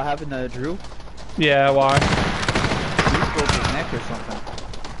saw what happened to Drew? Yeah, why? He broke his neck or something.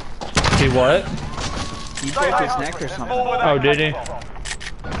 He what? He broke his neck or something. Oh, did he?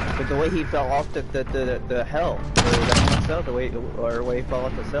 But the way he fell off the hell, the cell, the way he fell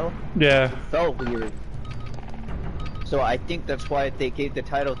off the cell. Yeah. It felt weird. So I think that's why they gave the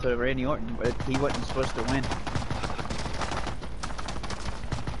title to Randy Orton, but he wasn't supposed to win.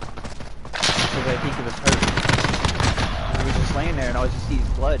 Because I think he was hurt. He was just laying there and I was just seeing his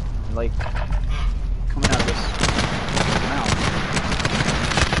blood, like, coming out of his mouth.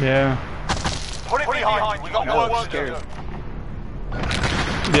 Yeah. Put it behind you. We got work to do.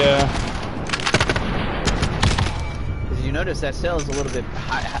 Yeah. Because you notice that cell is a little bit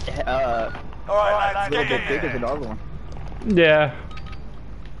a little bit bigger than the other one. Yeah.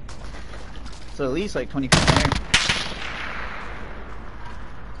 So at least like 20 feet there.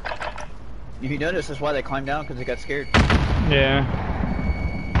 If you notice, that's why they climbed down, because they got scared. Yeah.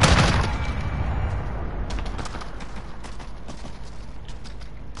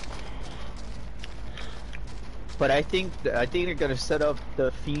 But I think they're gonna set up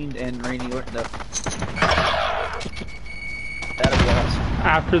the Fiend and Randy Orton. That'll be awesome.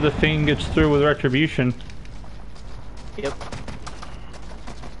 After the Fiend gets through with Retribution. Yep.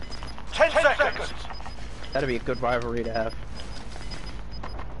 10 seconds. That'd be a good rivalry to have.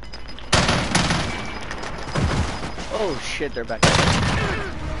 Oh shit, they're back.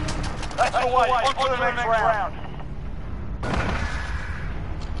 That's the way. On to the next round.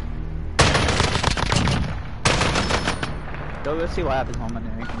 Go see what happens on Monday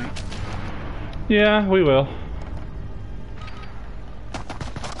night. Yeah, we will.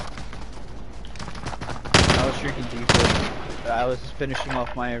 I was drinking deep. I was finishing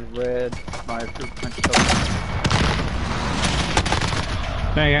off my fruit punch coke.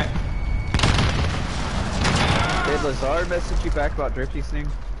 Dang it. Did Lazar message you back about Drifty's thing?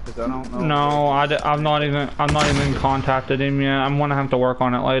 Because I don't know. No, I'm not even contacted him yet. I'm gonna have to work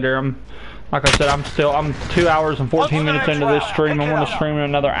on it later. Like I said, I'm 2 hours and 14 minutes into this stream. I want to stream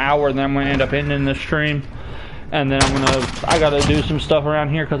another hour, and then I'm gonna end up ending this stream. And then I gotta do some stuff around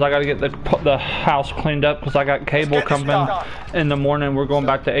here because I gotta get the house cleaned up because I got cable coming in the morning. We're going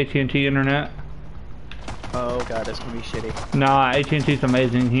back to AT&T internet. Oh god, that's gonna be shitty. Nah, AT&T's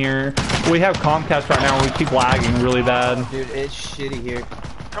amazing here. We have Comcast right now and we keep lagging really bad. Dude, it's shitty here.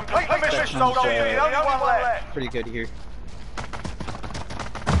 Complete the mission, soldier. You're the only one left. Pretty good here.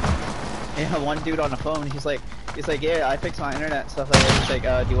 Yeah, one dude on the phone, he's like, yeah, I fixed my internet and stuff like that. He's like,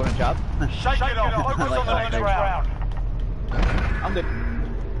 do you want a job? Shake it off. Focus on the next round. I'm good.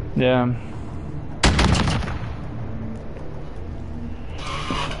 Yeah.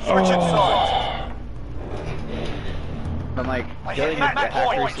 Switch sides. I'm like, dealing with the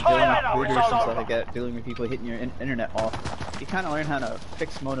hackers, dealing with recruiters and stuff like that, dealing with people hitting your internet off. You kind of learn how to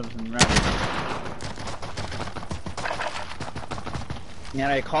fix modems and routers. And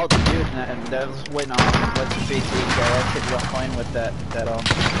I called the dude, and that was when what's the big guy hit you offline with that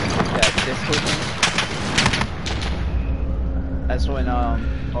Discord thing. That's when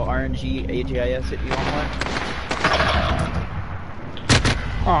RNG AGIS hit you offline.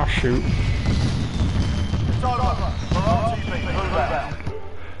 Oh shoot.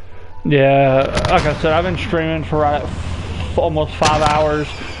 Yeah, like I said, I've been streaming for almost 5 hours.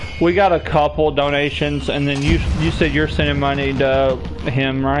 We got a couple donations, and then you said you're sending money to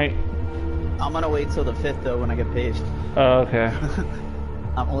him, right? I'm gonna wait till the 5th though when I get paid. Oh, okay.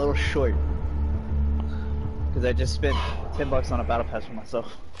 I'm a little short because I just spent $10 on a battle pass for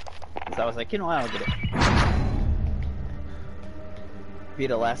myself. Because I was like, you know what, I'll get it. Be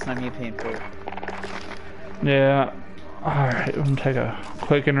the last time you paying for it. Yeah. All right, I'm gonna take a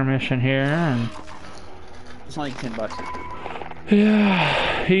quick intermission here, and it's only $10.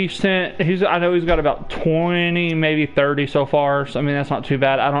 Yeah, I know he's got about 20, maybe 30 so far. So, I mean, that's not too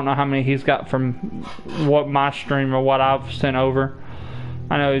bad. I don't know how many he's got from what my stream or what I've sent over.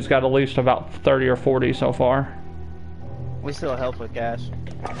 I know he's got at least about 30 or 40 so far. We still help with gas.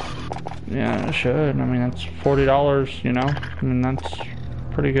 Yeah, it should. I mean, that's $40, you know? I mean, that's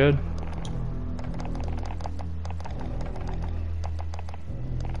pretty good.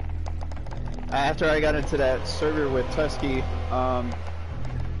 After I got into that server with Tusky,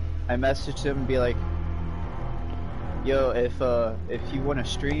 I messaged him and be like, yo, if you want to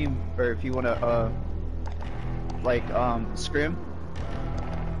stream, or if you want to, scrim,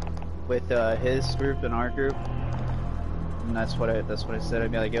 with his group and our group. And that's what I said. I'd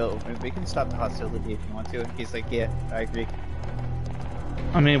be like, yo, we can stop the hostility if you want to. And he's like, yeah, I agree.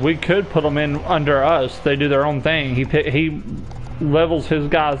 I mean, we could put them in under us. They do their own thing. He levels his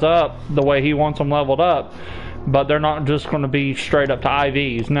guys up the way he wants them leveled up, but they're not just going to be straight up to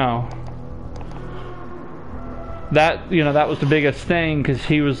IVs. No. That, you know, that was the biggest thing, because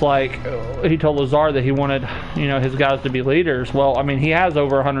he was like, he told Lazar that he wanted, you know, his guys to be leaders. Well, I mean, he has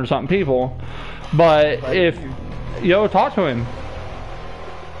over 100-something people, but if, yo, talk to him.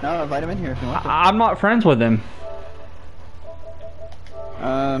 No, invite him in here if you want to. I'm not friends with him.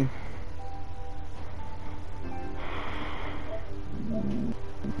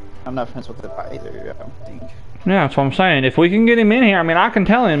 I'm not friends with him either, I don't think. Yeah, that's what I'm saying. If we can get him in here, I mean, I can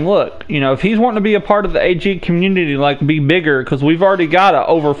tell him, look, you know, if he's wanting to be a part of the AG community, like, be bigger, because we've already got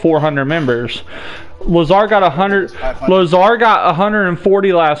over 400 members. Lazar got 100. Lazar got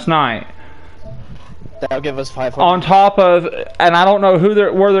 140 last night. That'll give us 500. On top of, and I don't know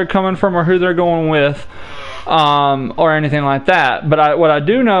where they're coming from or who they're going with, or anything like that. But what I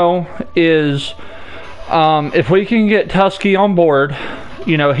do know is, if we can get Tusky on board,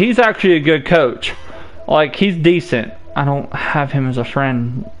 you know, he's actually a good coach. Like, he's decent. I don't have him as a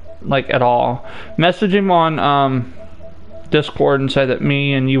friend, like, at all. Message him on Discord and say that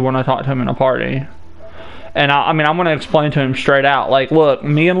me and you want to talk to him in a party. And I mean, I'm going to explain to him straight out. Like, look,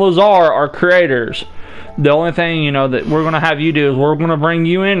 me and Lazar are creators. The only thing, you know, that we're going to have you do is we're going to bring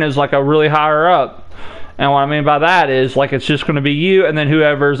you in as, like, a really higher up. And what I mean by that is, like, it's just going to be you and then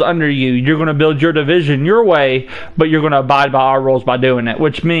whoever's under you. You're going to build your division your way, but you're going to abide by our rules by doing it.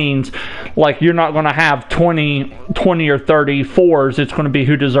 Which means, like, you're not going to have 20 or 30 fours. It's going to be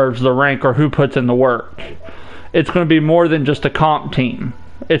who deserves the rank or who puts in the work. It's going to be more than just a comp team.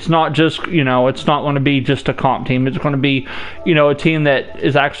 It's not just, you know, it's not going to be just a comp team. It's going to be, you know, a team that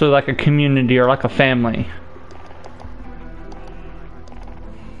is actually like a community or like a family.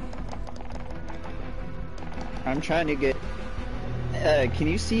 I'm trying to get. Can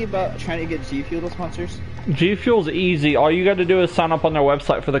you see about trying to get G Fuel sponsors? G Fuel's easy. All you got to do is sign up on their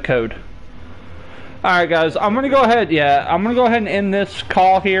website for the code. Alright guys, I'm gonna go ahead and end this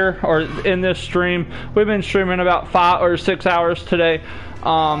call here, or end this stream. We've been streaming about 5 or 6 hours today.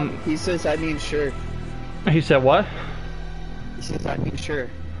 He says, I mean, sure. He said what? He says, I mean, sure.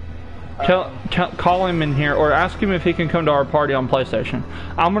 Call him in here, or ask him if he can come to our party on PlayStation.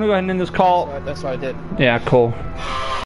 I'm gonna go ahead and end this call. That's what I did. Yeah, cool.